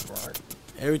timing.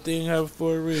 Everything happens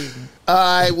for a reason. All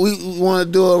right, we want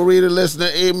to do a reader listener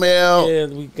email. Yeah,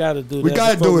 we gotta do that. We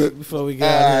gotta do it. Before we get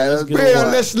out of here. Let's get Real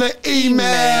it. listener email.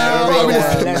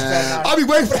 I'll be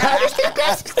waiting for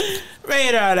that.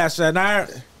 Radar, that's it. Now,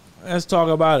 let's talk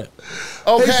about it.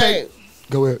 Okay,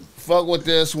 Go ahead. fuck with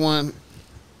this one,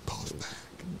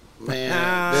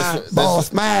 man. This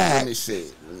Boss Mac. Let me see.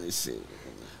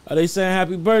 Are they saying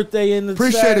happy birthday in the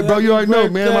Appreciate it, bro. You already know,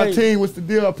 man. My birthday. team, what's the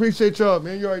deal? I appreciate y'all,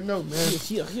 man. You already know, man.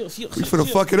 We We finna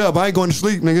fuck it up. I ain't going to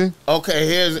sleep, nigga. Okay,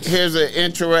 here's an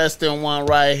interesting one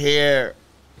right here.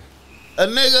 A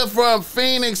nigga from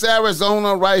Phoenix,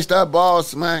 Arizona writes that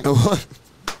Boss Mac.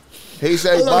 He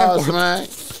say, Boss Mac,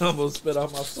 I'm gonna spit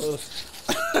out my soda.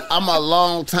 I'm a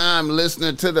long time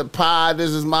listener to the pod.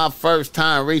 This is my first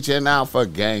time reaching out for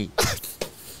game.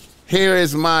 Here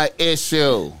is my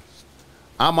issue.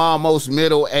 I'm almost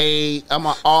middle-aged. I'm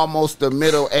almost a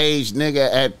middle-aged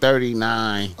nigga at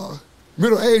 39.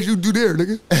 Middle age, you do there,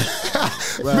 nigga.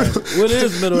 What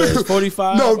is middle age?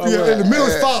 45? No, yeah, in the middle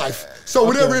is 5. So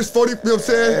whatever is 40, you know what I'm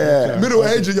saying? Yeah. Middle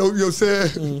age, you know what I'm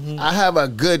saying? I have a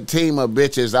good team of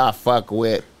bitches I fuck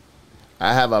with.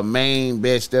 I have a main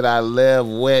bitch that I live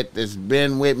with that's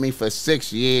been with me for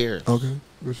 6 years. Okay.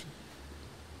 Good shit.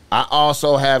 I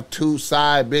also have 2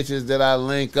 side bitches that I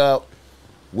link up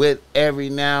with every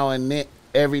now and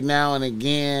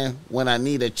again when I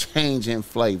need a change in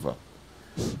flavor.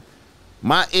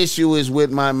 My issue is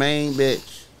with my main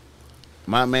bitch.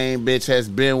 My main bitch has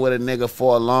been with a nigga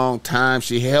for a long time.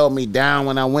 She held me down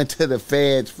when I went to the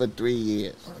feds for 3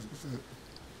 years.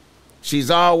 She's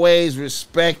always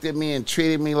respected me and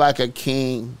treated me like a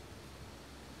king.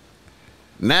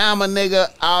 Now I'm a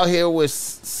nigga out here with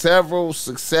several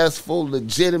successful,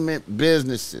 legitimate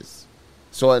businesses.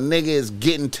 So a nigga is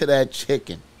getting to that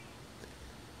chicken.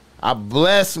 I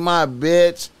bless my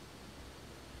bitch.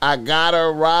 I got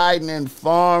her riding in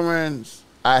foreigns.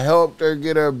 I helped her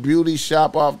get her beauty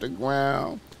shop off the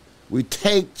ground. We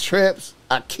take trips.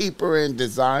 I keep her in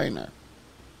designer.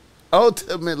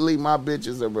 Ultimately, my bitch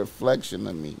is a reflection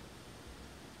of me.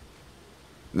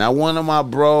 Now, one of my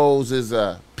bros is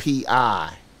a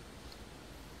PI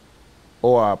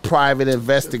or a private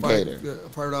investigator. Yeah,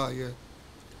 private eye, yeah.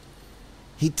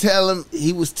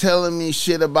 He was telling me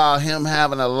shit about him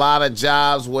having a lot of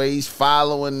jobs where he's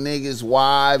following niggas'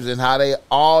 wives and how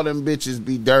all them bitches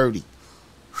be dirty.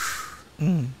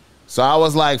 So I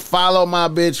was like, follow my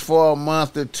bitch for a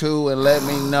month or 2 and let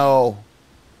me know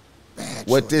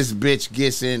what this bitch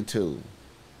gets into.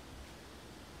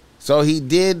 So he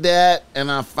did that,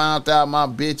 and I found out my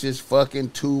bitch is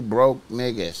fucking 2 broke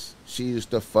niggas she used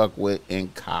to fuck with in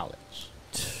college.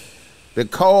 The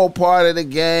cold part of the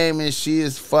game is she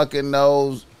is fucking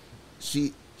those.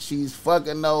 She she's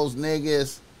fucking those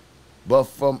niggas, but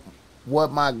from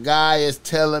what my guy is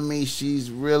telling me,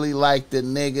 she's really like the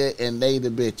nigga and they the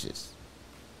bitches.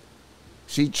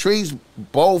 She treats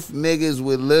both niggas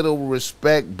with little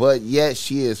respect, but yet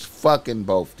she is fucking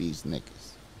both these niggas.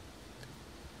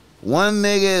 One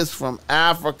nigga is from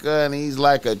Africa and he's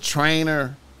like a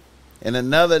trainer, and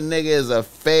another nigga is a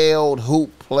failed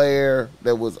hoop player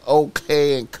that was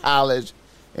okay in college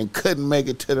and couldn't make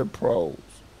it to the pros.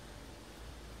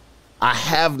 I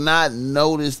have not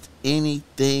noticed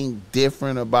anything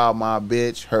different about my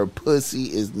bitch. Her pussy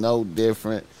is no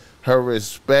different. Her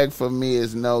respect for me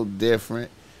is no different.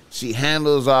 She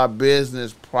handles our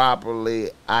business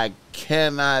properly. I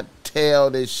cannot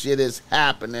tell this shit is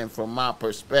happening from my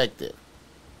perspective.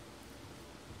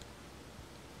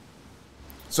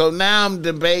 So now I'm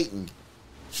debating.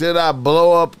 Should I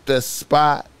blow up the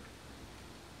spot?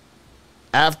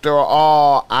 After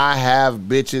all, I have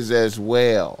bitches as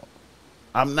well.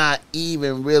 I'm not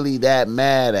even really that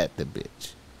mad at the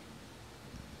bitch.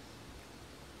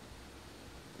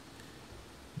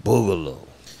 Boogaloo.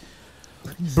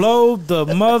 Blow the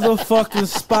motherfucking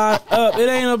spot up. It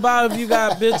ain't about if you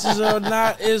got bitches or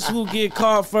not. It's who get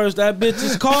caught first. That bitch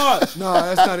is caught. No,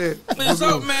 that's not it. It's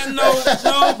up, man. No,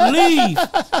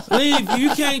 leave. You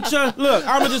can't trust. Look,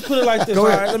 I'm gonna just put it like this. All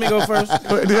right, let me go first.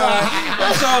 All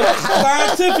right.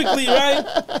 So scientifically,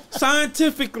 right?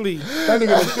 Scientifically,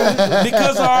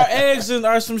 because our eggs and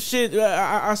are some shit.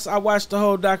 I watched the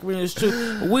whole documentary. It's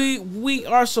true. We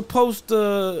are supposed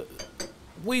to.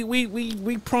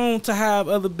 We prone to have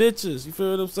other bitches. You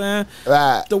feel what I'm saying?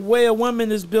 Right. The way a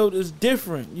woman is built is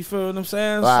different. You feel what I'm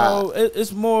saying? Right. So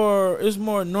it's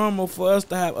more normal for us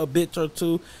to have a bitch or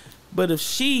two. But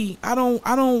if I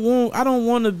don't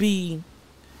want to be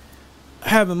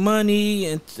having money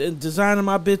and designing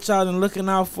my bitch out and looking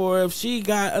out for her. If she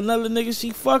got another nigga,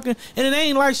 she fucking, and it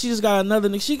ain't like she just got another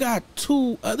nigga. She got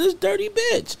two. This dirty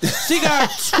bitch. She got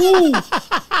two.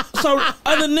 So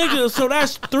other niggas. So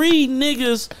that's 3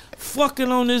 niggas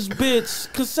fucking on this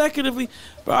bitch consecutively.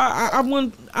 Bro, I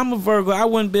wouldn't. I'm a Virgo. I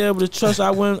wouldn't be able to trust.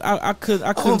 I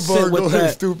couldn't sit with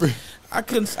that. Stupid. I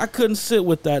couldn't sit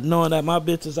with that, knowing that my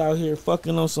bitch is out here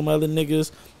fucking on some other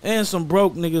niggas and some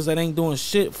broke niggas that ain't doing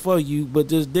shit for you, but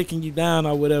just dicking you down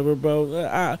or whatever,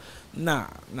 bro. Nah.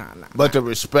 But the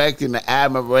respect and the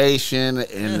admiration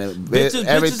and everything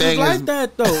bitches is like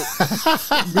that though.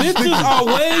 Bitches are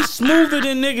way smoother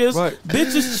than niggas. Right.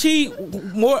 Bitches cheat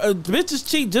more. Bitches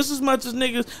cheat just as much as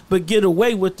niggas, but get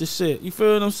away with the shit. You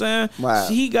feel what I'm saying? Right.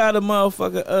 He got a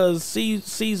motherfucker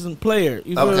seasoned player.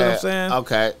 You feel what I'm saying?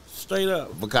 Okay. Straight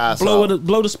up. Picasso.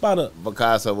 Blow the spot up.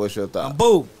 Picasso, what's your thought?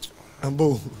 I'm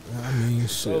boo. I mean,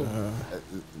 shit.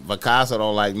 Picasso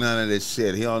don't like none of this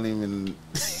shit. He don't even.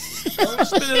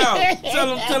 Spit it out.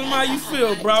 Tell him how you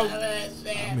feel, bro.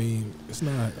 I mean, it's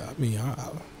not. I mean,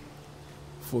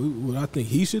 for what I think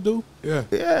he should do. Yeah,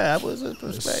 that was his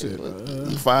perspective.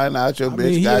 You find out your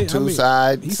bitch got two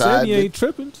sides. He said he ain't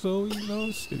tripping, so you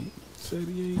know. Shit. Said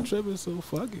he ain't tripping, so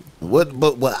fuck it.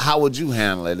 But how would you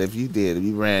handle it if you did? If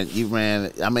you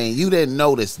ran. I mean, you didn't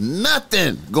notice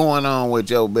nothing going on with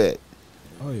your bitch.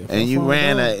 Oh yeah. And you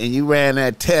ran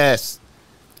that test,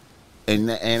 and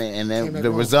then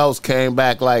the results came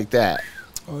back like that.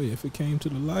 Oh yeah, if it came to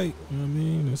the light, you know what I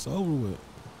mean, it's over with.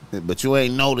 But you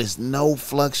ain't noticed no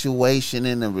fluctuation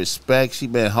in the respect. She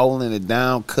been holding it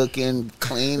down, cooking,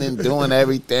 cleaning, doing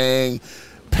everything.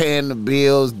 Paying the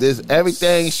bills,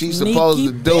 everything she's supposed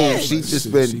to do, bitch. She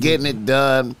just been getting it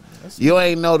done. You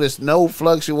ain't noticed no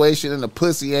fluctuation, and the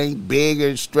pussy ain't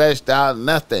bigger, stretched out,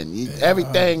 nothing.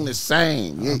 Everything the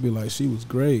same. I'd be like, she was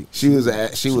great. She was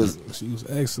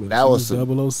excellent. That was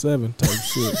 007 type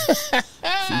shit.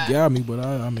 She got me, but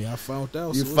I found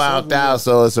out. You found out,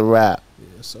 so it's a wrap.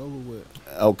 Yeah, it's over with.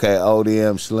 Okay,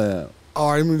 ODM Slim.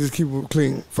 All right, let me just keep it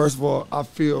clean. First of all, I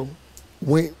feel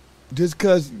just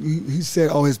because he said,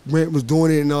 oh, his rent was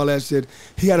doing it and all that shit,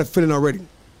 he had a feeling already,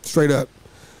 straight up.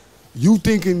 You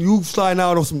thinking you sliding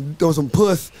out on some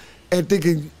puss and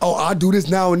thinking, oh, I do this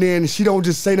now and then, and she don't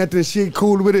just say nothing and she ain't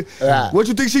cool with it. Right. What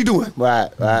you think she doing? Right.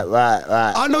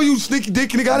 I know you sneaky dick,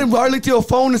 nigga. I didn't already look to your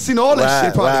phone and seen all that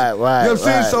shit, probably. Right. You know what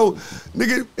I'm saying? So,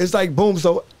 nigga, it's like, boom.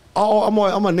 So, I'm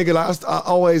a nigga, like, I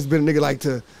always been a nigga like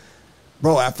to,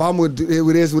 bro, if I'm with it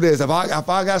with this. If I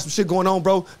got some shit going on,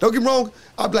 bro, don't get me wrong.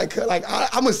 I'm like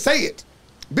I'm gonna say it,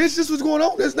 bitch. This what's going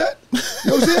on. This that. You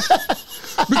know what I'm saying?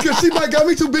 Because she might got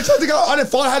me too, bitch. I think I didn't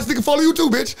follow. I had to follow you too,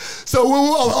 bitch. So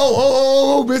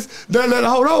bitch. Then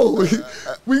hold on.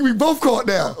 We both caught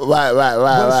now. Right. You know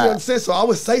what I'm saying? So I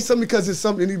would say something because it's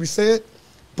something that need to be said.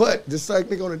 But just like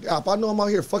nigga if I know I'm out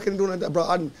here fucking doing that,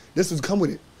 bro, this would come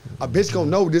with it. A bitch gonna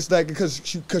know this, like, because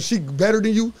she better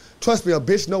than you. Trust me, a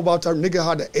bitch know about her nigga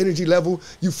how the energy level.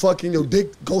 You fucking your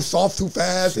dick go soft too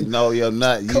fast. And no, you're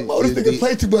not. Come on, this nigga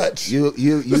play too much.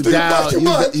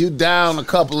 You down a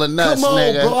couple of nuts, come on,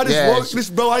 nigga. bro. I just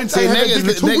worked, bro. I didn't say that dick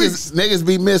in 2 weeks. Niggas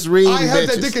be misreading. I ain't had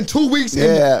that dick in 2 weeks. And,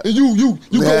 Yeah. and you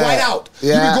go right out.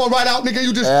 Yeah. You been going right out, nigga.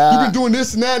 You been doing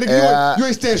this and that, nigga. You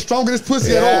ain't staying strong in this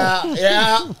pussy at all.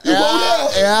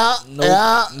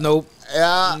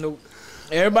 Nope.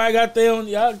 Everybody got their own.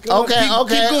 Y'all keep going,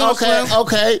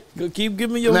 keep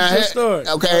giving me your story.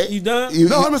 Okay, you done?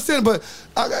 No, I'm not saying, but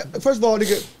first of all,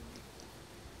 nigga,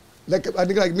 like a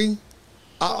nigga like me,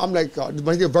 I'm like, my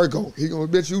nigga Virgo. He gonna,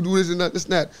 bitch, you do this and that, this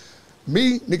and that.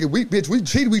 Me, nigga, we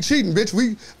cheating,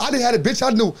 bitch. I didn't have a bitch. I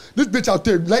knew this bitch out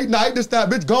there late night, this, that,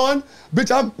 bitch gone.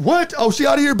 Bitch, what? Oh, she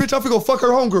out of here, bitch. I'm finna go fuck her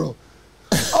homegirl.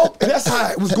 Oh, and that's how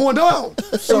it was going down.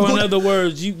 So in other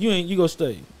words, you gonna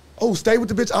stay. Oh, stay with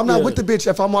the bitch. I'm not with the bitch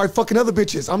if I'm already fucking other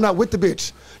bitches. I'm not with the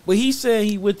bitch. But he said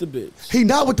he with the bitch. He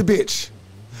not with the bitch.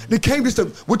 They came just to,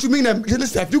 what you mean that,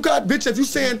 listen, if you got bitch, if you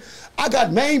saying, I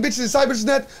got main bitches and side bitches and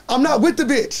that, I'm not with the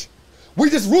bitch.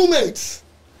 We just roommates.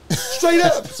 Straight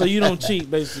up. So you don't cheat,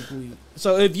 basically.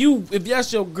 So if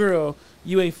that's your girl,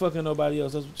 you ain't fucking nobody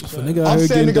else. That's what you're saying. If a nigga out here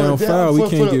getting down foul, we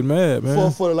can't get mad,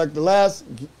 man. For like the last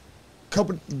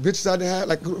couple bitches I done had,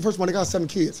 like first one, I got 7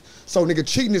 kids. So nigga,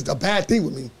 cheating is a bad thing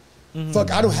with me. Mm-hmm.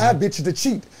 Fuck, I don't have bitches to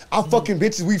cheat. I'm fucking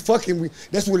bitches,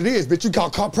 that's what it is, bitch. You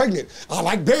got caught pregnant. I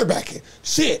like barebacking.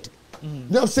 Shit. You know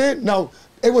what I'm saying? Now,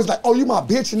 it was like, oh, you my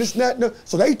bitch and this and that. No.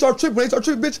 So they start tripping,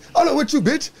 bitch. I'm not with you,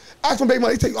 bitch. Ask my baby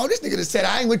mama, they say, oh, this nigga just said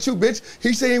I ain't with you, bitch.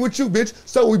 He say he ain't with you, bitch.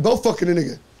 So we both fucking the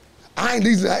nigga. I ain't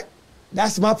losing that.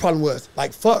 That's my problem was.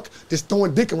 Like, fuck, just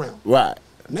throwing dick around. Right.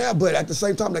 Now, but at the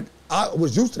same time, like, I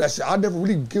was used to that shit. I never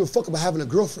really give a fuck about having a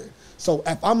girlfriend. So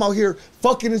if I'm out here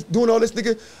fucking and doing all this,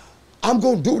 nigga, I'm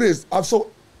gonna do this.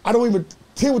 I don't even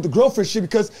tend with the girlfriend shit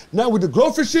because now with the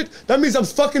girlfriend shit, that means I'm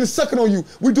fucking and sucking on you.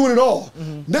 We doing it all.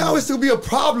 Now it's gonna be a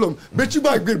problem. Bitch, you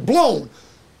might get blown.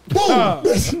 Boom. You know what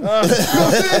I'm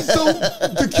saying? So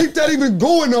to keep that even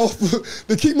going off,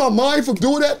 to keep my mind from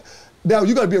doing that, now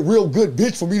you gotta be a real good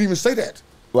bitch for me to even say that.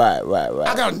 Right.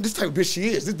 I got this type of bitch she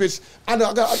is. This bitch,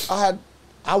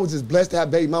 I was just blessed to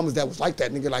have baby mamas that was like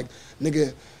that, nigga. Like,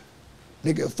 nigga,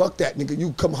 fuck that, nigga.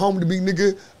 You come home to me,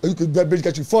 nigga. That bitch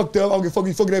got you fucked up. I don't give a fuck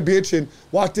you fucking that bitch and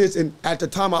watch this. And at the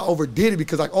time, I overdid it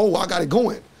because like, oh, I got it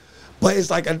going. But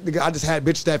it's like, nigga, I just had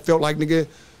bitches that felt like, nigga,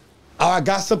 I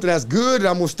got something that's good and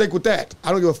I'm gonna stick with that.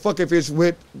 I don't give a fuck if it's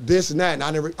with this and that. And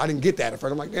I didn't get that at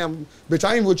first. I'm like, damn, bitch,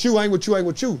 I ain't with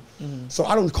you. So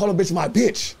I don't call a bitch my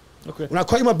bitch. Okay. When I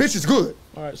call you my bitch, it's good.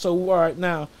 All right.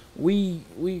 Now we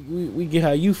get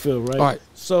how you feel, right? All right.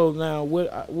 So now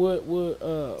what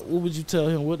would you tell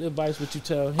him? What advice would you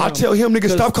tell him? I tell him, nigga,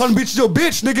 stop calling bitches your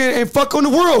bitch, nigga, and fuck on the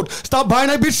world. Stop buying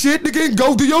that bitch shit, nigga, and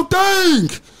go do your thing.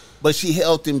 But she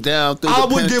held him down through I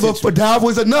wouldn't give up, but that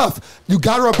was enough. You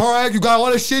got her a bag, you got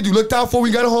all that shit, you looked out for her,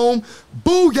 you got her home.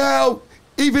 Booyah,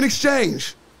 even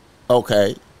exchange.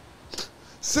 Okay.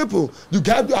 Simple. You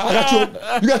got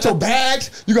your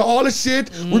bags. You got all this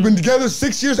shit. We've been together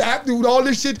 6 years after all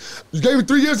this shit. You gave me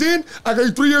 3 years in. I gave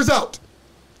you 3 years out.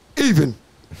 Even.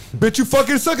 Bitch, you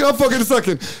fucking sucking. I'm fucking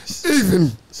sucking.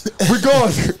 Even. We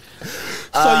gone. So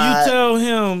you tell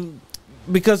him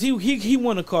because he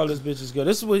want to call this bitch his girl.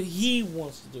 This is what he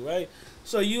wants to do, right?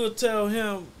 So you'll tell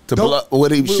him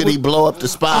to should he blow up the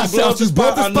spot? I said, just blow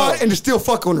up the spot and just still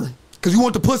fuck on her. Because you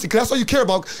want the pussy, because that's all you care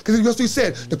about. Because that's what you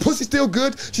said. The pussy's still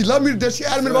good. She loved me to death. She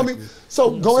adamant about me.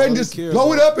 So go ahead and just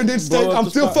blow it up and then stay. I'm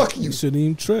still fucking you. You shouldn't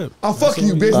even trip. I'm fucking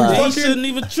you, bitch. He shouldn't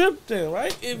even trip then,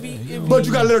 right? But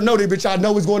you got to let her know that, bitch. I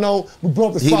know what's going on. We blow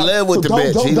up the spot. He live with the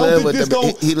bitch. He live with the bitch.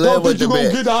 Don't think you going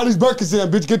to get all these Birkins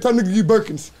in, bitch. Get that nigga you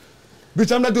Birkins.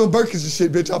 Bitch, I'm not doing Birkins and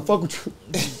shit, bitch. I fuck with you.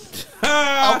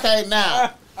 Okay,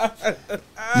 now.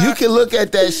 You can look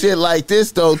at that shit like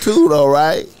this, though, too,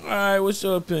 right? All right, what's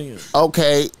your opinion?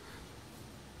 Okay.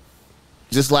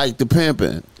 Just like the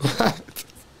pimping.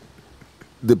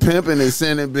 The pimping is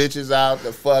sending bitches out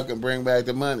to fuck and bring back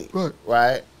the money.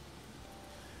 Right?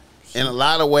 In a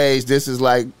lot of ways, this is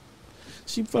like.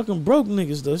 She fucking broke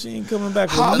niggas though. She ain't coming back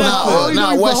with nothing.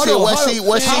 No, what's she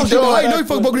doing? How you know you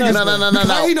fucking broke niggas? No.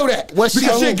 How you know that? What's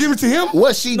because she give it to him?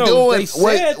 What's she doing?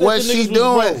 What's she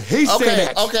doing? He said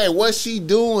that. Okay, what's she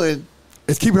doing?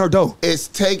 It's keeping her dough. It's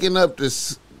taking up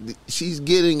this. She's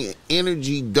getting extra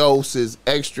energy doses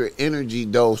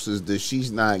that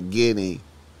she's not getting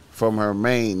from her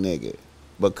main nigga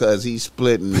because he's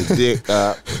splitting the dick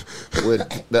up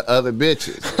with the other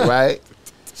bitches, right?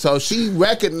 So she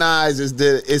recognizes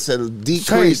that it's a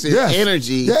decrease in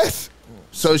energy. Yes.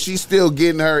 So she's still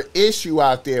getting her issue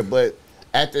out there, but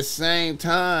at the same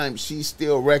time, she's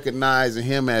still recognizing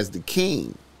him as the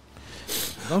king.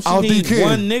 Don't she need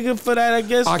one nigga for that? I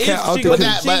guess.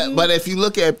 But if you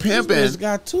look at pimping, it's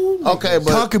got two. Niggas. Okay,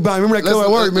 but concubine. Remember that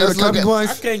word, man?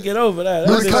 Concubines. I can't get over that.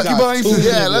 Concubines.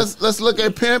 Yeah, let's look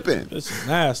at pimping. It's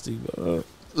nasty, bro.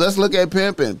 Let's look at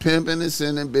pimping. Pimping is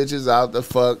sending bitches out to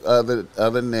fuck other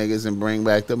niggas and bring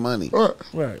back the money.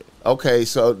 Right. Okay,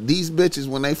 so these bitches,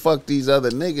 when they fuck these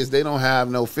other niggas, they don't have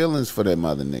no feelings for them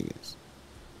other niggas.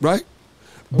 Right?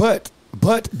 But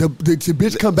the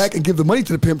bitch come back and give the money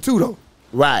to the pimp too, though.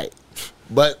 Right.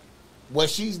 But what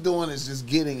she's doing is just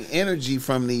getting energy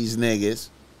from these niggas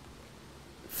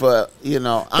for, I'm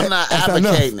not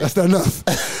advocating it. That's not enough.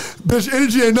 Bitch,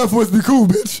 energy ain't enough for us to be cool,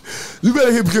 bitch. You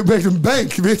better get back to the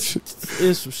bank, bitch.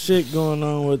 There's some shit going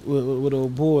on with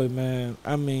old boy, man.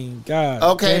 I mean, God.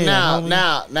 Okay, damn,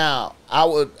 now, I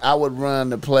would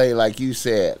run the play like you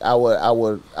said. I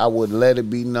would let it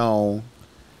be known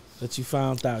that you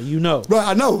found out. Right,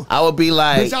 I know. I would be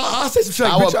like, bitch, I'll say some shit.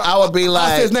 I would be like,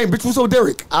 I'll say his name, bitch. What's up,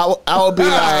 Derek? I would be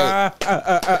like,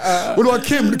 what about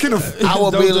Kim? I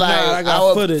would be like,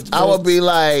 I would be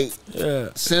like,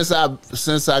 since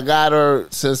I got her,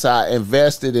 since I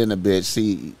invested in the bitch.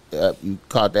 See, you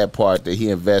caught that part that he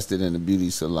invested in the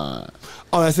beauty salon.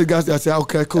 Oh, that's it, guys. I said,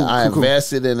 okay, cool. I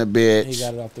invested in the bitch. He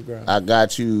got it off the ground. I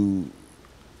got you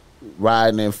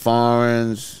riding in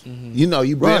foreigns. Mm-hmm.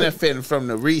 You benefiting from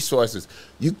the resources.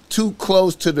 You too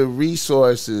close to the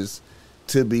resources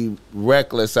to be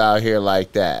reckless out here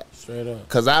like that. Straight up.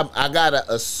 Because I gotta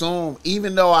assume,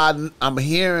 even though I'm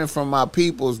hearing from my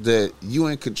peoples that you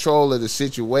in control of the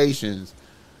situations,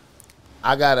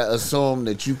 I gotta assume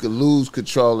that you could lose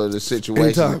control of the situation.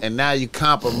 Anytime. And now you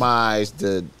compromise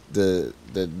the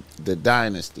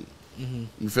dynasty. Mm-hmm.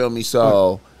 You feel me?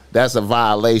 So that's a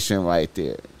violation right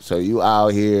there. So you out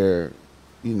here,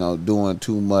 doing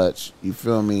too much. You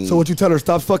feel me? So what you tell her?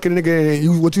 Stop fucking a nigga,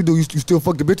 and what you do? You still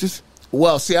fuck the bitches?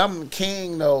 Well, see, I'm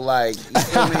king though. Like, you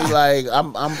feel me? Like,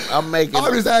 I'm making.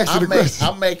 I'm just asking the question.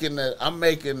 I'm making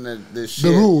the shit. The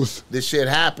rules. The shit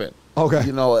happen.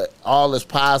 Okay. All is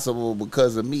possible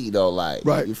because of me though. Like,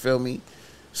 right. You feel me?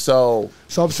 So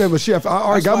I'm saying, but shit, I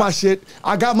already got my shit.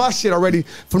 I got my shit already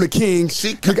from the king.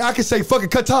 I can say fucking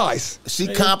cut ties. She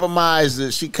compromised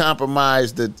the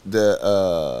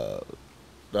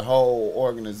whole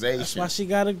organization. That's why she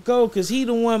gotta go, cause he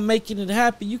the one making it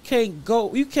happen. You can't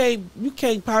go. You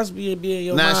can't possibly be in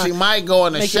your mind. Now she might go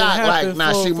in a shock. Like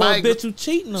now she might. Bitch, you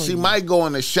cheating on she you. might go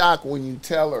in a shock when you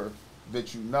tell her that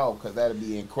cause that'd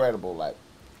be incredible. Like.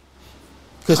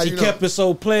 Because she kept it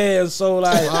so plain and so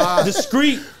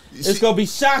discreet. It's gonna be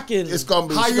shocking. It's gonna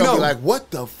be like,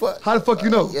 what the fuck? How the fuck you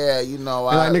know? Yeah,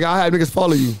 nigga, I had niggas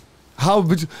follow you. How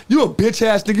bitch? You a bitch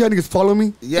ass nigga? You had niggas follow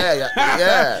me?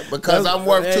 Yeah. Because I'm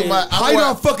worth too much. How you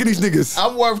not fucking these niggas?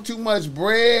 I'm worth too much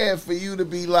bread for you to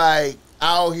be like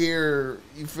out here.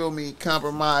 You feel me?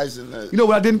 Compromising. You know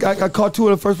what I didn't? I caught two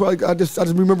of the first one. I just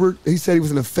remember he said he was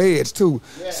in the feds too.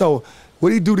 Yeah. So. What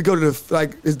do you do to go to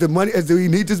is the money, do he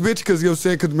need this bitch? Because,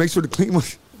 saying, because make sure to clean money.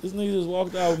 This nigga just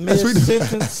walked out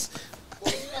mid-sentence.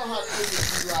 Well, you know how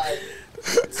niggas be like.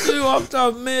 He walked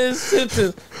out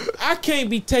mid-sentence. I can't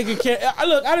be taking care.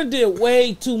 Look, I done did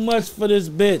way too much for this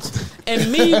bitch.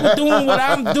 And me doing what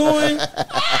I'm doing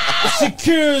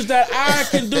secures that I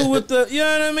can do with the, you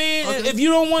know what I mean? Okay. If you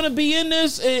don't want to be in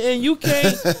this and you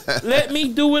can't let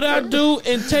me do what I do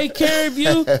and take care of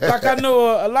you, like I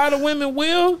know a lot of women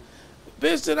will,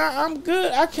 bitch, then I'm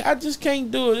good. I just can't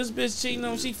do it. This bitch cheating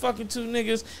on me. She fucking two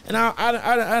niggas, and I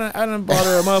done bought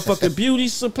her a motherfucking beauty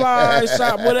supply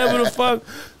shop, whatever the fuck.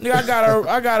 Nigga,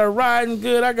 I got her riding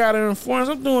good. I got her in foreigns.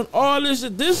 I'm doing all this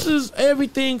shit. This is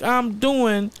everything I'm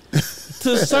doing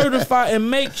to certify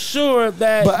and make sure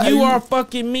that you are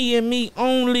fucking me and me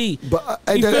only. But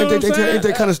ain't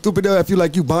that kind of stupid though? If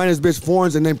you buying this bitch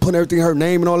foreigns and then putting everything in her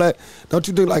name and all that, don't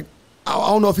you do I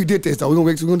don't know if he did this though.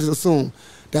 We're gonna just assume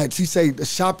that she say the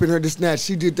shopping her this and that.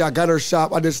 She did that. I got her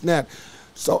shop. I just snap.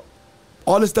 So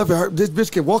all this stuff in her, this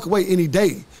bitch can walk away any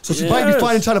day. So she might be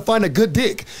trying to find a good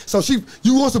dick. So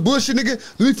you want some bullshit,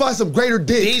 nigga? Let me find some greater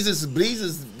dick. These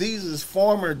is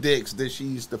former dicks that she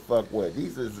used to fuck with.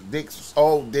 These is dicks,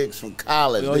 old dicks from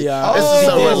college. Oh yeah, this is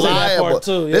a reliable.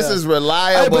 Too, yeah. This is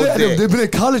reliable. Hey, they've been in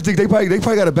college dick. They probably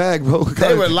got a bag, bro.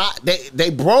 They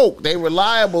broke. They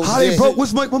reliable. How they broke?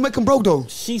 What make them broke though?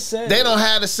 She said they don't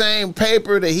have the same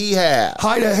paper that he had.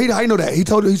 How you know that?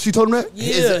 She told him that.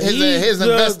 Yeah, his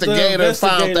investigator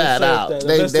found that out.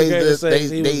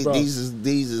 These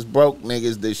is broke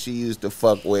niggas that she used to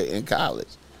fuck with in college.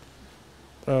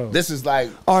 Oh. This is like,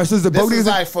 all right, since the this is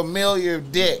like familiar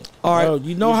dick. All right,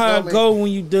 you know how it go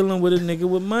when you dealing with a nigga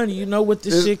with money. You know what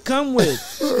this shit come with.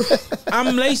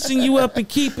 I'm lacing you up and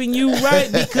keeping you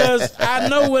right because I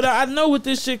know what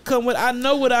this shit come with. I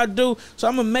know what I do, so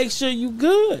I'm gonna make sure you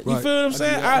good. You feel what I'm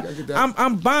saying?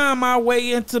 I'm buying my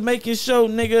way into making sure,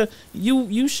 nigga,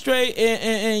 you straight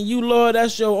and you Lord,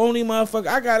 that's your only motherfucker.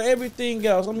 I got everything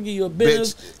else. I'm gonna give you a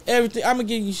business, everything. I'm gonna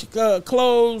give you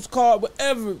clothes, car,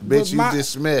 whatever. Bitch, you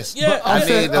dismissed. Yeah, I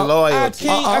need the loyalty.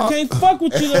 I can't fuck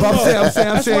with you no more. I'm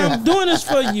saying. That's why I'm doing this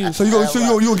for you. So you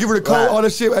gonna give her the code, all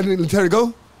that shit, and then tell her to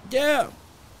go? Yeah.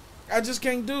 I just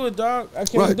can't do it, dog. I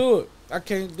can't do it. I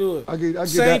can't do it. I get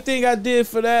Same that. thing I did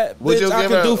for that Would bitch, you I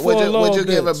give can do for a little Would you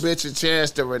give a bitch. bitch a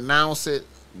chance to renounce it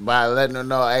by letting her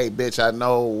know, hey, bitch, I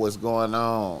know what's going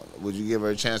on? Would you give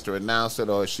her a chance to renounce it,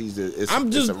 or it's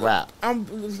a wrap? I'm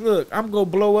gonna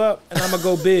blow up and I'm gonna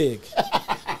go big.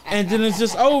 And then it's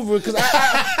just over because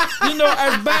I you know,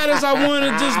 as bad as I want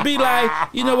to just be like,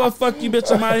 you know what, fuck you,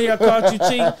 bitch, I'm out here, I caught you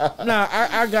cheating. Nah,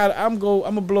 I'm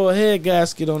gonna blow a head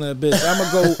gasket on that bitch. I'm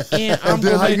gonna go in. I'm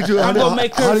gonna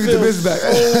make her feel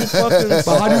so fucking.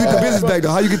 But how do you get the business back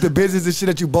though? How you get the business and shit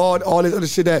that you bought, all this other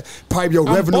shit that probably your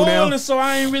revenue now? I'm so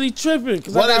I ain't really tripping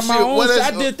because I got my own shit.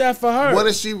 I did that for her. What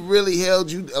if she really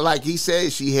held you, like he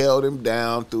said, she held him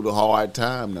down through the hard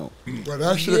time though? But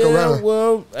that shit around.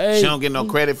 Well, hey, she don't get no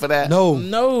credit for that. No.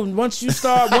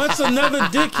 Once another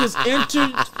dick has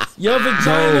entered your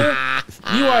vagina,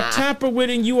 you are tampered with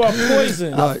and you are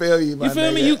poisoned. I feel you, You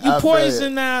feel me? You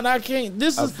poison now, and I can't.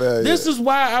 This is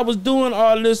why I was doing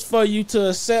all this for you to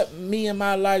accept me and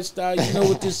my lifestyle. You know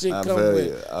what this shit come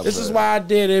with. This is why I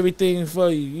did everything for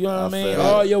you. You know what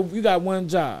I mean? You got one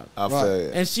job. I feel you.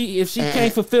 And if she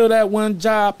can't fulfill that one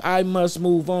job, I must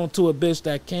move on to a bitch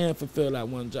that can fulfill that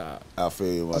one job. I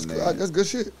feel you, my nigga. That's good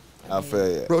shit. I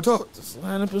feel you. Bro, talk.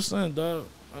 100%, dog.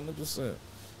 100%.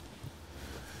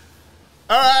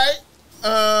 All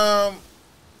right.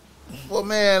 Well,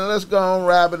 man, let's go and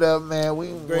wrap it up, man.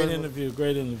 Great interview.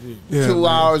 Yeah, 2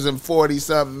 hours and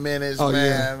 40-something minutes, man.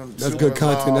 Yeah. That's good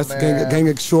content. That's gang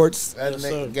of shorts.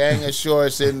 That gang of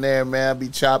shorts in there, man. I'll be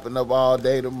chopping up all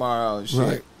day tomorrow and shit.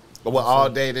 Right. Well, all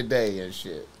day today and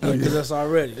shit. Because that's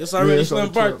already. It's already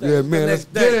Slim birthday. Yeah, man. Let's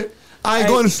get it. I ain't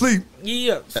going to sleep.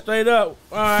 Yeah, straight up.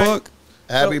 All right. Fuck.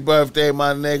 Happy birthday,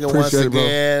 my nigga, once Appreciate it,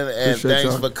 again, and Appreciate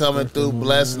thanks y'all. for coming through,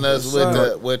 blessing us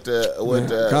with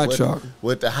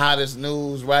the hottest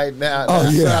news right now. Oh,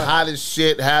 That's yeah. the hottest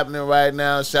shit happening right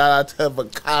now. Shout out to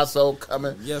Picasso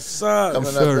coming. Yes, sir.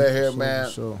 Coming Yes, up sir. in here, man.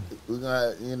 Sure. We're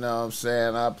gonna, you know what I'm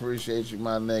saying? I appreciate you,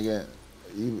 my nigga.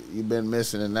 You've been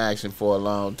missing in action for a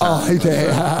long time. Oh, he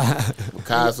did.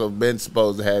 Picasso been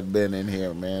supposed to have been in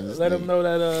here, man. Let them know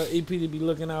that EP to be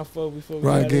looking out for before we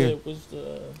Right, got again. it. What's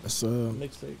the It's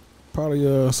mixtape?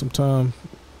 probably sometime,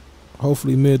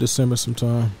 hopefully mid-December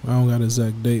sometime. I don't got an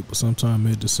exact date, but sometime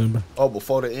mid-December. Oh,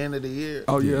 before the end of the year?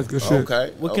 Oh, yeah, that's good shit.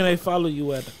 Okay. What can they follow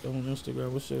you at on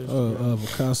Instagram? What's your Instagram?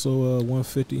 Picasso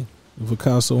 150,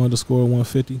 Picasso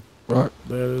 _150. Right.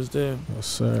 There it is there. Yes,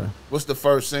 sir. What's the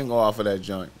first single off of that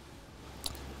joint?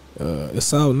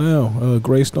 It's out now.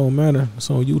 Greystone Manor. It's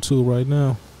on YouTube right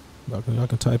now. Y'all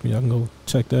can type in. Y'all can go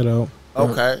check that out.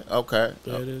 Okay.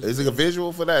 There it is. Is it a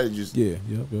visual for that? Yeah.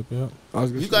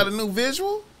 Yep. You got a new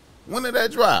visual? When did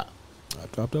that drop? I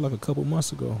dropped that like a couple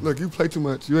months ago. Look, you play too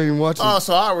much. You ain't even watching. Oh,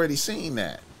 so I already seen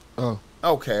that. Oh.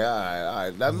 Okay, all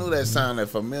right. I knew that sounded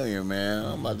familiar, man.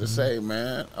 I'm about to say,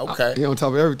 man. Okay. He on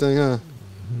top of everything, huh?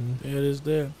 There it is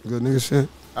there. Good nigga shit.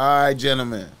 All right,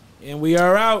 gentlemen. And we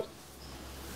are out.